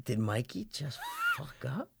 shit. Did Mikey just fuck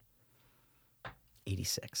up?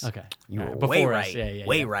 86. Okay. You All were right, way before us. right. Yeah.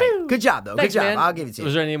 Way right. Good job, though. Thanks, Good job. man. I'll give it to you.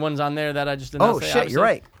 Was there any ones on there that I just did not Oh, say? shit, you're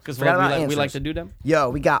right. Because Forgot about we like answers. to do them. Yo,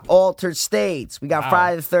 we got Altered States. We got Wow.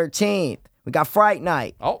 Friday the 13th. We got Fright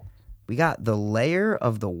Night. Oh. We got The Lair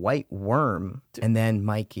of the White Worm. And then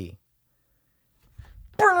Mikey.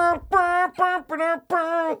 I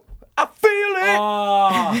feel it.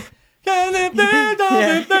 Oh.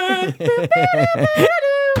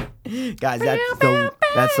 Guys,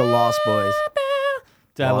 that's the Lost Boys.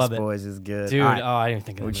 Dude, I Lost love it. Boys is good. Dude, All right. I didn't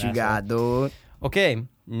think of What that, you asshole. got, dude? Okay,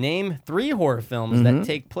 name 3 horror films Mm-hmm. that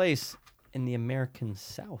take place in the American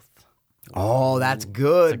South. Oh, that's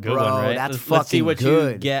good, It's a good bro. one, right? That's let's, fucking let's see what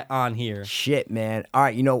good. you get on here. Shit, man. All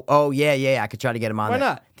right, oh, yeah. I could try to get him on Why there.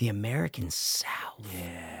 not? The American South.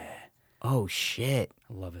 Yeah. Oh, shit.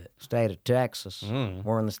 I love it. State of Texas. Mm.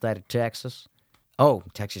 We're in the state of Texas. Oh,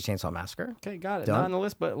 Texas Chainsaw Massacre. Okay, got it. Done? Not on the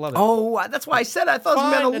list, but love it. Oh, that's why I said I thought it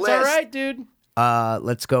was Fine, on the it's list. all right, dude.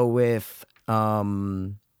 Let's go with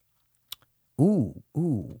ooh.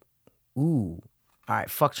 All right,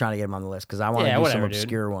 fuck trying to get him on the list because I want to Yeah, do whatever, some dude.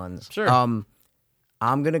 obscure ones. Sure. I'm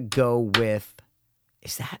gonna go with.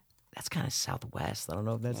 That's kind of Southwest? I don't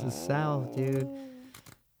know if that's the South, dude.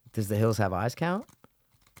 Does The Hills Have Eyes count?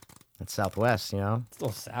 That's Southwest, you know.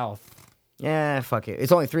 Still South. Yeah, fuck it.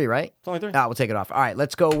 It's only 3, right? It's only 3. Ah, we'll take it off. All right,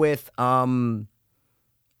 let's go with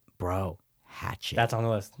Bro, Hatchet. That's on the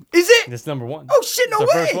list. Is it? This is number one. Oh shit, no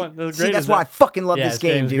It's the way. first one. This is See, great, that's isn't why it? I fucking love Yeah, this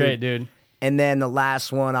game, game's dude. great, dude. And then the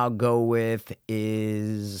last one I'll go with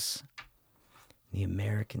is the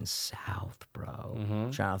American South, bro.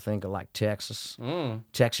 Trying to think of like Texas.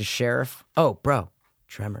 Texas Sheriff. Oh, bro.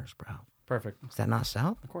 Tremors, bro. Perfect. Is that not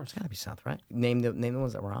South? Of course. It's gotta be South, right? Name the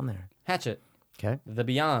ones that were on there. Hatchet. Okay. The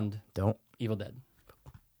Beyond. Don't. Evil Dead.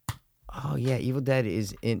 Oh yeah, Evil Dead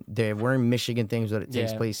is in. We're in Michigan things, but it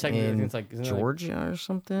takes Yeah, place technically, I think in it's like- isn't it like- Georgia or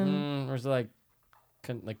something. Or is it like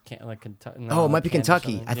Kentucky? Oh, it might be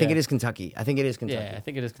Kentucky. I think it is Kentucky. I think it is Kentucky. Yeah, I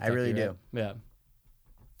think it is. I Kentucky, really right? do. Yeah.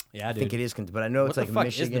 Yeah, I dude. think it is Kentucky, but I know What it's the like fuck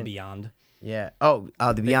Michigan. is the Beyond? Yeah. Oh,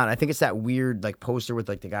 the Beyond. I think it's that weird like poster with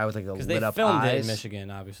like the guy with like the Because lit they up filmed it eyes. in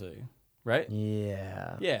Michigan, obviously, right?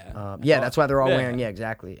 Yeah. Yeah. Yeah, that's why they're all Yeah. wearing. Yeah,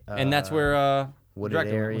 exactly. And that's where the Wooded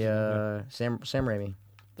director went, wasn't area. Sam Raimi.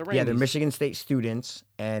 The Yeah, they're Raimis. Michigan State students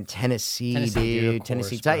and Tennessee, Tennessee, dude, dude. of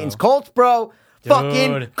Tennessee course, Titans. bro. Colts, bro.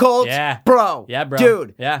 Fucking Dude. Colts, Yeah. bro. Yeah, bro.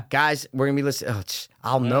 Dude. Yeah. Guys, we're going to be listening.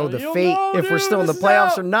 I'll know the You'll fate know, if we're dude, still in the this is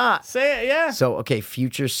playoffs out. or not. Say it, yeah. So, okay,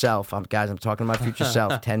 future self. Guys, I'm talking about future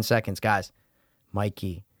self. 10 seconds, guys.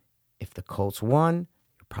 Mikey, if the Colts won,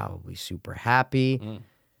 you're probably super happy.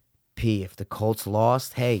 P, if the Colts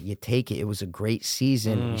lost, hey, you take it. It was a great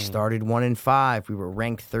season. We started 1-5. We were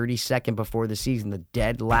ranked 32nd before the season, the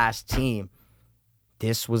dead last team.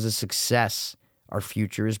 This was a success. Our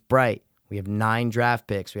future is bright. We have 9 draft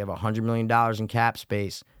picks. We have $100 million in cap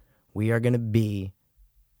space. We are going to be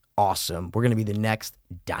awesome. We're going to be the next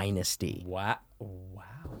dynasty. Wow.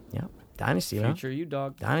 Yeah, dynasty, man. Future you,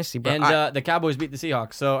 dog. Dynasty, bro. And All right. the Cowboys beat the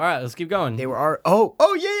Seahawks. So, all right, let's keep going. They were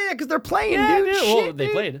yeah, because they're playing, yeah, dude. dude. Shit, Well, they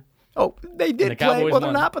dude. played. Oh, they did the play. Cowboys Well, they're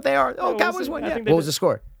won. not, but they are. Oh, we'll Cowboys see. won. I Yeah. think they What was did. the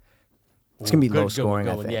score? It's gonna be Good, low scoring.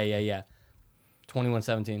 good I one. think. Yeah.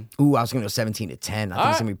 21-17. Ooh, I was gonna go 17-10. I think it's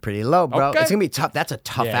right. gonna be pretty low, bro. Okay. It's gonna be tough. That's a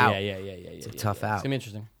tough out. Yeah. It's a tough out. It's gonna be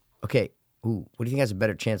interesting. Okay. Ooh, what do you think has a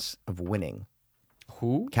better chance of winning?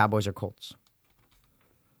 Who? Cowboys or Colts?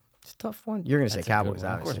 It's a tough one. You're gonna say That's a good Cowboys,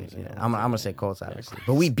 one. Of course obviously. I'm gonna say Yeah, Colts. I'm gonna say Colts, obviously.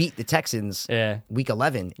 But we beat the Texans Yeah. week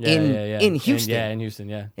 11 Yeah. in Houston. In Houston,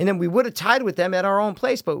 yeah. And then we would have tied with them at our own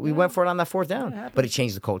place, but we went for it on that 4th down. But it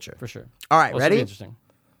changed the culture. For sure. All right, Well, it's gonna be ready? interesting.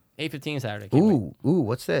 8:15 Saturday. Can't wait. Ooh,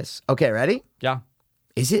 what's this? Okay, ready? Yeah.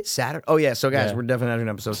 Is it Saturday? Oh yeah, so guys, Yeah. we're definitely having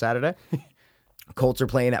an episode Saturday. Colts are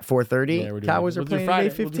playing at 4:30. Yeah, we're doing Cowboys it. are We'll do playing at Friday.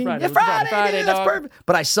 8:15. We'll do Yeah, Friday. Friday, dude, that's dog. perfect.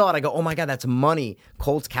 But I saw it. I go, oh my god, that's money.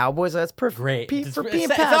 Colts Cowboys. That's perfect. Great. P- It's- for it's- being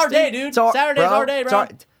it's past, our day, dude. It's our- Saturday's our day, It's bro.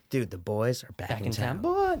 Dude, the boys are back, Back in in town. town.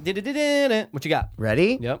 Boy. Did-did-did-did-did. What you got?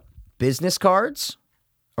 Ready? Yep. Business cards,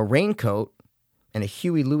 a raincoat, and a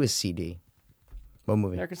Huey Lewis CD. What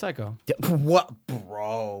movie? American Psycho. What,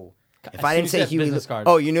 bro? If As I soon didn't as say you said Huey business Lewis, cards.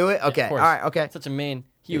 oh, you knew it? Yeah, Okay, of all course. right, okay. Such a main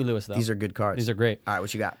Huey Lewis, though. These are good cards. These are great. All right,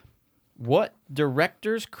 what you got? What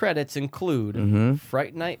director's credits include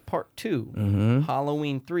Fright Night Part 2,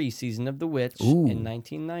 Halloween 3, Season of the Witch, Ooh. and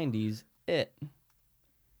 1990's It?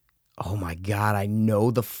 Oh my god, I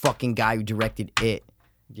know the fucking guy who directed it.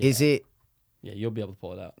 Yeah. Is it Yeah, you'll be able to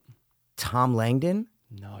pull it out. Tom Langdon?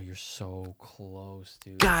 No, you're so close,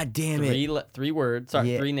 dude. God damn it. Three words.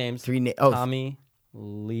 Sorry, Yeah, 3 names. Oh, Tommy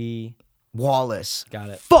Lee. Wallace. Got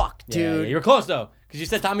it. Fuck, Yeah, dude. yeah, you were close, though, because you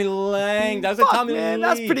said Tommy Lang. That was like Fuck, Tommy man, Lee.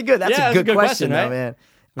 that's pretty good. That's Yeah, a good question, right? though, man.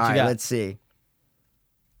 What All you right, got? let's see.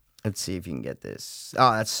 Let's see if you can get this.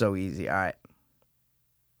 Oh, that's so easy. All right.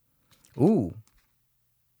 Ooh.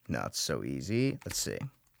 No, it's so easy. Let's see.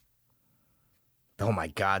 Oh my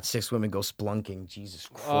God, 6 women go splunking. Jesus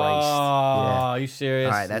Christ. Oh, Yeah. are you serious?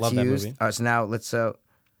 All right, that's Love that used. movie. All right, so now let's. Ooh.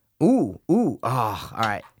 Oh, all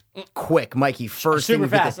right. Quick, Mikey. First Super thing you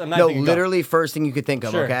could fast. think- I'm not no, thinking go. literally first thing you could think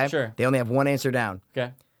of. Sure, okay. sure. They only have one answer down.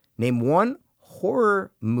 Okay. Name one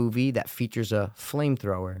horror movie that features a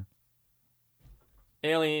flamethrower.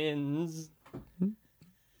 Aliens.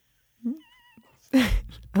 I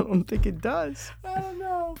don't think it does. I don't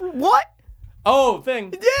know. What? Oh,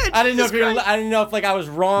 thing. Yeah, I didn't know if Jesus you were, Christ. I didn't know if like I was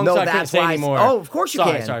wrong, No, so I couldn't that's say why. anymore. Oh, of course you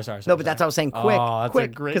sorry, can. Sorry. No, but that's what I was saying. Quick, Oh, that's a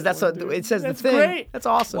quick, great because that's one, what dude. it says. That's the thing. great. That's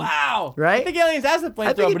awesome. Wow. Right? I think Aliens has the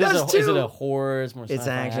I think flamethrower, it but does, is it too. a horror? It's more It's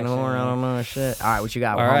sci-fi action horror. I don't know shit. All right, what you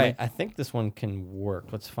got? All homie? right, I think this one can work.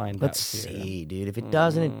 Let's find Let's out here. see, dude. If it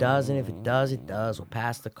doesn't, it doesn't. If it does, it does. We'll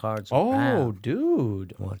pass the cards Oh, around.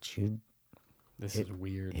 dude. What you This is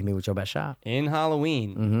weird. hit me with your best shot? In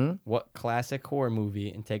Halloween, Mm-hmm. what classic horror movie,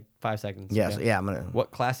 and take 5 seconds. Yes. okay? Yeah. I'm gonna. What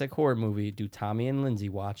classic horror movie do Tommy and Lindsay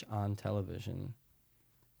watch on television?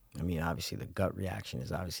 I mean, obviously, the gut reaction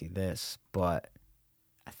is obviously this, but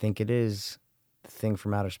I think it is the Thing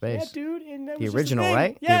from Outer Space. dude. And that The was just original, thing.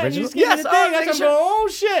 right? The Yeah, original? You just gave me Yes, the oh, thing. make That's sure. I'm going, oh,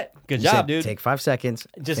 shit. Good You job, said dude. Take 5 seconds.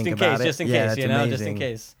 Just think in about case, it. just in Yeah, case, that's you know, just in amazing.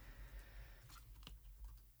 case.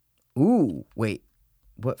 Ooh, wait.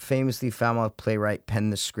 What famously foul-mouthed playwright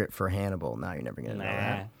penned the script for Hannibal? Now you're never gonna know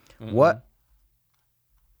that. What?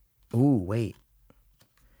 Ooh, wait.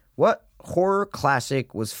 What horror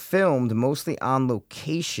classic was filmed mostly on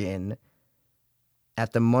location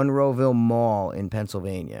at the Monroeville Mall in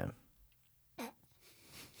Pennsylvania?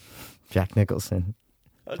 Jack Nicholson.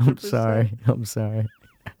 I'm 100%. sorry. I'm sorry.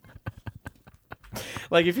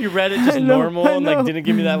 Like if you read it just I know, normal I and like know. didn't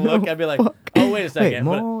give me that look, I'd be like, Fuck. oh wait a second.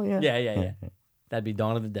 Wait, But- Mall, yeah. yeah. That'd be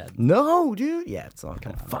Dawn of the Dead. No, dude. Yeah, it's all Come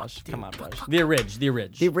kind on, of fuck. Rush. Dude. Come on, Rush. The Ridge. The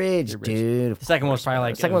Ridge, dude. The second one's probably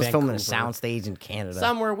like The second one's filmed in a Vancouver. soundstage in Canada.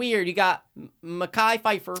 Somewhere weird. You got Mackay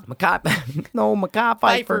Pfeiffer. Mackay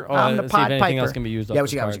Pfeiffer. Oh, I'm the let's see if Pied anything Piper. else can be used. Yeah, off what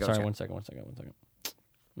this you got? card. What you got? Sorry,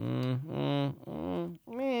 What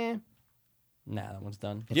you Meh. Nah, that one's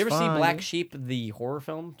done. It's Did you ever see fine, Black dude. Sheep, the horror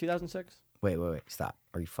film, 2006? Wait. Stop.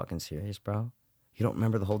 Are you fucking serious, bro? You don't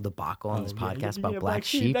remember the whole debacle on this podcast about Yeah, Black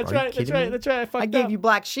Sheep? That's Are right. you kidding me? That's right. I fucked I gave up. you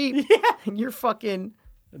Black Sheep. Yeah. And you're fucking.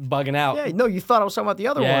 Bugging out. Yeah, no, you thought I was talking about the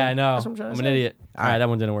other one. Yeah, I know. That's what I'm trying to I'm an say. idiot. All right, that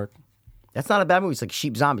one didn't work. That's not a bad movie. It's like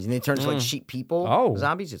sheep zombies. And they turn into like sheep people. Oh.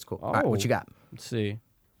 Zombies. It's cool. All right, what you got? Let's see.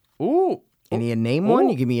 Ooh. Any a name one?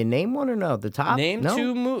 You give me a name one or no? The top? Name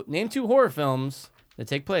no? name two horror films that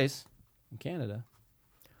take place in Canada.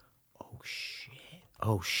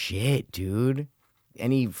 Oh, shit, dude.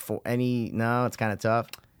 No, it's kind of tough.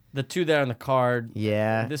 The two there on the card.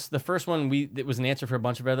 Yeah. The first one it was an answer for a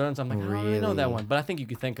bunch of other ones. I'm like, I don't really know that Really? one, but I think you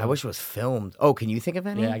could think of. I wish it was filmed. Oh, can you think of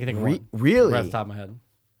any? Yeah, I can think of one. Really? Right off the top of my head.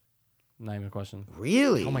 Not even a question.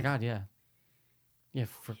 Really? Oh my god, yeah. Yeah,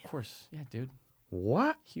 of course. Yeah, dude.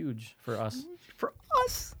 What? Huge for us. For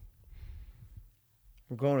us?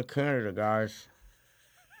 We're going to Canada, guys.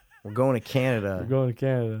 We're going to Canada. going to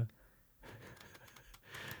Canada.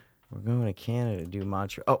 We're going to Canada, dude.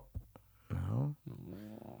 Montreal. Oh, no.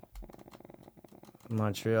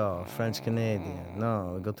 Montreal, French Canadian.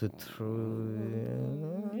 No, we go to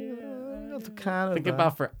Canada. Think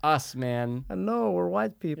about for us, man. I know we're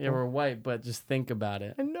white people. Yeah, we're white, but just think about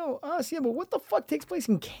it. I know us. Yeah, but what the fuck takes place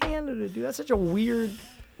in Canada, dude? That's such a weird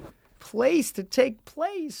place to take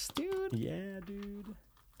place, dude. Yeah, dude.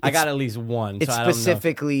 I got at least one. It's so I don't know.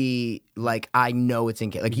 specifically like I know it's in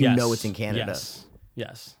Canada. Like you Yes. know it's in Canada.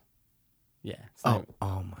 Yes. Yeah. It's Oh, not-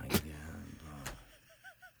 oh my god.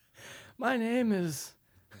 My name is.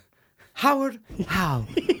 Howard Howe.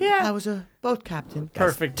 Yeah. I was a boat captain.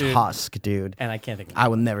 Perfect, dude. Tusk, dude. And I can't think of I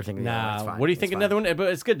will never think of the other one. Nah. It's fine. What do you It's think fine. another one? But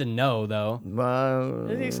it's good to know, though.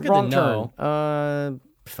 It's good to wrong know. turn.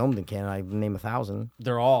 Filmed in Canada. I name 1,000.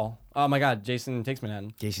 They're all. Oh my God, Jason Takes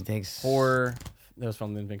Manhattan. Jason Takes Horror. That was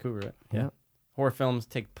filmed in Vancouver, right? Yeah. Horror films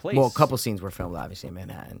take place. Well, a couple scenes were filmed obviously in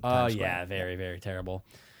Manhattan. Oh Times Square. yeah, very very terrible.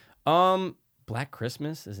 Black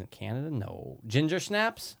Christmas isn't Canada. No. Ginger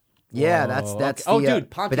Snaps. Yeah, Whoa, that's okay. the, dude,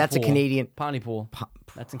 Pontypool. but that's a Canadian. Pontypool.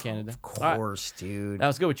 That's in Canada. Of All right. course, dude. That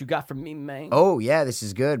was good. What you got from me, man? Oh yeah, this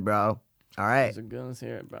is good, bro. All right, Those are good. Let's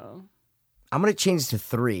hear it, bro. I'm gonna change this to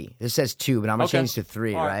 3. This says 2, but I'm gonna Okay. change it to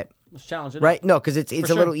 3, All right? Let's challenge it. Right? No, because it's For a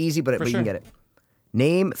sure. little easy, but For you sure. can get it.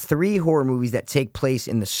 Name 3 horror movies that take place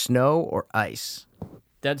in the snow or ice.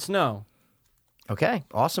 Dead Snow. Okay,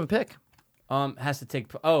 awesome pick. Has to take.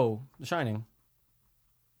 Oh, The Shining.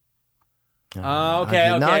 Okay, I'll give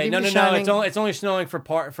okay. you No. The Shining. It's only snowing for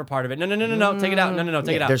part of it. No. Take it out. No.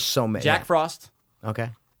 Take it out. There's so many. Jack Frost Okay.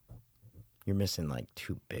 You're missing like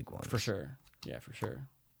 2 big ones. for sure. Yeah, for sure.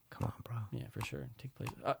 Come on, bro. Yeah, for sure. Take place.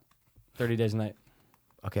 30 Days a Night.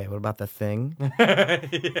 Okay, what about The Thing?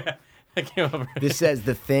 Yeah, I came over. This says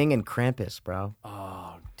The Thing and Krampus, bro.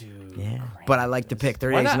 Oh, dude. Yeah. But I like to pick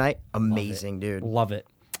 30 Why Days a not? Night. Amazing, dude. Love it.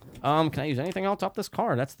 Can I use anything else off this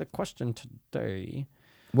card? That's the question today.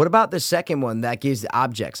 What about the second one that gives the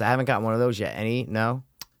objects? I haven't got one of those yet. Any? No?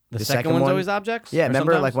 The second one's one? always objects? Yeah, Or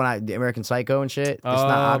remember sometimes? like the American Psycho and shit? It's not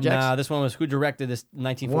objects? Nah, this one was who directed this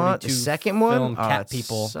 1942 What? The second one? film, Oh, Cat that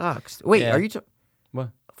People. sucks. Wait, Yeah. are you... What?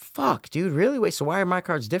 Fuck, dude, really? Wait, so why are my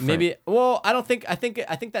cards different? Maybe. Well, I think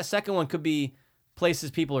that second one could be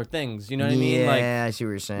places, people, or things. You know what I mean? Yeah, Like, I see what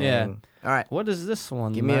you're saying. Yeah. All right, what is this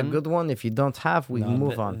one? give me a man? good one. If you don't have, we can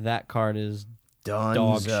move on. That card is Dunzo,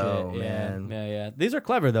 dog shit. man. Yeah. These are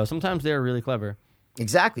clever though. Sometimes they're really clever.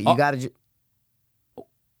 Exactly. You Oh. got to...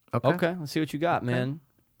 Okay, let's see what you got, man.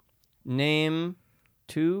 Name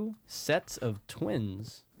 2 sets of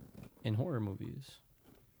twins in horror movies.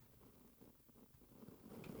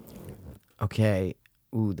 Okay.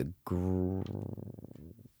 Ooh, the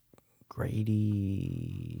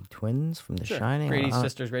Grady twins from The Shining. Grady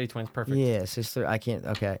sisters, Grady twins, perfect. Yeah, sister. I can't.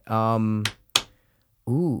 Okay.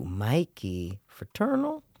 Ooh, Mikey,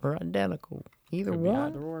 fraternal or identical? Either Could be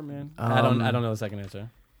one. either or, man. I don't Um, know the second answer.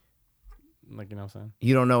 Like, you know what I'm saying?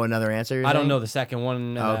 You don't know another answer? you're I don't saying? know the second one.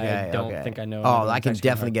 And I don't okay. think I know. Oh, another I can Mexican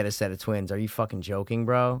definitely card. get a set of twins. Are you fucking joking,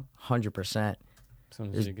 bro? 100%. As soon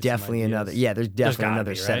as There's you get some definitely ideas. another. Yeah, there's definitely gotta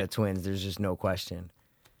another be, set right? of twins. There's just no question.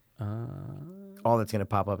 All that's gonna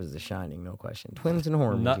pop up is The Shining, no question. Twins in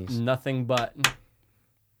horror movies. Nothing but.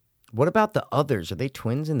 What about the others? Are they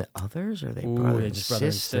twins in the others, or are they brother Ooh, and just brother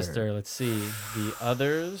and sister? sister. Let's see. The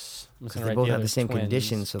others. I'm just 'Cause gonna they write both have the others same twins.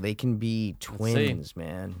 conditions, so they can be see. twins,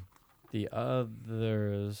 man. The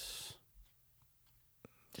others.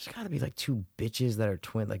 There's got to be like two bitches that are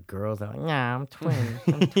twin, like girls that are like, nah, I'm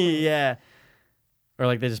twin. Yeah. Or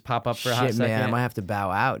like they just pop up for a hot Shit, second. man, I might have to bow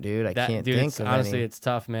out, dude. I can't dude, think it's, of honestly, any. it's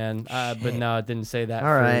tough, man. But no, it didn't say that. All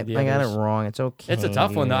for right, the I got others. it wrong. It's okay. It's a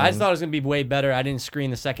tough one though. I just dude. thought it was gonna be way better. I didn't screen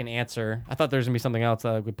the second answer. I thought there was gonna be something else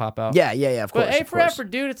that would pop out. Yeah, of course. But A of for course. effort,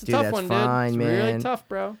 dude. It's a Dude, tough that's one, fine, dude. It's really man. tough,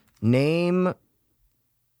 bro. Name.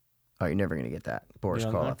 Oh, you're never gonna get that. Boris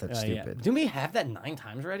You know Karloff. that? That's Yeah. stupid. Didn't we have that 9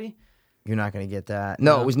 times already? You're not gonna get that.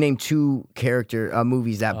 No, No. it was named 2 character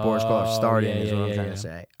movies that Boris Karloff starred in. yeah, Is what I'm yeah, trying yeah. to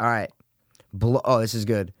say. All right. Oh, this is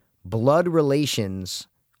good. Blood Relations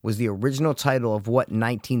was the original title of what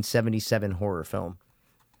 1977 horror film?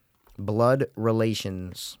 Blood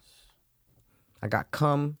Relations. I got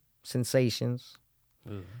cum sensations.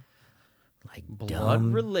 Like Blood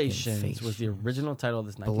dumb Relations was the sensations. original title of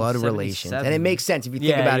this Blood 1977. Relations, and it makes sense if you think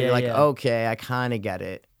Yeah, about it. yeah, You're like, yeah. okay, I kind of get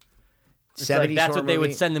it. It's like that's what they would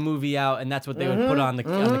movie? send the movie out, and that's what they would put on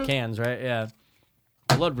the cans, right? Yeah.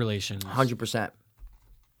 Blood Relations. 100%.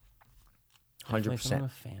 Definitely 100%. from a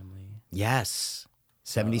family. Yes.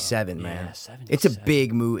 77, yeah, man. 77. It's a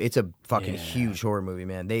big movie. It's a fucking Yeah. huge horror movie,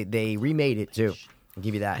 man. They remade it too. I'll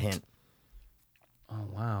give you that hint. Oh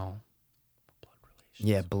wow. Blood Relations.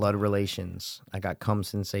 Yeah, Blood Relations. I got cum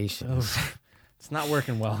sensations. It's not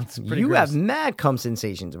working well. It's pretty. You gross. have mad cum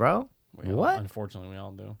sensations, bro. We all- What? Unfortunately, we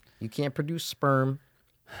all do. You can't produce sperm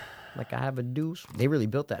like I have a deuce. They really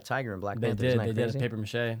built that tiger in Black They Panther. did. Isn't that They did crazy? a paper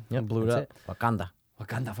mache Yep, and blew it that's up. Wakanda.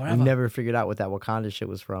 Wakanda We forever. never figured out what that Wakanda shit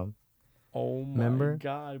was from. Oh my Remember?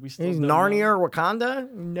 god, we still Is don't Narnia know. or Wakanda?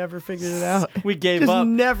 We never figured it out. We gave Just up.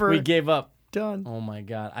 never We gave up. done. Oh my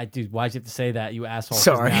god, dude, why'd you have to say that, you asshole? 'Cause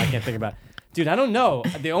Sorry. now I can't think about it. Dude, I don't know.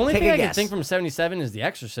 The only Take thing a I can guess. think from '77 is The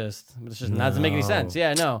Exorcist. But it's just not doesn't make any sense.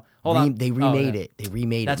 Yeah, no. Hold on. They Oh, remade yeah. it. They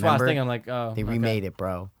remade That's it. why I was remember? thinking. I'm like, oh, They okay. remade it,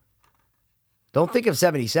 bro. Don't think of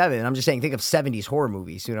 77. I'm just saying, think of 70s horror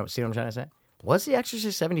movies. See what I'm trying to say? Was The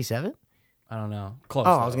Exorcist 77? I don't know. Close.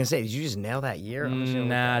 Oh, I was going to say, did you just nail that year? I'm just gonna look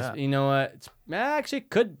Nah, that up. you know what? It's, actually, it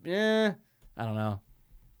could. I don't know.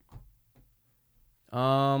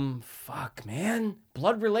 Fuck, man.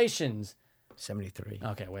 Blood Relations. 73.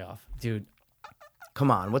 Okay, way off, dude. Come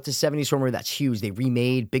on. What's a 70s horror movie that's huge? They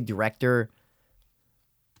remade, big director.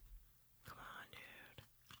 Come on, dude.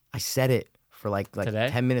 I said it for like Today?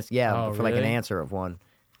 10 minutes. Yeah, Oh, for like an really? answer of one.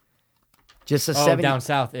 Just a Oh, 70. down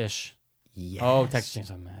south ish. Yes. Oh, Texas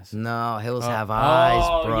Chainsaw Massacre. No, Hills Have Eyes,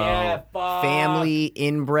 oh, bro. yeah, fuck. Family,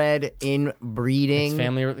 inbred, inbreeding. It's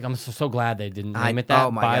family. I'm so glad they didn't name it that.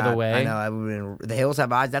 Oh my by God. the way, I know. I would've been, the Hills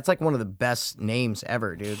Have Eyes. That's like one of the best names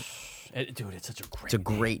ever, dude. Dude, it's such a great. It's a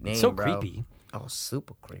great name. It's so bro. creepy. Oh,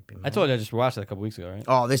 super creepy. Man. I told you I just watched it a couple weeks ago, right?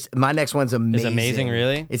 Oh, my next one's amazing. It's amazing,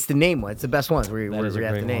 really? It's the name one. It's the best ones. We That is a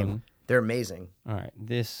have to great name. one. They're amazing. All right,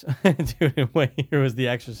 this dude. Wait, here was The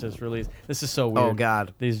Exorcist release. This is so weird. Oh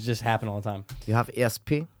God, These just happen all the time. you have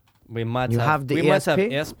ESP. We might You have the we must have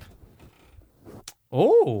ESP? ESP.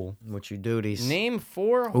 Oh, What you do these? name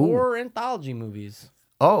 4 horror anthology movies.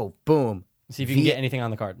 Oh, boom. See if you can get anything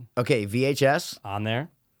on the card. Okay, VHS. On there.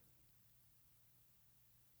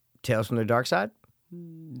 Tales from the Dark Side.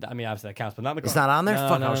 I mean, obviously that counts, but not the card. It's not on there. No,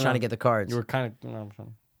 Fuck, no, I was no, trying no. to get the cards. You were kind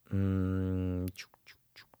of.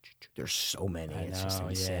 There's so many. I It's just know,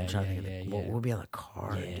 insane. yeah, I'm trying to yeah, think of yeah, what yeah. will be on the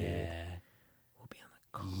card, dude. Yeah. What will be on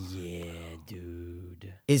the card? Yeah,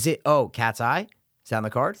 dude. Is it? Oh, Cat's Eye. Is that on the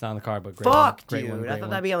card? It's not on the card, but great. Fuck, one. Great dude. one, I great thought one.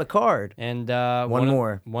 that'd be on the card. And One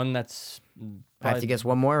more. One that's. I have to guess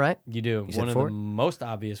one more, right? You do. You said One of 4? the most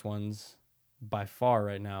obvious ones by far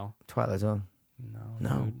right now. Twilight Zone.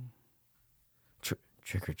 No. dude.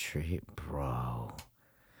 Trick or treat, bro.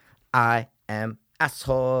 I am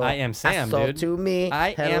asshole. I am Sam, asshole dude. to me.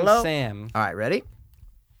 I Hello. am Sam. All right, ready?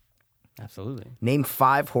 Absolutely. Name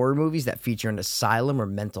 5 horror movies that feature an asylum or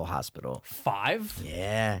mental hospital. 5?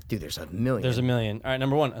 Yeah, dude. There's a million. There's a million. All right,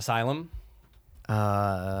 number 1, Asylum.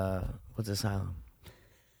 What's asylum?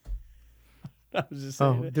 I was just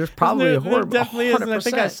saying it. there's probably There- a horror. There definitely is, and I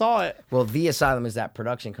think I 100%. saw it. Well, The Asylum is that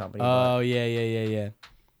production company. but Oh, yeah.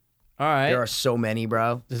 All right. there are so many,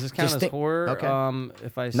 bro. Does this count Just as think- horror? Okay.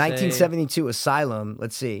 If I say 1972 Asylum.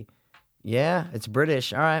 Let's see. Yeah, it's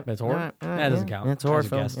British. All right. That's horror. All right, all right, That doesn't yeah. count. It's a horror As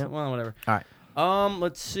film. guessed. Yeah. Well, whatever. All right.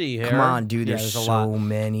 Let's see here. Come on, dude. Yeah, There's a so lot.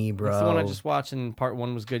 many, bro. That's the one I just watched, and part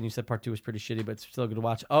 1 was good, and you said part 2 was pretty shitty, but it's still good to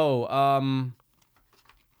watch. Oh,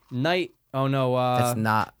 Night. Oh no. That's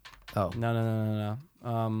not. Oh. No.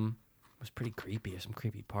 It was pretty creepy. Some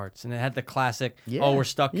creepy parts, and it had the classic. Yeah. Oh, we're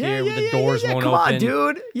stuck Yeah, here. yeah, The yeah, doors yeah. won't Come open. on,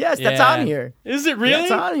 dude. Yes, that's Yeah. on here. Is it really?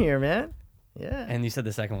 That's on here, man. Yeah. And you said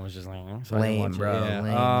the second one was just like so I didn't Lame, watch it. bro. Yeah.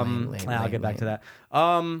 Lame, I'll lame, get back to lame.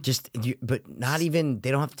 that. But not even.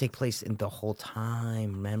 They don't have to take place in the whole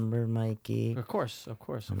time. Remember, Mikey? Of course. I'm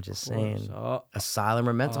just of course. saying. Oh, Asylum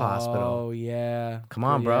or mental hospital. Oh yeah. Come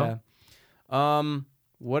on, bro. Yeah.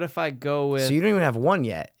 What if I go with? So you don't even have one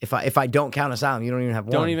yet. If I don't count Asylum, you don't even have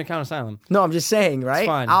one. don't even count Asylum. No, I'm just saying, right? It's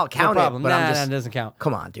fine. I'll count no it, problem. but I'm Nah, just. it doesn't count.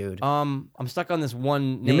 Come on, dude. I'm stuck on this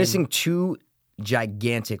one name. You're missing 2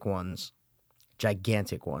 gigantic ones.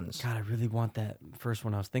 Gigantic ones. God, I really want that first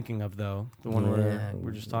one I was thinking of though. The one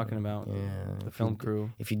we're just talking about. Yeah. The film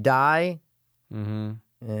crew. If you die Mm-hmm.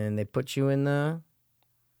 and they put you in the.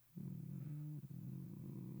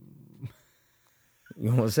 You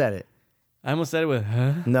almost said it. I almost said it with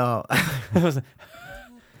huh? No. I was like,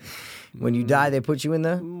 When you die, they put you in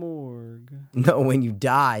the. morgue. No, when you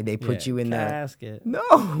die, they put Yeah, you in the. casket.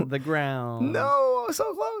 No. The ground. No,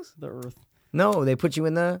 so close. The earth. No, they put you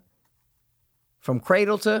in the. From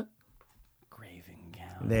cradle to. Graving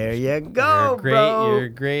gown. There you go, You're great. bro. You're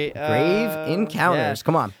great. Grave encounters. Yeah.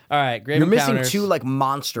 Come on. All right, grave You're encounters. missing 2 like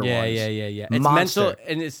monster Yeah, ones. yeah. It's Monster. mental,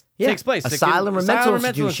 and it Yeah. takes place. Asylum or mental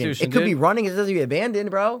institution. institution. It could be dude. running. It doesn't have to be abandoned,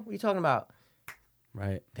 bro. What are you talking about?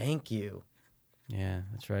 Right. Thank you. Yeah,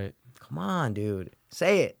 that's right. Come on, dude.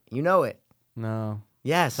 Say it. You know it. No.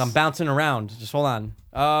 Yes. So I'm bouncing around. Just hold on.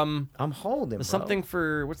 I'm holding. Bro. Something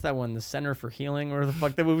for what's that one? The Center for Healing, or the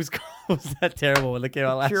fuck that movie's called? Was that terrible when it came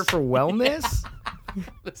out last? Cure for Wellness.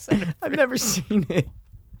 The Center- I've never seen it.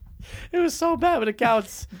 It was so bad, but it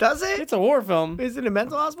counts. Does it? It's a horror film. Is it a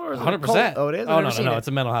mental hospital? Or is it a 100%. cult? Oh, it is. I've Oh never no, seen no, it. it's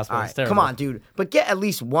a mental hospital. All It's right, terrible. come on, dude. But get at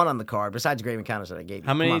least one on the card besides Grave Encounters that I gave you. How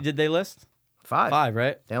Come many on. did they list? 5. 5,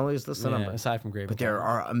 right? They only list the Yeah, number. aside from Grave But there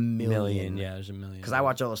Encounters. are a million. Yeah, there's a million. Because I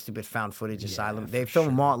watch all the stupid found footage asylum. They film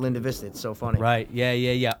them all at Linda Vista. It's so funny. Right.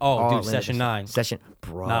 Yeah. Oh, All dude, at Linda Session Vista. 9. Session.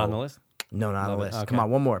 Bro. Not on the list. No, not on Love the it. list. Okay. Come on,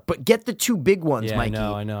 one more. But get the 2 big ones, Yeah, Mikey.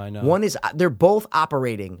 I know. One is they're both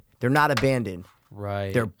operating. They're not abandoned.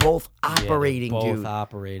 Right. They're both Yeah, they're operating, both dude.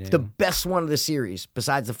 operating. The best one of the series,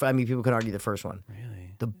 besides the. I mean, people can argue the first one.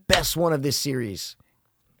 Really? The best one of this series.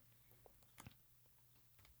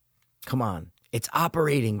 Come on, it's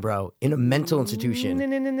operating, bro, in a mental institution.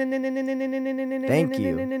 Thank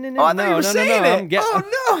you. Oh, I thought you were saying it. Oh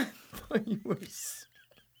no! I thought you were.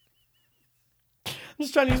 I'm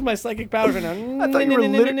just trying to use my psychic powers right now. I thought you were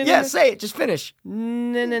literally. Yeah, say it. Just finish.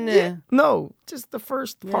 Yeah. No, just the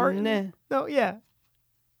first part. nah. No, yeah.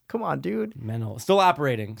 Come on, dude. Mental. Still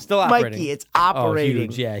operating. Still operating. Mikey, it's operating. Oh,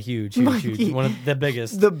 huge. Yeah, huge. Mikey. One of the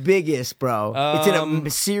biggest. The biggest, bro. It's in a Um,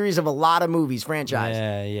 series of a lot of movies, franchise.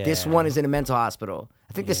 Yeah. This one is in a mental hospital.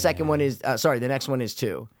 I think the second one is. Sorry, the next one is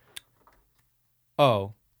too.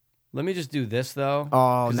 Oh. Let me just do this though.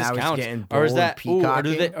 Oh, 'cause this now it's counts. getting Or is bold, that or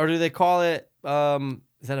peacocking. do they call it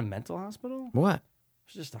is that a mental hospital? What?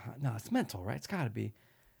 It's just no, it's mental, right? It's got to be.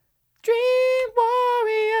 Dream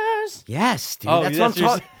Warriors. Yes, dude. Oh, that's that's what I'm your-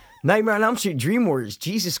 talking. Nightmare on Elm Street, Dream Warriors.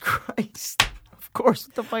 Jesus Christ. Of course.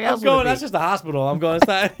 What the fuck I'm else? going. would it That's be? just a hospital. I'm going. It's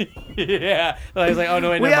not. Yeah. Like, he's like, oh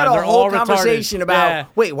no, wait, We never had mind. a They're whole all retarded. conversation about. Yeah.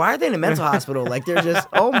 Wait, why are they in a mental hospital? Like they're just.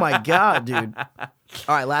 Oh my god, dude.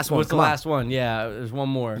 All right, last one. What's the Come on. last one? Yeah, there's one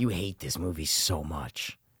more. You hate this movie so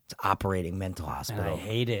much. It's operating mental and hospital. I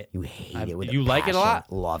hate it. You hate it with you a like it a passion.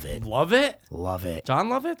 lot? Love it. Love it. Love it. John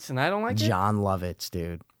Lovitz, and I don't like it. John Lovitz,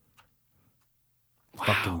 dude.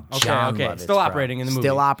 Fucking Okay, John okay. Lovitz, Still bro. operating in the movie.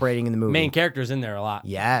 Still operating in the movie. Main characters in there a lot.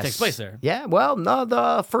 Yes. Takes place there. Yeah, well, no,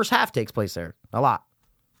 the first half takes place there. A lot.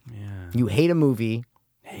 Yeah. You hate a movie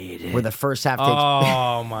Hate it. where the first half takes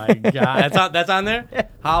Oh my god, that's on there.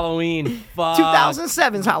 Halloween. Fuck.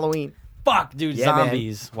 2007's Halloween. Fuck, dude. Yeah, man.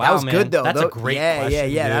 Zombies. Wow, that was man. good though. That's Tho- a great yeah,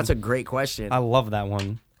 question. Yeah, dude. That's a great question. I love that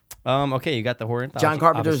one. Okay, you got the horror. John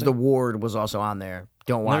Carpenter's obviously. The Ward was also on there.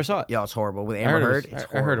 Don't watch Never saw it. Yeah, it's horrible. With I Amber heard Heard. it was,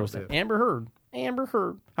 It's I heard it horrible, was dude. Amber Heard. Amber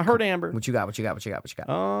Heard. I heard Amber. What you got? What you got? What you got? What you got?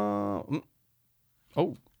 Oh.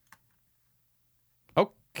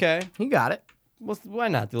 Okay. You got it. Well, why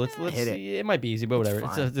not? Let's hit it. see. It might be easy, but whatever.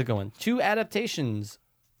 fine. It's a good one. Two adaptations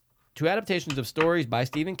of stories by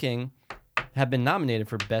Stephen King have been nominated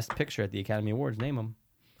for Best Picture at the Academy Awards. Name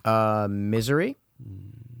them. Misery?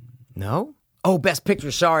 No? Oh, Best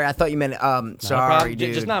Picture. Sorry, I thought you meant sorry,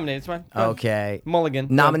 dude. Just nominated. It's fine. Go ahead. Okay. Mulligan.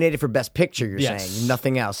 Nominated for Best Picture, you're Yes. saying.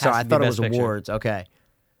 Nothing else. Has Sorry, I to be thought it Best was Picture. awards. Okay.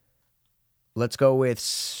 let's go with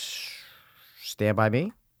Stand By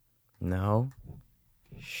Me. No.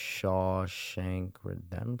 Shawshank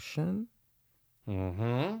Redemption.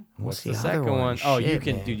 Mm-hmm. What's the the other second one? one? Oh, you Shit,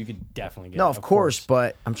 can, man. dude. You could definitely get. No, it, of course,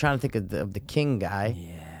 but I'm trying to think of the King guy.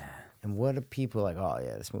 Yeah. And what are people like? Oh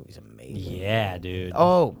yeah, this movie's amazing. Yeah, dude.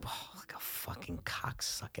 Oh, like a fucking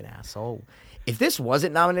cocksucking asshole. If this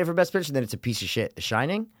wasn't nominated for Best Picture, then it's a piece of shit. The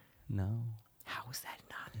Shining. No. How is that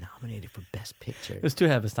not nominated for Best Picture? It was too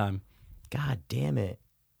ahead of his time, God damn it.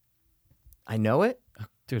 I know it.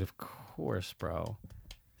 dude. Of course, bro.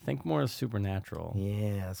 Think more of Supernatural.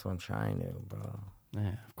 Yeah, that's what I'm trying to, bro.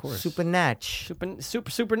 Yeah, of course. Supernatch.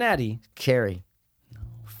 Super natty. Carrie. No.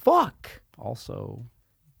 Fuck. Also,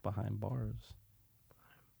 Behind Bars.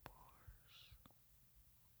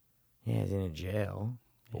 Yeah, he's in a jail.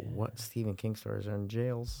 But what Stephen King stories are in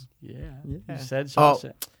jails? Yeah. Yeah. You said Oh,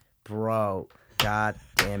 Shawshank. bro. God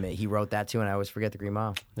damn it. He wrote that too, and I always forget the Green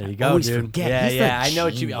Mile. There you I go, always dude. forget. Yeah, He's yeah. the I know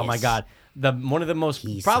what you. Oh my genius. god, one of the most,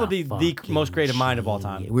 He's probably a the fucking most creative mind of all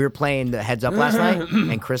genius. time. We were playing the Heads Up last night,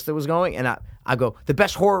 and Krista was going, and I go, the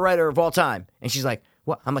best horror writer of all time, and she's like,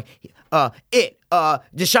 what? I'm like,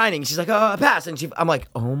 The Shining. She's like, pass, and I'm like,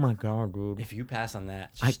 oh my god, dude. If you pass on that,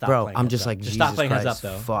 I- just stop bro, playing I'm Heads just Up. like, just Jesus stop playing Heads Up Christ,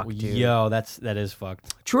 though. fuck, dude. Yo, that is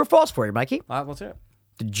fucked. True or false for you, Mikey? Let's hear it.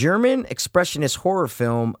 The German expressionist horror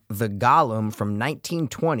film The Golem from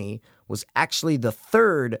 1920 was actually the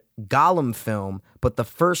third Golem film, but the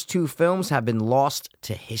first two films have been lost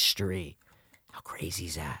to history. How crazy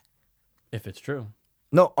is that? If it's true,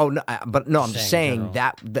 No, I'm just saying saying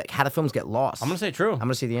that how the films get lost. I'm gonna say true. I'm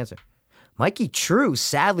gonna say the answer. Mikey, true.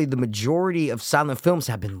 Sadly, the majority of silent films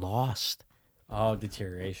have been lost. Oh,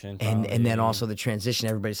 deterioration. And probably. then also the transition.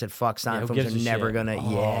 Everybody said, fuck, silent who films gives are a never shit? gonna,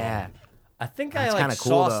 Oh. yeah. I think That's I like kinda cool,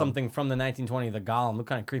 saw though. something from the 1920, the Golem. Looked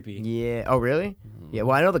kind of creepy. Yeah. Oh, really? Yeah.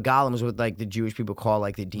 Well, I know the Golems what like the Jewish people call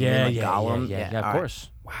like the demon, Golem. Yeah, all of right. course.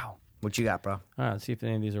 Wow. What you got, bro? All right, let's see if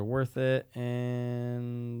any of these are worth it.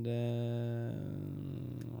 And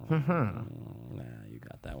nah, you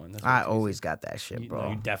got that one. This I one's easy. always got that shit, You, bro. no,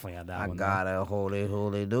 you definitely had that I one. got a holy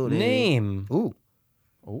though. doody. Name. Ooh.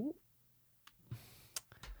 Ooh.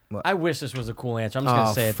 What? I wish this was a cool answer. I'm just gonna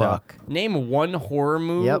Oh, say it fuck. though. Name one horror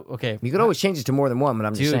movie. Yep. Okay. You could always change it to more than one, but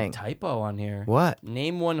I'm just Dude, saying. typo on here. What?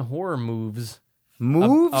 Name one horror moves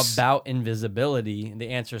Moves? about invisibility. The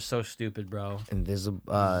answer is so stupid, bro. The Invisible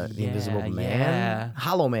Man? yeah.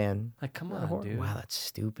 Hollow Man. Like, come on, dude. Wow, that's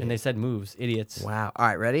stupid. And they said moves, idiots. Wow. All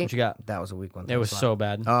right, ready? What you got? That was a weak one. It was so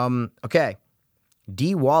bad. Okay.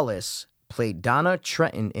 Dee Wallace played Donna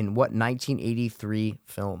Trenton in what 1983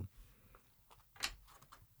 film?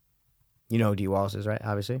 You know who Dee Wallace is, right?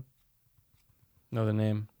 Obviously. Know the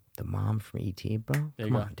name. The mom from E.T., bro. There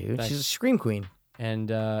you Come go. on, dude. Thanks. She's a scream queen. And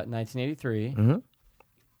 1983. Mm-hmm.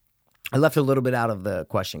 I left a little bit out of the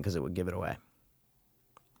question because it would give it away.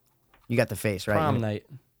 You got the face, right? Prom night.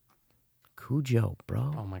 Cujo,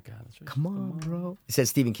 bro. Oh my god, that's right. Come on, bro. It says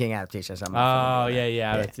Stephen King adaptation. So I'm Oh not fucking yeah, doing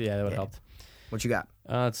yeah, that. that would have helped. What you got?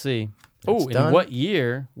 Let's see. That's Oh, in done. what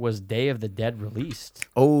year was Day of the Dead released?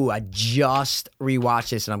 Oh, I just rewatched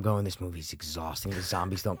this and I'm going, this movie's exhausting. The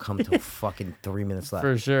zombies don't come till fucking 3 minutes left.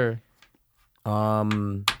 For sure.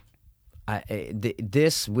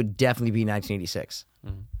 This would definitely be 1986.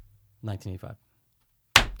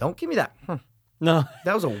 1985. Don't give me that. No,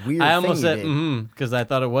 That was a weird I almost thing said you did. because I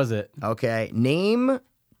thought it was it. Okay, name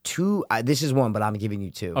two. This is one, but I'm giving you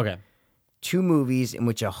two. Okay. Two movies in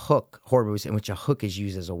which horror movies in which a hook is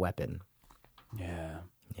used as a weapon. Yeah,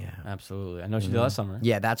 Yeah. absolutely. I know what you did last summer.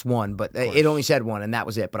 Yeah, that's one, but it only said one, and that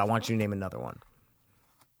was it. But I want you to name another one.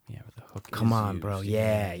 Yeah, with the hook. Come is on, used. bro.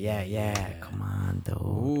 Yeah. Come on, dude.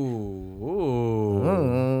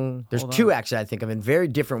 Ooh. There's Hold two on. actually I think of in very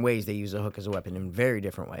different ways. They use a hook as a weapon in very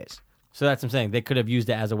different ways. So that's what I'm saying. They could have used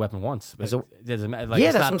it as a weapon once. But As a- it doesn't matter. Like, yeah,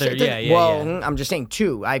 it's that's not what I'm their, saying. Yeah, well, yeah. I'm just saying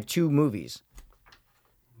two. I have two movies.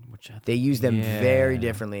 Which I They use them Yeah. very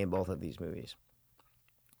differently in both of these movies.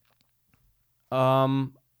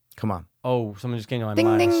 Come on. Oh, someone just came to my Ding,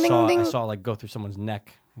 mind. ding, I ding, saw. ding. I saw like go through someone's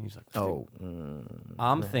neck. He's like, Oh,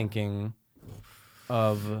 I'm thinking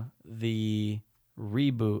of the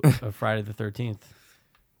reboot of Friday the 13th.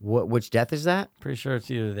 which death is that? Pretty sure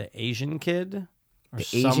it's either the Asian kid or The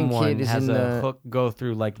Asian someone kid is has in a the- hook go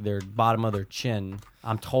through like their bottom of their chin.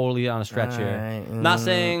 I'm totally on a stretch here. Alright, Not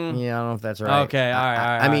saying. Yeah, I don't know if that's right. Okay, all right, all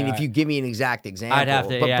right, I mean, all if right. you give me an exact example, I'd have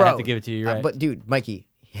to- But yeah, I'd bro, have to give it to you, you're right. But dude, Mikey,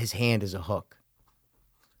 his hand is a hook.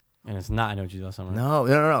 And it's not. I know what you do last summer. No.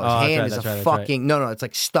 His Oh, that's hand right, is that's a right, that's right. fucking no. It's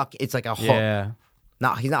like stuck. It's like a hook. Yeah.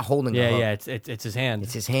 No, he's not holding Yeah, the hook. yeah. It's his hand.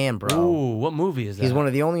 It's his hand, bro. Ooh, what movie is that? He's one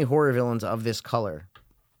of the only horror villains of this color.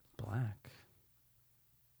 Black.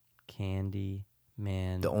 Candy.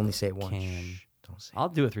 Man. Only say it once. Can. Shh, don't say. I'll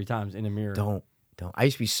do it 3 times in a mirror. Don't. I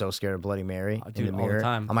used to be so scared of Bloody Mary do in it the all the mirror.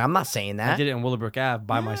 time. I'm like, I'm not saying that. I did it in Willowbrook Ave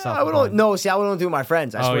by myself. I would no, see, I would only do it with my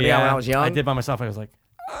friends. I swear to God, when I was young, I did by myself. I was like,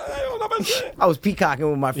 I was peacocking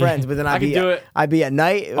with my friends, but then I could do it. I'd be at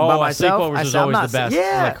night by myself. sleepovers was said, I'm always not the best.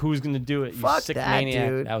 Yeah. Like, who's gonna do it? You Fuck sick that, maniac.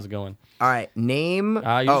 dude. That was a good one. All right, name.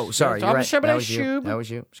 Sorry, I'm you're right. sure, but That I was you. should. That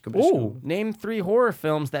was you. Ooh, name 3 horror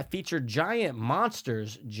films that feature giant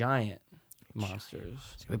monsters. Giant monsters.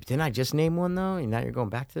 Wait, didn't I just name one though? And now you're going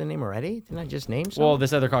back to the name already? Didn't I just name some? Well,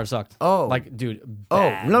 this other card sucked. Oh. like, dude. oh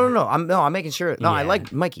Bad. no. I'm making sure. No, I Yeah.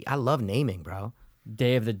 like Mikey. I love naming, bro.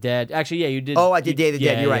 Day of the Dead. Actually, yeah, you did. Oh, I did Day of the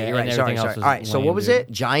Dead. Yeah, You're right. yeah, You're and right. Sorry. everything else All was right. So lame, what was dude.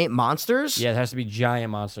 it? Giant monsters? Yeah, it has to be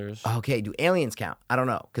giant monsters. Okay. Do aliens count? I don't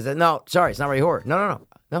know. Because no, sorry, it's not really horror. No.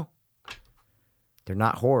 They're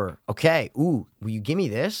not horror. Okay. Ooh, will you give me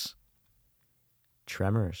this?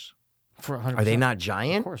 Tremors. For 100%. Are they not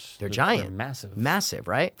giant? Of course. They're giant. They're massive. Massive,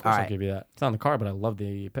 right? Of course All I'll right. give you that. It's on the card, but I love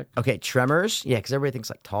the pick. Okay, Tremors. Yeah, because everybody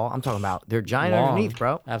thinks like tall. I'm talking about they're giant Long. underneath,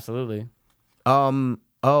 bro. Absolutely.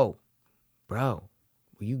 Oh, bro,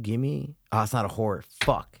 will you give me? Oh, it's not a horror.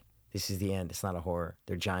 Fuck. This is the end. It's not a horror.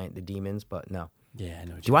 They're giant, the demons, but no. Yeah, I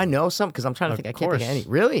know. What Do I know some? Because I'm trying to think. I can't think of any.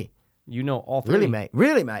 Really? You know all 3. Really, mate?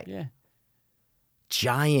 Really, mate? Yeah.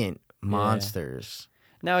 Giant monsters.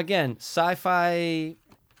 Now again, sci-fi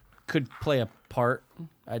could play a part,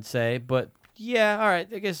 I'd say, but yeah, all right.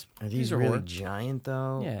 I guess Are these are really horror. giant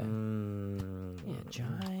though? Yeah. Yeah,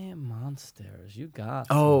 giant monsters. You got.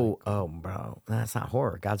 Oh, bro, that's not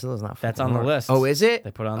horror. Godzilla's not. That's fucking on the horror. list. Oh, is it?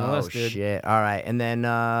 They put it on the oh, list, dude. shit. All right, and then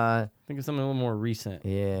think of something a little more recent.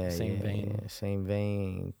 yeah, Same yeah, vein. yeah, same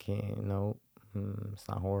vein. Nope, it's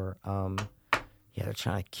not horror. Yeah, they're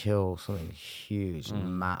trying to kill something huge.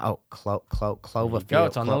 Cloverfield. go.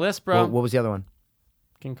 It's on the list, bro. What was the other one?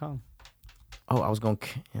 King Kong. Oh, I was going.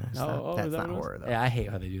 Yeah, that's is not that what it horror was? though. Yeah, I hate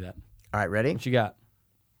how they do that. All right, ready? What you got?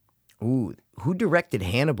 Ooh, who directed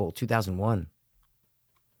Hannibal 2001?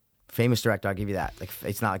 Famous director. I'll give you that. Like,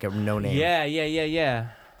 it's not like a no name. Yeah. Yeah,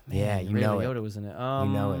 Man, you Ray know it. Liotta was in it.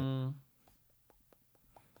 know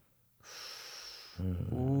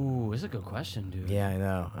Ooh, this is a good question, dude. Yeah, I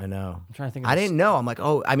know. I'm trying to think. Of I didn't know. I'm like,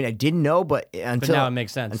 oh, I mean, I didn't know, but until now it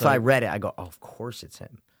makes sense. Until So- I read it, I go, oh, of course it's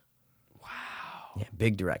him. Wow. Yeah,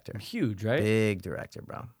 big director. Huge, right? Big director,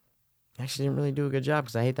 bro. Actually, didn't really do a good job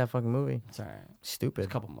because I hate that fucking movie. It's all right. Stupid. There's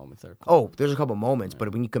a couple moments there. Oh, there's a couple moments,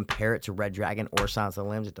 but when you compare it to Red Dragon or Silence of the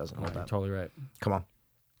Lambs, it doesn't hold You're up. totally right. Come on.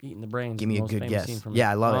 Eating the brains. Give me a most good famous guess. scene from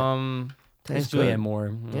Yeah, I love it. It's Tastes good. Julianne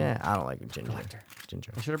Moore. Yeah, I don't like Ginger. Lecter.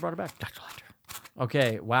 Ginger. I should have brought it back. Dr. Lecter.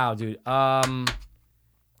 Okay. Wow, dude.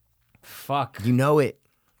 Fuck. You know it.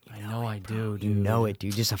 I know I do, dude. You know it,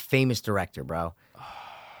 dude. Just a famous director, bro.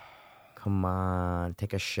 Come on.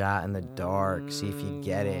 Take a shot in the dark. See if you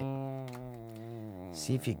get it.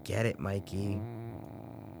 See if you get it, Mikey.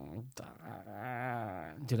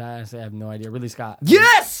 Dude, I honestly have no idea. Ridley Scott.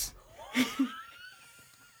 Yes!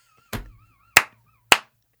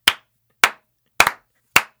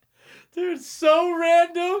 Dude, so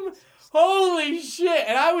random. Holy shit.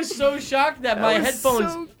 And I was so shocked that my was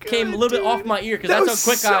headphones so good, came a little bit dude. off my ear because That that's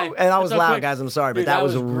how was quick I. And I was that's how loud, quick- guys. I'm sorry, but Dude, that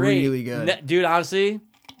was great. really good. Dude, honestly,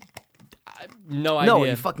 no idea. No, are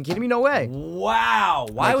you fucking kidding me? No way. Wow.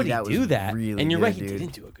 Why Mikey, would he that do was that? really And you're good, right, he dude.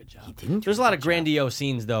 didn't do a good job. He didn't do There's a a lot good of job. grandiose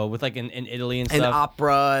scenes, though, with like in Italy and And stuff.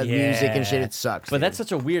 opera, music, and shit. Yeah. It sucks. But dude. that's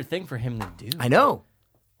such a weird thing for him to do. I know.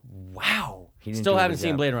 Wow. He didn't Still do a haven't good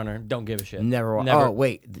seen job. Blade Runner. Don't give a shit. Never. Never. Oh,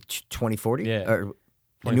 wait. The 2040? Yeah. Or,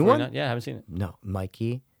 the new one? 2049? Yeah, I haven't seen it. No.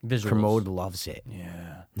 Mikey. Visuals. Kermode loves it.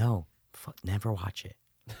 Yeah. No. Never watch it.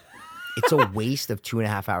 It's a waste of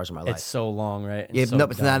 2.5 hours of my life. It's so long, right? And Yeah, so no,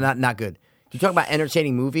 it's dumb. not good. You talk about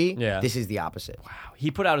entertaining movie. Yeah. This is the opposite. Wow.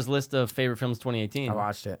 He put out his list of favorite films 2018. I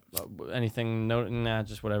watched it. Anything? No, nah,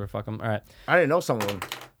 just whatever. Fuck them. All right. I didn't know some of them.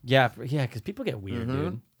 Yeah, because people get weird, Mm-hmm.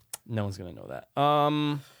 dude. No one's gonna know that.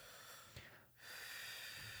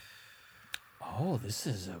 Oh, this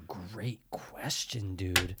is a great question,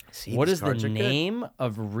 dude. See, What these is the cards are good. name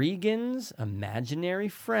of Regan's imaginary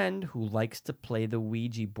friend who likes to play the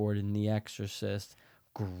Ouija board in The Exorcist?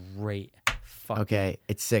 Great. Fuck. Okay,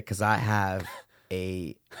 it's sick because I have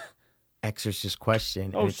a Exorcist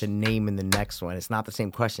question, and it's a name in the next one. It's not the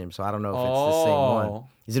same question, so I don't know if it's the same one. Oh.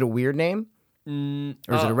 Is it a weird name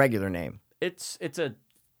or is it a regular name? It's a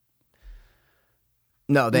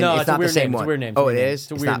No, then No, it's it's a not the weird same name. It's a one. weird name. Oh, It's a it weird name. is.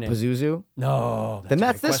 It's a It's weird not name. Pazuzu. no. Then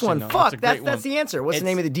that's a great this one. question, though. Fuck, a great that's the answer. What's the It's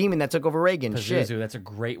name of the demon that took over Reagan? Shit. Pazuzu. That's a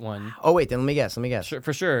great one. Oh wait, then let me guess. Sure,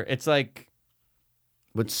 for sure. It's like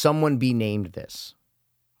Would someone be named this?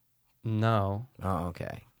 no. Oh,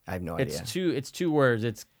 okay. I have no It's idea. two words.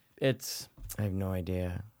 It's I have no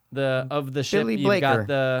idea. of the ship. Billy You've Blaker. got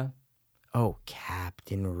the. Oh,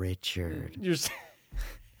 Captain Richard. You're,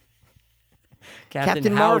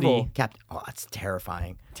 Captain Howdy. Marvel. Oh, that's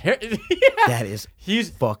terrifying. Yeah. That is He's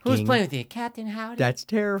fucking. Who's playing with you? Captain Howdy. That's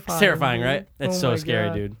terrifying. It's terrifying, dude. right? That's Oh so my scary,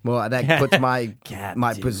 God. dude. Well, that puts my Captain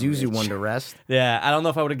Pazuzu one Richard. to rest. Yeah, I don't know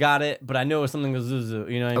if I would have got it, but I know it was something with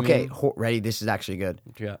Zuzu. You know what I Okay, mean? ready? This is actually good.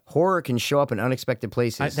 Yeah. Horror can show up in unexpected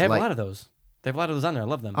places. They have like, a lot of those. They have a lot of those on there. I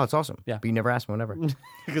love them. Oh, it's awesome. Yeah. But you never asked me whenever.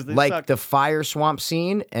 Because they Like suck. the fire swamp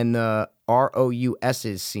scene and the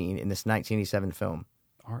ROUS's scene in this 1987 film.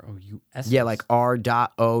 ROUS. Yeah, like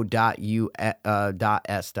R.O.U.S.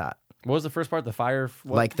 What was the first part? The fire.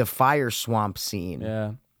 What? Like the fire swamp scene.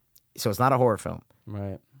 Yeah. So it's not a horror film.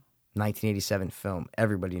 Right. 1987 film.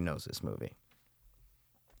 Everybody knows this movie.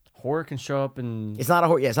 Horror can show up in. It's not a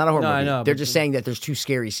horror. Yeah, it's not a horror No, I movie. know, They're but just saying that there's two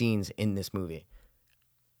scary scenes in this movie.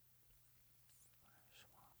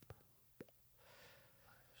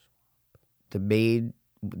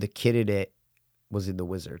 The kid in it was in The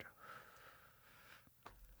Wizard.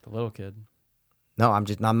 The little kid No, I'm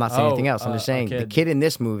not saying anything else. I'm just a saying the kid. kid in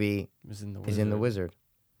this movie was in the. is in The Wizard.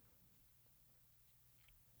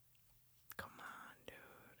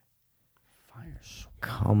 Fire.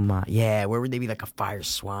 Come on. Yeah, where would they be like a fire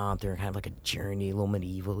swamp? They're kind of like a journey, a little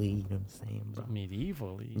medieval-y, you know what I'm saying, bro?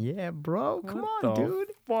 Medievally. Yeah, bro. Come What on, the dude.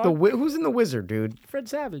 fuck? Who's in The Wizard, dude? Fred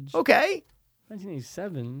Savage. Okay.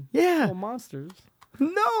 1987. Yeah. Little monsters. No,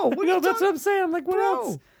 what are No, you that's talking what I'm saying. I'm like, what bro?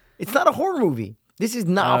 else? It's not a horror movie. This is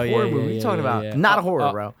not Oh, a yeah, horror yeah, movie. What are you yeah, talking yeah, about? yeah. Not a Oh, horror,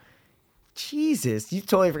 oh. bro. Jesus, you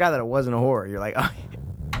totally forgot that it wasn't a horror. You're like,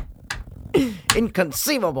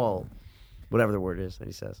 inconceivable. Whatever the word is that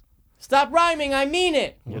he says. Stop rhyming. I mean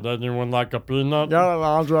it. Would anyone like a peanut?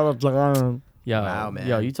 Wow, Yo, man.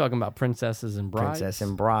 Yo, you talking about princesses and brides? Princess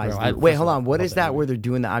and Brides. Bro, dude. Wait, first hold of all, on. What love is that movie. where they're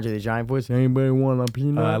doing the Andre the Giant voice? Anybody want a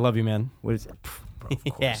peanut? I love you, man. What is it? Bro, of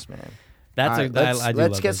course, Yeah. man. That's All a. right, I do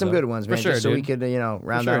let's love get those, some though. good ones, man. For sure, just so we dude. could,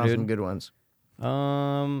 round sure, out on dude. some good ones. Yeah.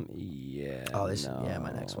 Oh, yeah,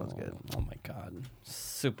 my next one's good. Oh my god,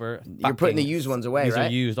 super. You're putting the fucking- used ones away, These right?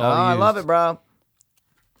 are used. Oh, All I love used. it, bro.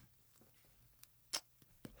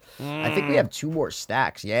 I think we have 2 more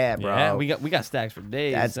stacks. Yeah, bro. Yeah, we got stacks for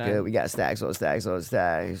days. That's son. good. We got stacks on stacks on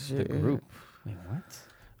stacks. The group. Wait, what?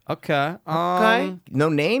 Okay. Okay. No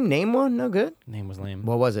name? Name one? No good? Name was lame.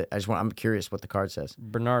 What was it? I'm curious what the card says.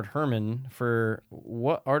 Bernard Herrmann. For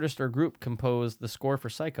what artist or group composed the score for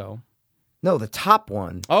Psycho? No, the top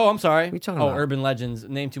one. Oh, I'm sorry. What are you talking Oh, about? Urban Legends.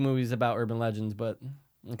 Name 2 movies about urban legends, but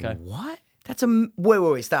okay. What? That's a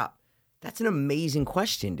wait, stop. That's an amazing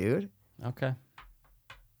question, dude. Okay.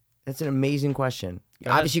 That's an amazing question. Go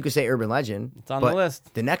ahead. Obviously, you could say urban legend. It's on the but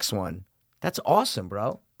list. The next one. That's awesome,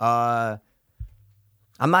 bro. I'm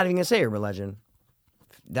not even gonna say urban legend.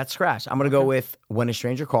 That's scratch. I'm gonna go with When a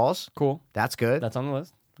Stranger Calls. Cool. That's good. That's on the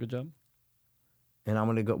list. Good job. And I'm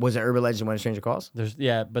gonna go. Was it urban legend When a Stranger Calls?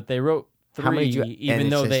 But they wrote 3 How many did you- and even it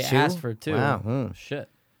though says they 2? asked for 2. Wow. Shit.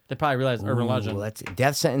 They probably realized urban legend.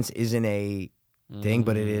 Death sentence isn't a thing,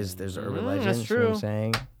 but it is. There's urban legend. that's That's what I'm true.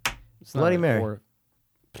 saying. It's not Bloody a Mary. horror-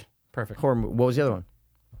 Perfect. Horror. What was the other one?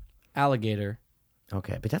 Alligator.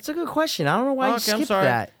 Okay, but that's a good question. I don't know why you Okay, skipped I'm sorry.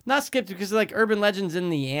 that. Not skipped because like urban legends in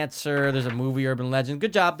the answer. There's a movie Urban Legend.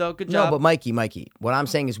 Good job though. Good No, job. but Mikey, what I'm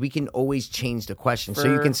saying is we can always change the question. So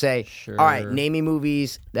you For can say, sure. all right, name me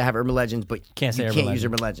movies that have urban legends, but Can't say you urban can't use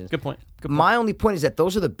legend. urban legends. Good point. Good point. My only point is that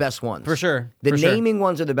those are the best ones. For sure. The For sure. naming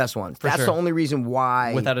ones are the best ones. That's sure. the only reason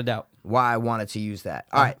why Without a doubt. why I wanted to use that.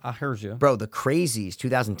 All right, I heard you. bro, The Crazies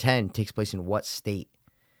 2010 takes place in what state?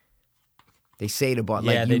 They say it a bunch.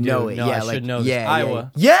 Yeah, like they you do. know it. No, yeah, I like should know this. yeah,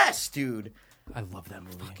 Iowa. Yeah. Yes, dude. I love that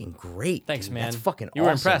movie. Fucking great. Thanks, dude. man. That's fucking You were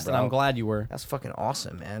awesome, impressed, bro. and I'm glad you were. That's fucking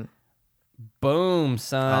awesome, man. Boom,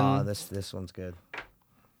 son. Oh, this one's good.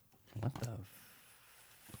 What the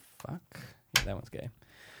fuck? Yeah, that one's gay.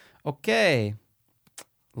 Okay.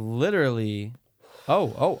 Literally.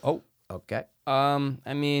 Oh. Okay.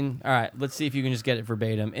 I mean, all right. Let's see if you can just get it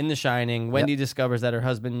verbatim. In The Shining, Wendy discovers that her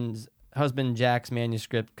husband Jack's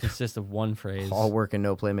manuscript consists of one phrase. All work and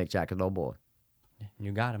no play make Jack a dull boy.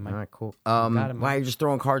 You got it, Mike. All right, cool. got it, Why Mike. are you just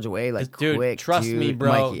throwing cards away like Dude, quick? trust me, dude?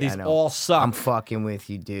 bro. Mikey, I These know. all suck. I'm fucking with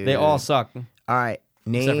you, dude. They all suck. All right, for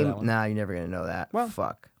that name. one. Nah, you're never gonna know that. Well.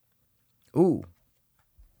 Fuck. Ooh.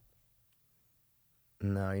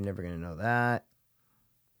 No, you're never gonna know that.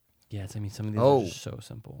 Yeah, I mean, some of these Oh. are just so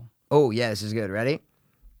simple. Oh yeah, this is good. Ready?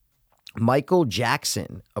 Michael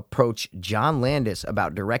Jackson approached John Landis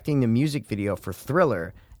about directing the music video for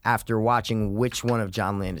Thriller after watching which one of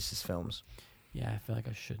John Landis's films? Yeah, I feel like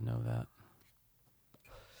I should know that.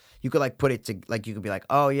 You could like put it to like you could be like,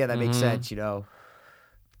 oh yeah, that makes Mm-hmm. sense. You know,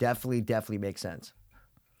 definitely makes sense.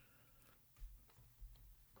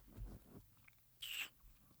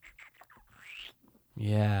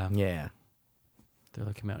 Yeah. Yeah,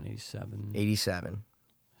 Thriller came out in 87. 87.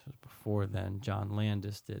 Before then, John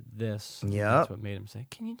Landis did this. Yep. That's what made him say,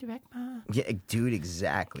 "Can you direct my Yeah, dude,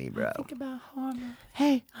 exactly, bro. think about horror?"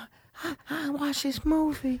 Hey, I watched this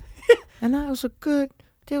movie, and there was a good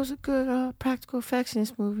practical effects in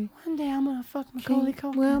this movie. One day I'm gonna fuck Macaulay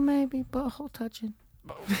Culkin. Well, maybe butthole touching.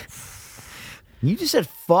 You just said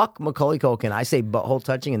fuck Macaulay Culkin. I say butthole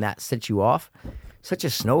touching, and that sets you off. Such a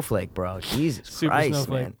snowflake, bro. Jesus Super Christ,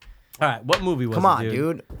 snowflake. man. All right, what movie was Come it, on,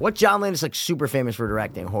 dude. What John Landis like super famous for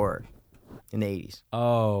directing horror in the 80s?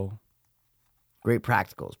 Oh, Great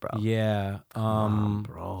practicals, bro. yeah.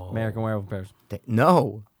 bro. American Werewolf in Paris.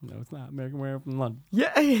 No. No, it's not. American Werewolf in London.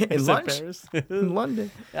 Yeah, in It's lunch. Paris. In London.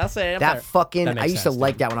 I'll say That fucking. That makes I used to sense,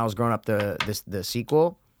 like dude. that when I was growing up. The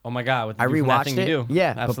sequel. Oh my god! With I From That rewatched Thing it. To Do.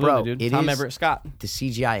 Yeah, but absolutely, bro, dude. it Tom is- Everett Scott. The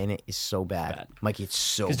CGI in it is so bad. Mikey, it's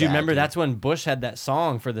so bad. Because do you remember dude. that's when Bush had that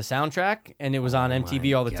song for the soundtrack, and it was on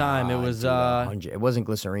MTV all the time. It God, was dude, 100 it wasn't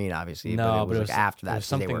Glycerine, obviously. no, but it was like after that. It was 'cause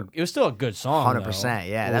something. They were It was still a good song. 100%.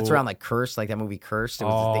 Yeah, that's Ooh. around like Cursed, like that movie Cursed. It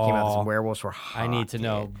was, they came out. Oh. Some werewolves were hot. I need to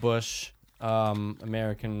know dude. Bush,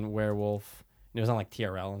 American Werewolf. It was on like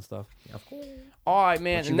TRL and stuff. All right,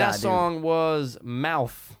 man. What you And that got, dude? song was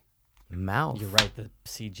Mouth. Mouth. You're right. The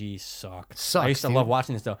CG sucked. Sucks, I used to dude. love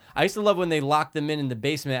watching this though. I used to love when they locked them in the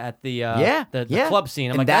basement at the Yeah, the yeah. club scene.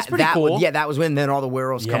 I'm And like, that's pretty cool. Yeah, that was when then all the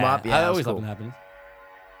werewolves come up. Yeah, I that was always cool. love when that happens.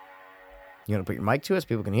 You gonna put your mic to us?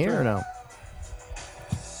 People can hear or no? Yeah,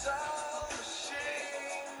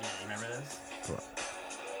 you remember this?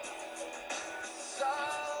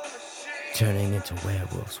 Turning into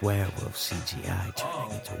werewolves, CGI.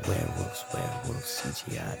 Turning into werewolves,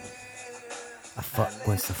 CGI. I fuck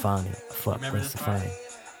Gwen Stefani. I fuck Remember Gwen this part? Stefani.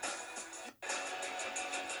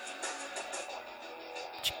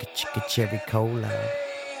 Chicka chicka cherry cola.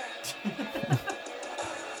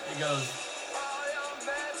 It goes.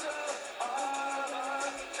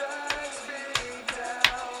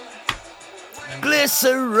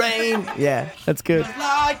 Glycerine. Yeah, that's good.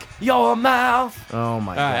 Like your mouth. Oh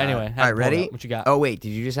my god. All right, anyway, had All right, to pull it ready? up. What you got? Oh wait, did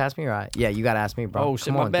you just ask me? Or yeah, you got to ask me, bro. Oh shit,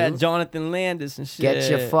 Come my on, bad. dude. Jonathan Landis and shit. Get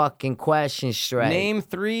your fucking questions straight. Name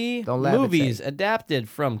 3 Don't levitate. movies adapted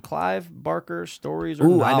from Clive Barker stories or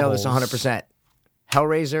Ooh, novels. I know this 100%.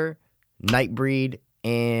 Hellraiser, Nightbreed,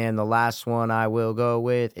 and the last one I will go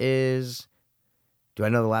with is. Do I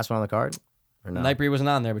know the last one on the card? Or no? Nightbreed wasn't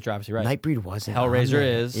on there, but you're obviously right. Nightbreed wasn't. on Hellraiser there.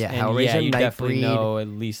 is. Yeah, and Hellraiser, yeah, you definitely Nightbreed, know at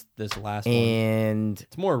least this last one. and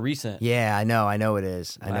It's more recent. yeah, I know it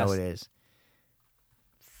is. I know Last- it is.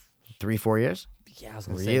 3-4 years? Yeah, I was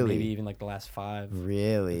gonna say Really? maybe even like the last 5.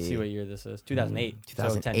 Really? Let's see what year this is. 2008. So 10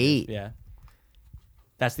 2008. years, yeah.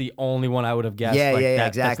 That's the only one I would have guessed. Yeah, like, yeah, that,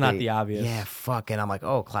 exactly. That's not the obvious. Yeah, fucking. I'm like,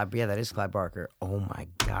 oh, Clive. Yeah, that is Clive Barker. Oh my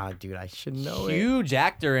god, dude, I should know it. Huge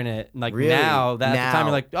actor in it. Like Really? now, that at the time Now.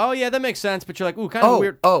 you're like, oh yeah, that makes sense. But you're like, ooh, kind of Oh,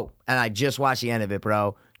 weird. and I just watched the end of it,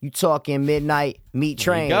 bro. You talking Midnight Meat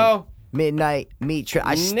Train? go. Midnight Meat Train.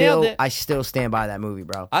 Nailed it. I still stand by that movie,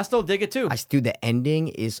 bro. I still dig it too. Dude, the ending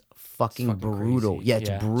is fucking brutal. crazy. Yeah, it's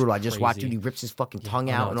Yeah, brutal. it's I just watched, crazy. dude. He rips his fucking tongue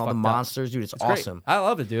I know, out and it's all the fucked up. monsters, dude. It's It's great. awesome. I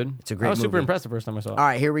loved it, dude. It's a great I was super movie. impressed the first time I saw it. All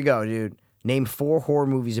right, here we go, dude. Name 4 horror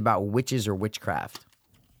movies about witches or witchcraft.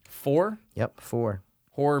 4 Yep, 4.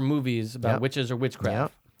 horror movies about Yep. witches or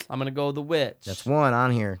witchcraft. I'm gonna go The Witch. That's one on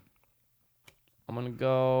here. I'm gonna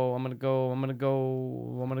go.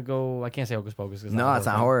 I can't say Hocus Pocus. 'cause No, it's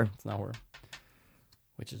not horror. It's not horror.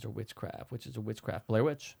 Witches or witchcraft. Witches or witchcraft. Blair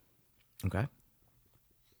Witch. Okay.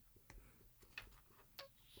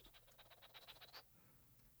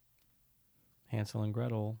 Hansel and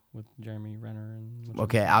Gretel with Jeremy Renner and.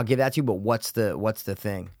 Okay, I'll give that to you. But what's the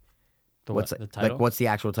thing? The, What's what, the title? like? What's the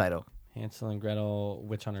actual title? Hansel and Gretel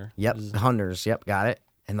Witch Hunter. Yep, This is Hunters. Yep, got it.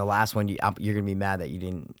 And the last one, you're gonna be mad that you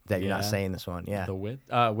didn't. That you're not Yeah. saying this one. Yeah. The witches.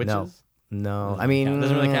 No, Doesn't I mean, count.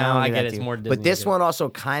 Doesn't really count. I'll I give get that it's to you. more Disney, But this I get it. one also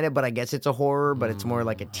kind of, but I guess it's a horror, but it's more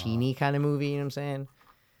like a teeny kind of movie. You know what I'm saying?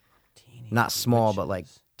 Not small, but like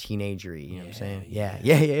teenagery. You know what I'm saying?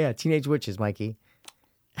 Yeah. Teenage witches, Mikey.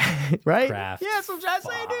 Right? Craft. Yeah, that's what I'm trying to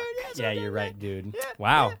say, dude. Fuck. That's Yeah, what I'm you're trying right, to dude. Yeah,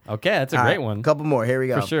 Wow. yeah. Okay, that's a All great right, one. Couple more. Here we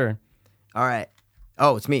go. For sure. All right.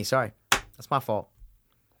 Oh, it's me. Sorry. That's my fault.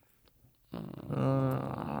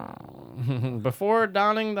 Before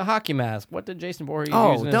donning the hockey mask, what did Jason Voorhees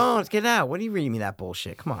Oh, use in his- don't get out. What are you reading me that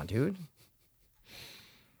bullshit? Come on, dude.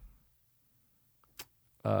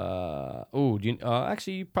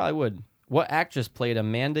 Actually, you probably would. What actress played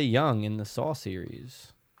Amanda Young in the Saw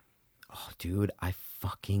series? Oh, dude, I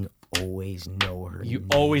fucking always know her. You name.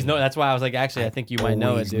 always know. That's why I was like, actually, I think you might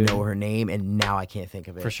know it, Always dude. know her name, and now I can't think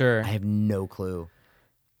of it. For sure. I have no clue.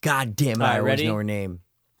 God damn it, All I right, always ready? know her name.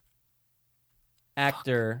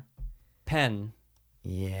 Actor Penn.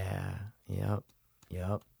 Yeah.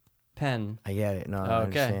 Yep. Penn. I get it. No,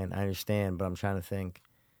 Okay. I understand, but I'm trying to think.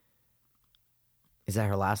 Is that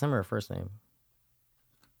her last name or her first name?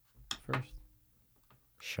 First.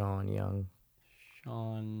 Sean Young.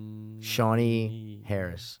 Shawnee Shawnee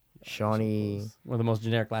Harris. Shawnee. One of the most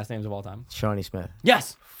generic last names of all time. Shawnee Smith.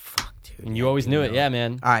 Yes. Fuck, dude. And you always knew it. Yeah,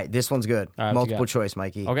 man. All right, this one's good. All right, what you Multiple got? choice,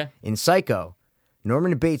 Mikey. Okay. In Psycho,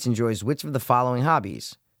 Norman Bates enjoys which of the following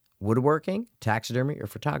hobbies? Woodworking, taxidermy, or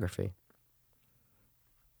photography?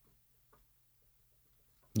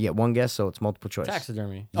 You get one guess, so it's multiple choice.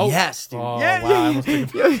 Taxidermy. Yes, dude. Oh, Yeah, wow. yeah, I almost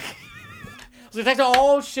picked- yeah. I was like,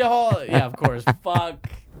 oh, shit. Yeah, of course. Fuck.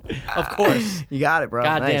 Of course. You got it, bro.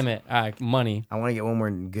 God Nice. damn it. All right, money. I want to get one more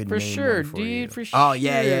good For name sure, one for dude, you. for Oh,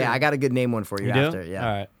 yeah. sure. I got a good name one for you, You do? after. Yeah.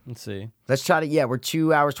 All right, let's see. Let's try to, we're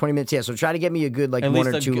 2 hours, 20 minutes. Yeah, so try to get me a good, like, At one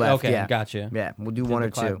least or two left. Okay, yeah. gotcha. Yeah, we'll do Did one the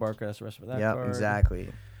or Clive two. Barker, that's the rest of that Yep, card.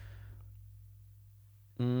 exactly.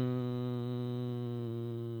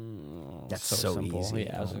 That's so simple. easy.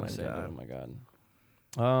 Yeah, I was Oh gonna my say, God. oh my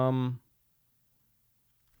god.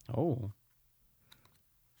 Oh.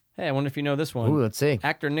 Hey, I wonder if you know this one. Ooh, let's see.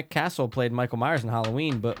 Actor Nick Castle played Michael Myers in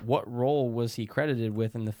Halloween, but what role was he credited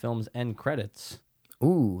with in the film's end credits?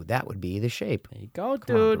 Ooh, that would be The Shape. There you go,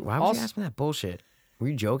 Come on, dude. bro. Why would also, you ask me that bullshit? Were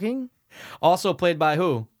you joking? also played by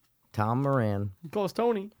who? Tom Moran. Close,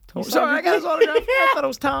 Tony. You Sorry, signed I got his your- autograph. I thought it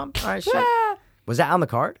was Tom. All right, shit. Was that on the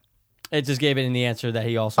card? It just gave it in the answer that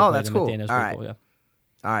he also Oh, played that's him cool. at the end. It was All pretty right. cool, yeah.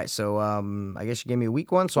 All right, so I guess you gave me a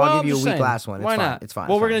weak one, so Well, I'll I'm give you a just weak saying. last one. It's Why fine. not? It's fine.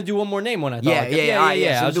 Well, it's we're fine. gonna do one more name one. I thought. Yeah. I All was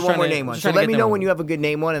right, so do just one more trying to- name one. just So trying to let get me them know right. when you have a good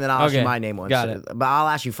name one, and then I'll ask you Okay, my name one. got So- it. But I'll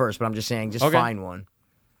ask you first. But I'm just saying, just Okay. find one.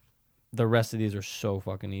 The rest of these are so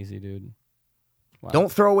fucking easy, dude. Wow.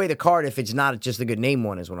 Don't throw away the card if it's not just a good name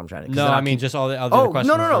one. Is what I'm trying to. 'cause No, then I'll I mean keep- just all the other Oh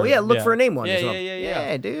questions. no! are- Yeah, look for a name one. Yeah, is what yeah, I'm- yeah,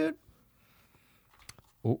 yeah. Yeah, dude.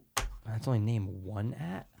 Oh, that's only name one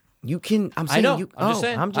at. You can. I'm saying. I know. You, I'm just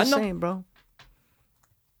saying. I'm just I know. saying, bro.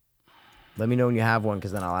 Let me know when you have one,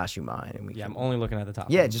 because then I'll ask you mine. And we Yeah, can, I'm only looking at the top.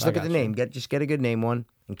 yeah, ones. just I look at got the you. name. Just get a good name one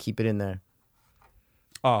and keep it in there.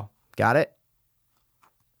 Oh, Got it.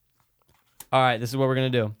 all right. This is what we're gonna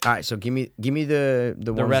do. All right. So give me the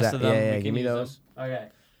The ones rest that, of them. Yeah, we can give me use those. them. Okay.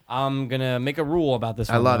 I'm gonna make a rule about this.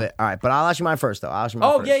 I one, love though. it. All right, but I'll ask you mine first, though. I'll ask you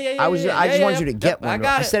mine Oh, first. yeah, yeah, yeah, I was. yeah, I just yeah, wanted yeah. you to Yep, get I one.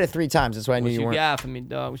 got I it. said it 3 times. That's why I knew What you you weren't. got for me,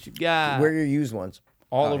 dog? What you got? Where are your used ones?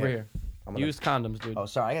 all Oh, over yeah. here. I'm gonna- Used condoms, dude. Oh,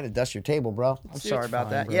 sorry. I got to dust your table, bro. I'm It's sorry about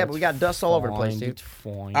fine, that. bro. Yeah, but we got dust all over the place, Fine, dude. It's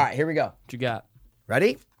fine. All right, here we go. What you got?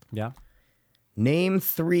 Ready? Yeah. Name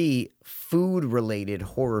 3 food-related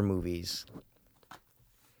horror movies.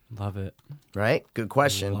 Love it. Right? Good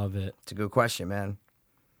question. Love it. It's a good question, man.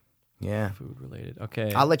 Yeah. Food related.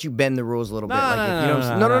 Okay. I'll let you bend the rules a little bit. No, Like no, if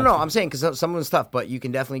no, you no, don't, no, I'm saying because some of it's tough, but you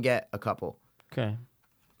can definitely get a couple. Okay.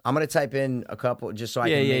 I'm gonna type in a couple just so I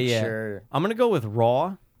can make sure. I'm gonna go with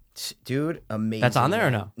Raw. Dude, amazing. That's on there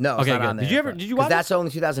or man. no? No, it's Okay, not good. on there. Did you ever- did you watch That's only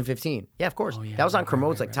 2015. Yeah, of course. Oh, yeah, that was on right,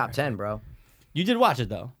 Kermode's right, like top 10, bro. You did watch it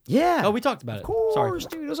though. Yeah. Oh, we talked about it. Of course, Sorry.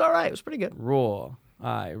 dude. It was all right. It was pretty good. Raw. All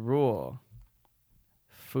right. Raw.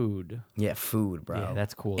 Food. Yeah, food, bro. Yeah,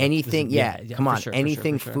 that's cool. Anything, This is- yeah. yeah, Come for on, sure, for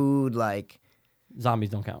anything sure, for sure. food like. Zombies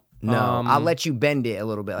don't count. No, I'll let you bend it a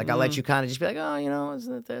little bit. Like I'll let you kind of just be like, oh,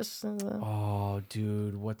 isn't it this? Oh,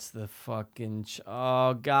 dude, what's the fucking?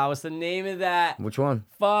 Oh God, what's the name of that? Which one?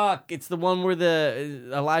 Fuck! It's the one where the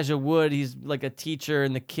Elijah Wood. He's like a teacher,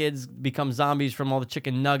 and the kids become zombies from all the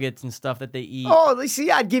chicken nuggets and stuff that they eat. Oh,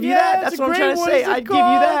 see, I'd give you that. That's it's a what I'm great trying to one. say. What's it I'd give you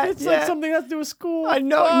called? that. It's yeah. like something has to do with school. I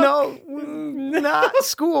know, Fuck. not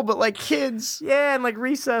school, but like kids. Yeah, and like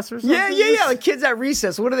recess or something. Yeah. Like kids at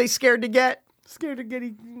recess. What are they scared to get? Scared of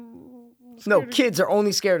getting. No, kids are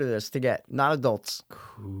only scared of this to get, not adults.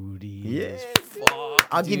 Cooties. Yeah, Fuck.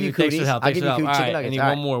 I'll give you Dude, thanks for cooties. the help, I'll thanks give for you the help. chicken All right, nuggets. I need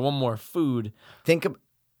All right. one more food. Think of.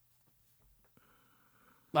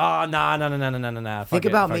 Oh, no. Think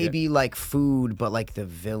about maybe like food, but like the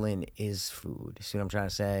villain is food. See what I'm trying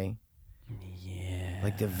to say? Yeah.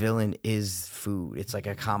 Like the villain is food. It's like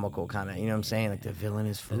a comical kind of, you know what I'm saying? Like the villain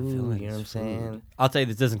is food. You know what I'm saying? I'll tell you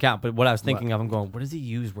this doesn't count, but what I was thinking of, I'm going, what does he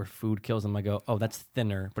use where food kills him? I go, oh, that's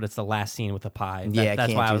thinner, but it's the last scene with the pie. Yeah, That's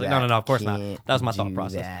can't why I do was like, that. no, of course not. Can't That was my thought do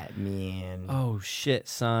process. That, man. Oh, shit,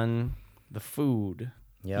 son. The food.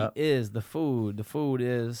 Yep. He is the food. The food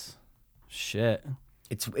is shit.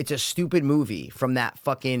 It's a stupid movie from that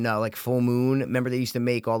fucking like Full Moon. Remember they used to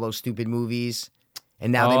make all those stupid movies,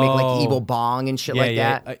 and now they make like Oh. Evil Bong and shit like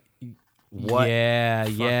that. What Yeah,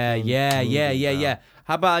 fucking yeah. movie, bro?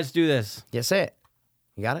 How about I just do this? Yeah, say it.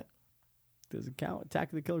 You got it? Does it count? Attack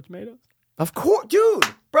of the Killer Tomatoes? Of course, dude,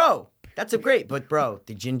 bro. That's a great, but bro,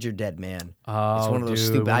 the Ginger Dead Man. Oh, It's one of those dude,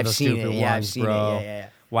 stupid. one of I've those seen stupid it. Yeah, I've ones, seen bro. it. Yeah.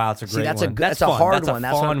 Wow, it's a great See, that's one. that's a fun. hard That's a one.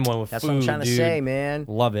 That's fun what, one with that's food, what I'm trying to dude. say, man.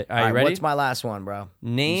 Love it. All right, All right, ready? what's my last one, bro?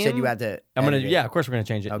 Name. You said you had to. I'm gonna. edit it. Yeah, of course we're gonna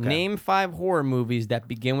change it. Okay. Name 5 horror movies that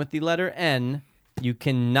begin with the letter N. You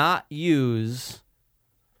cannot use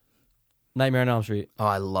Nightmare on Elm Street. Oh,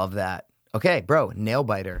 I love that. Okay, bro,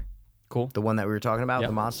 Nailbiter, Cool. the one that we were talking about,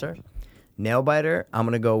 Yep. the monster. Nailbiter. I'm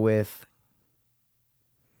gonna go with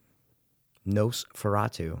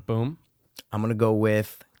Nosferatu. Boom. I'm gonna go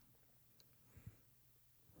with.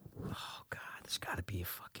 Oh God, there's got to be a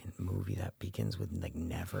fucking movie that begins with like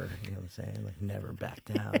never. You know what I'm saying? Like never back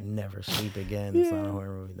down, never sleep again. It's not a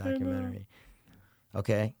horror movie documentary.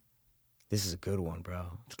 Okay, this is a good one, bro.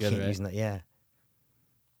 It's good, right? Yeah.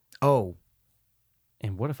 Oh,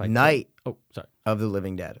 And what if I Night Oh, sorry. of the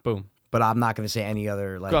Living Dead. Boom. But I'm not gonna say any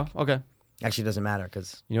other like. Go. Okay. Actually, it doesn't matter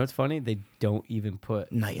because You know what's funny? They don't even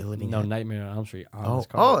put Night of the Living no Dead. Nightmare on Elm Street on Oh, this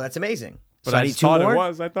card. that's amazing. But So I need just two thought more. it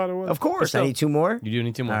was. I thought it was. Of course, But I need 2 more. You do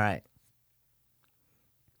need 2 more. All right.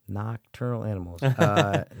 Nocturnal Animals.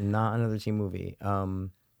 Not another teen movie. Oh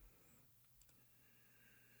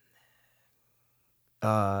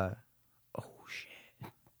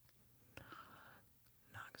shit.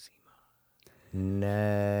 Noxema.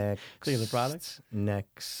 Next. Think of the product?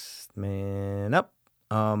 Next man up.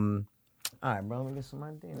 All right, bro. Let me get some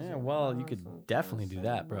ideas. Yeah, well, you could definitely do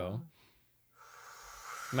that, bro.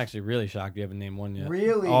 I'm actually really shocked you haven't named one yet.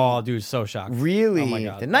 Really? Oh, dude, so shocked. Really? Oh my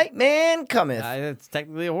god. The Nightman cometh. It's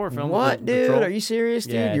technically a horror film. What, The dude? Troll. Are you serious,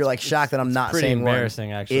 dude? Yeah, You're it's- like shocked that I'm it's not pretty saying one.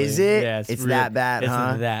 embarrassing, actually. Is it? Yeah, It's that bad,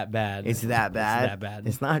 huh? It's that bad. It's that bad. It's that bad.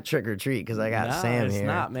 It's not trick or treat because I got No, Sam it's here.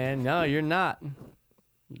 not, man. No, you're not.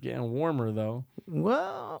 You're getting warmer though.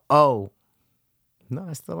 Well, no,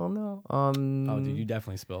 I still don't know. Oh, dude, you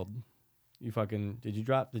definitely spilled. You fucking did you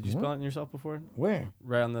drop? Did you spill it on yourself before? Where?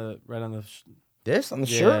 Right on the. This on the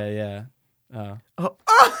Yeah, shirt? yeah. Oh.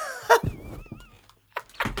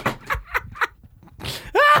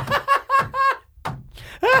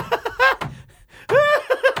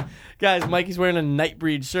 Guys, Mikey's wearing a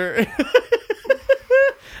Nightbreed shirt.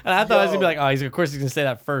 And I thought I was gonna be like, oh, of course he's gonna say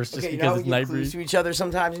that first, just Okay, you know because how we it's give clues Nightbreed. to each other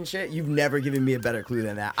sometimes and shit? You've never given me a better clue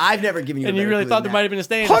than that. I've never given you And a you better really clue thought than there that. might have been a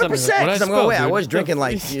stain or something. 100%. What Because I'm spill, going, wait, I dude? was drinking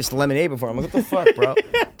like just lemonade before. I'm like, what the fuck, bro?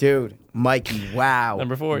 Dude, Mikey, wow.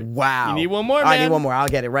 Number 4. Wow. You need one more, I man. need one more. I'll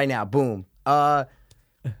get it right now. Boom.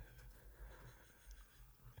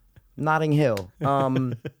 Notting Hill.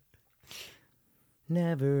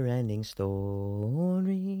 Never Ending Story.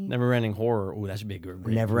 Never Ending Horror. Ooh, that should be a great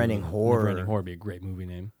Never movie. Ending Horror. Never Ending Horror would be a great movie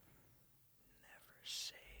name.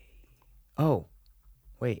 Oh,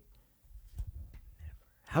 wait.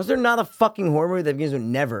 How's there not a fucking horror movie that begins with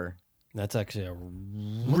never? That's actually a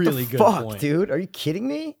What really the good fuck, point. dude? Are you kidding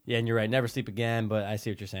me? Yeah, and you're right. Never Sleep Again, but I see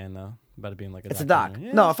what you're saying, though. About it being like a It's a doc.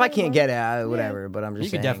 documentary. No, Yeah, if I sure, can't bro. get it, whatever. But I'm just You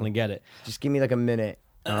saying. could definitely get it. Just give me like a minute.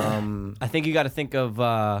 I think you got to think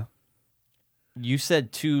of. You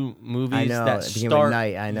said 2 movies I know. that It begin start. with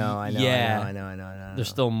night. I know. Yeah. I know. There's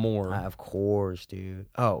still more. Of course, dude.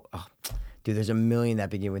 Oh, dude. There's a million that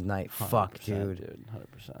begin with night. Fuck, 100%, dude.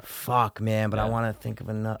 100%. Fuck, man. But I Yeah. want to think of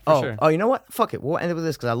another. For sure. You know what? Fuck it. We'll end it with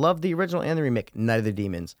this because I love the original and the remake. Night of the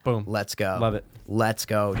Demons. Boom. Let's go. Love it. Let's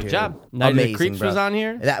go, dude. Good job. Night of the Amazing, Creeps bro. was on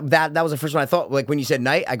here. That was the first one I thought. Like when you said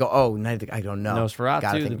night, I go, oh, Night of the. I don't know. Gotta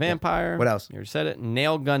Nosferatu, think- The Vampire. What else? You already said it.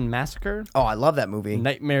 Nail Gun Massacre. Oh, I love that movie.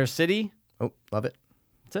 Nightmare City. Oh, love it.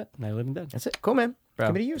 That's it. Night of the Living Dead. That's it. Cool, man. Bro.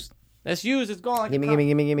 Give me the use. That's used. It's gone. Like Gimme, a gimme,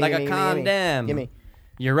 gimme, gimme, like gimme, a gimme, gimme. condemn. Gimme.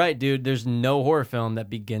 You're right, dude. There's no horror film that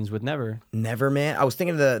begins with never. Never, man. I was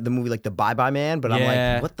thinking of the movie like The Bye Bye Man, but I'm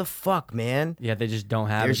Yeah. like, what the fuck, man? Yeah, they just don't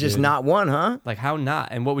have There's it. just dude. not one, huh? Like, how not?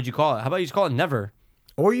 And what would you call it? How about you just call it never?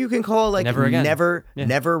 Or you can call it like Never again. never, Yeah.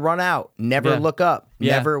 never run out, never Yeah. look up,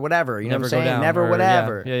 Yeah. never whatever. You know what I'm Never saying? go down. Never or-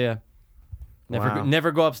 whatever. Yeah. Never, Wow.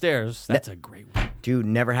 never go upstairs. That's a great one. Dude,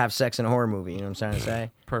 never have sex in a horror movie. You know what I'm trying to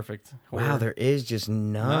say? Perfect. Wow, Horror- there is just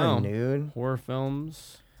none, No. dude. horror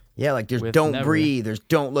films. Yeah, like there's With don't never. breathe, there's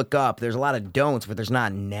don't look up. There's a lot of don'ts, but there's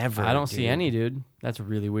not never. I don't see dude. any, dude. That's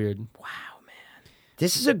really weird.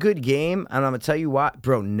 This is a good game, and I'm gonna tell you what,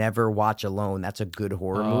 bro. Never watch Alone. That's a good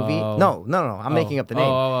horror movie. Oh. No. I'm making up the name,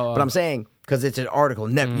 Oh. but I'm saying because it's an article.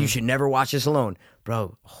 Never, you should never watch this alone,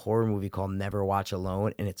 bro. A horror movie called Never Watch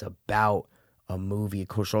Alone, and it's about a movie,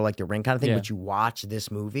 sort of like The Ring kind of thing. Yeah. But you watch this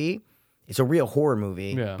movie, it's a real horror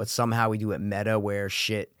movie, Yeah. but somehow we do it meta where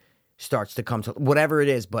shit starts to come to whatever it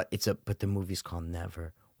is. But the movie's called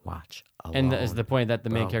Never Watch Alone. And is the point that the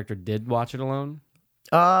main Bro. character did watch it alone?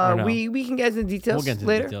 no? We can get into the details We'll get into the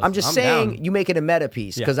later. details. I'm just I'm saying down. you make it a meta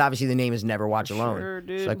piece Yeah. because obviously the name is Never Watch Alone. Sure,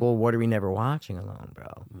 dude. It's like, well, what are we never watching alone, bro?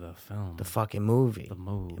 The film. The fucking movie. The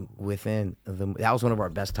movie. Within the that was one of our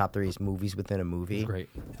best top 3s, movies within a movie. It's great.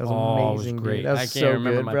 That was Oh, it was amazing, great. dude. That was I can't so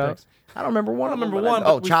remember good, my bro. picks. I don't remember one. I don't of them, remember but one,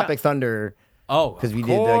 Oh, but we Tropic Thunder. Oh, Because we of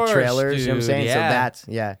did the course, trailers. You know what I'm dude. saying? So Yeah. that's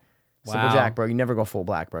Simple Wow. Jack, bro. You never go full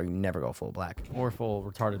black, bro. You never go full black. Or full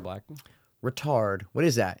retarded black. Retard. What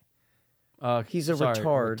is that? He's a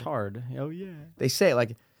retard. Retard. Oh yeah. They say it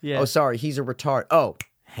like, Yeah. oh, sorry, he's a retard. Oh,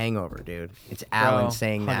 Hangover, dude. It's Alan Bro,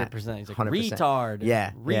 saying that. 100%. He's like, 100%. retard.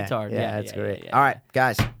 Yeah. Retard. Yeah, Yeah, that's yeah, great. yeah, All right,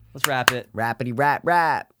 guys. Let's wrap it. Rappity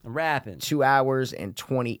rap. I'm rapping. 2 hours and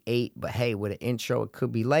 28. But hey, with an intro, it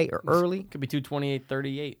could be late or early. Could be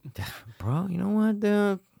 2:28:38. Bro, you know what,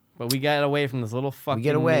 dude? But we got away from this little fucking. We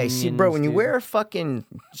get away. See, bro, minions, when you dude. wear a fucking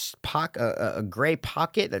a gray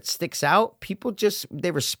pocket that sticks out, people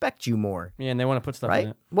they respect you more, Yeah, and they want to put stuff in right?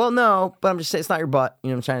 it. Well, no, but I'm just saying it's not your butt. You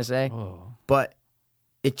know what I'm trying to say? Oh. But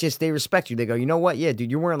it just, they respect you. They go, you know what? Yeah,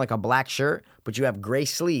 dude, you're wearing like a black shirt, but you have gray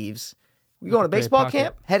sleeves. You going to gray baseball pocket.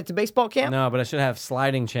 camp? Headed to baseball camp? No, but I should have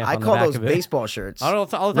sliding champ. I on call the back those of it. baseball shirts. I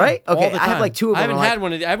don't know all the time. Right? All Okay, the I have time. like 2 of them. I haven't I'm had like-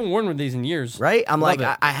 one. I haven't worn one of these in years. Right? I'm Love like,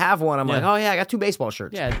 it. I have one. I'm like, Yeah. oh yeah, I got 2 baseball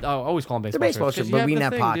shirts. Yeah, I always call them They're baseball, baseball shirts. shirts, 'cause but you we have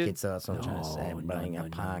didn't the have thing, pockets, so that's what I'm trying to say. No, But no, a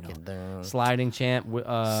pocket, dude. Sliding champ.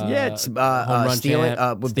 Yeah, it's home run stealing,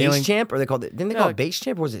 champ. with stealing, base champ, or they called it? Didn't they call it base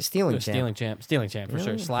champ, or was it stealing champ? Stealing champ for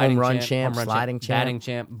sure. Really? Sliding Home run champ, home run sliding champ. batting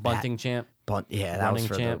champ, bunting champ. Bunt, yeah, that was Running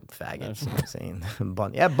for champ. the faggots. I'm saying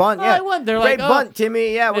bunt, yeah, bunt, Oh, yeah. I won. They're Great like, oh. bunt,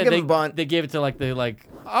 Timmy. Yeah, we'll Yeah, give they, him bunt. They gave it to oh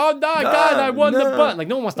no, God, I won the no. bunt. Like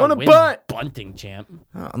no one wants to Won a win bunt. bunting champ.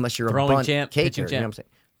 Unless you're Throwing a bunt champ, caker, pitching you know what I'm champ. saying?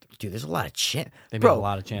 Dude, there's a lot of champ. They make Bro, a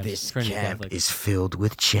lot of champs. This Trinity camp Catholic. is filled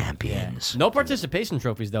with champions. No participation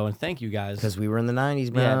trophies though, and thank you guys. Because we were in the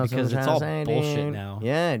 90s, bro. Yeah, That's what because I'm it's trying all to say, bullshit dude. now.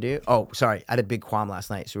 Yeah, dude. Oh, sorry. I had a big qualm last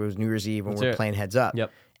night. So it was New Year's Eve when Let's we hear were it. playing Heads Up.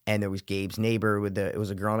 Yep. And there was Gabe's neighbor it was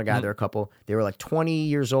a girl and a guy. Mm-hmm. They were a couple. They were like 20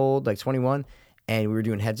 years old, like 21. And we were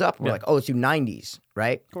doing Heads Up. And we're Yeah. like, oh, let's do 90s,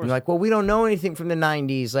 right? And course. they're like, well, we don't know anything from the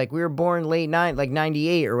 90s. Like, we were born late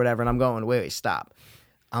 98 or whatever. And I'm going, wait, stop.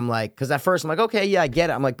 I'm like, because at first I'm like, okay, yeah, I get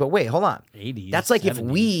it. I'm like, but wait, hold on. 80s, That's like if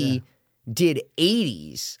 70s, we yeah. did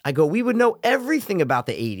 80s. I go, we would know everything about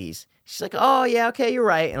the 80s. She's like, oh, yeah, okay, you're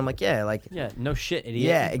right. And I'm like, yeah, like, Yeah, no shit, idiot.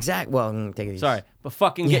 yeah, exactly. Well, take it easy. Sorry, but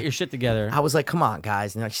fucking get your shit together. I was like, come on,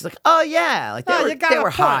 guys. And she's like, oh, yeah. Like, No, you got they a were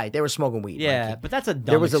point. high. They were smoking weed. Yeah, Mikey. but that's a dumb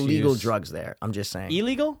There was illegal excuse. drugs there. I'm just saying.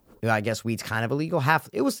 Illegal? Yeah, I guess weed's kind of illegal.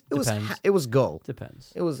 It was Depends. it was gold.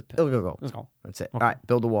 Depends. It was illegal. Let's go. That's it. All right,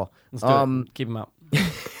 build a wall. Let's do it. Keep them out.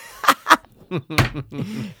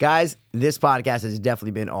 Guys, this podcast has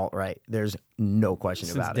definitely been alt right. There's no question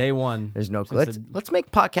Since about day it. one. There's no. Since Let's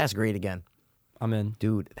make podcast great again, I'm in.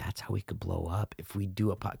 dude. That's how we could blow up if we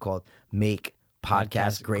do a pod called Make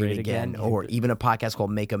Podcast Great Again, or even a podcast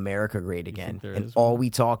called Make America Great Again, there and is all we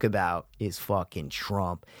talk about is fucking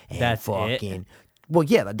Trump and That's fucking. Well,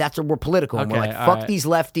 yeah, that's what we're political. And we're Okay, like, all fuck right. these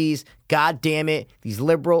lefties. God damn it. These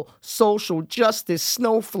liberal social justice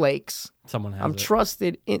snowflakes. Someone has I'm it.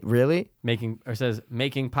 trusted in. Really? Making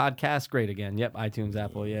podcasts great again. Yep, iTunes,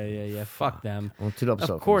 Apple. Yeah. Fuck them. Well, Two Dope Of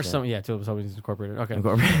Soap course, comes in. Two Dope is incorporated. Okay.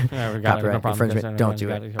 Copyright we got it. No problem. infringement. Don't do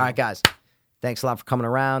Got it. All right, guys. Thanks a lot for coming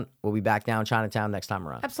around. We'll be back down Chinatown next time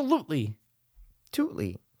around. Absolutely.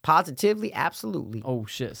 Absolutely. Positively, absolutely. Oh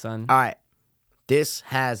shit, son. All right. This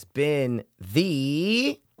has been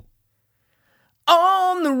the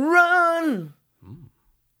On the Run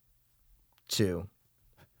 2.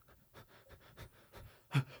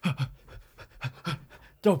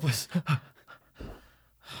 Dopeless.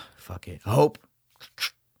 Fuck it. Hope.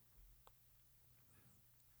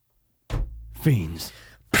 Fiends.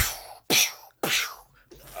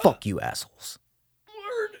 Fuck you, assholes.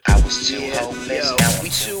 I was too hopeless, now I'm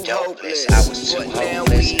too dopeless. I was too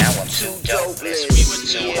hopeless, now I'm too dopeless. We were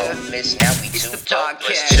too hopeless, now we too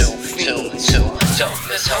dopeless. Too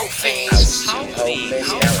dopeless, hope fiends. I was too hopeless,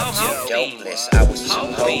 now I'm too dopeless. I was too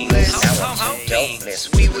hopeless, now I'm too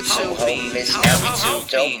dopeless. We were too hopeless, now we too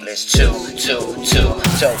dopeless. Too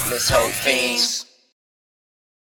dopeless, hope fiends.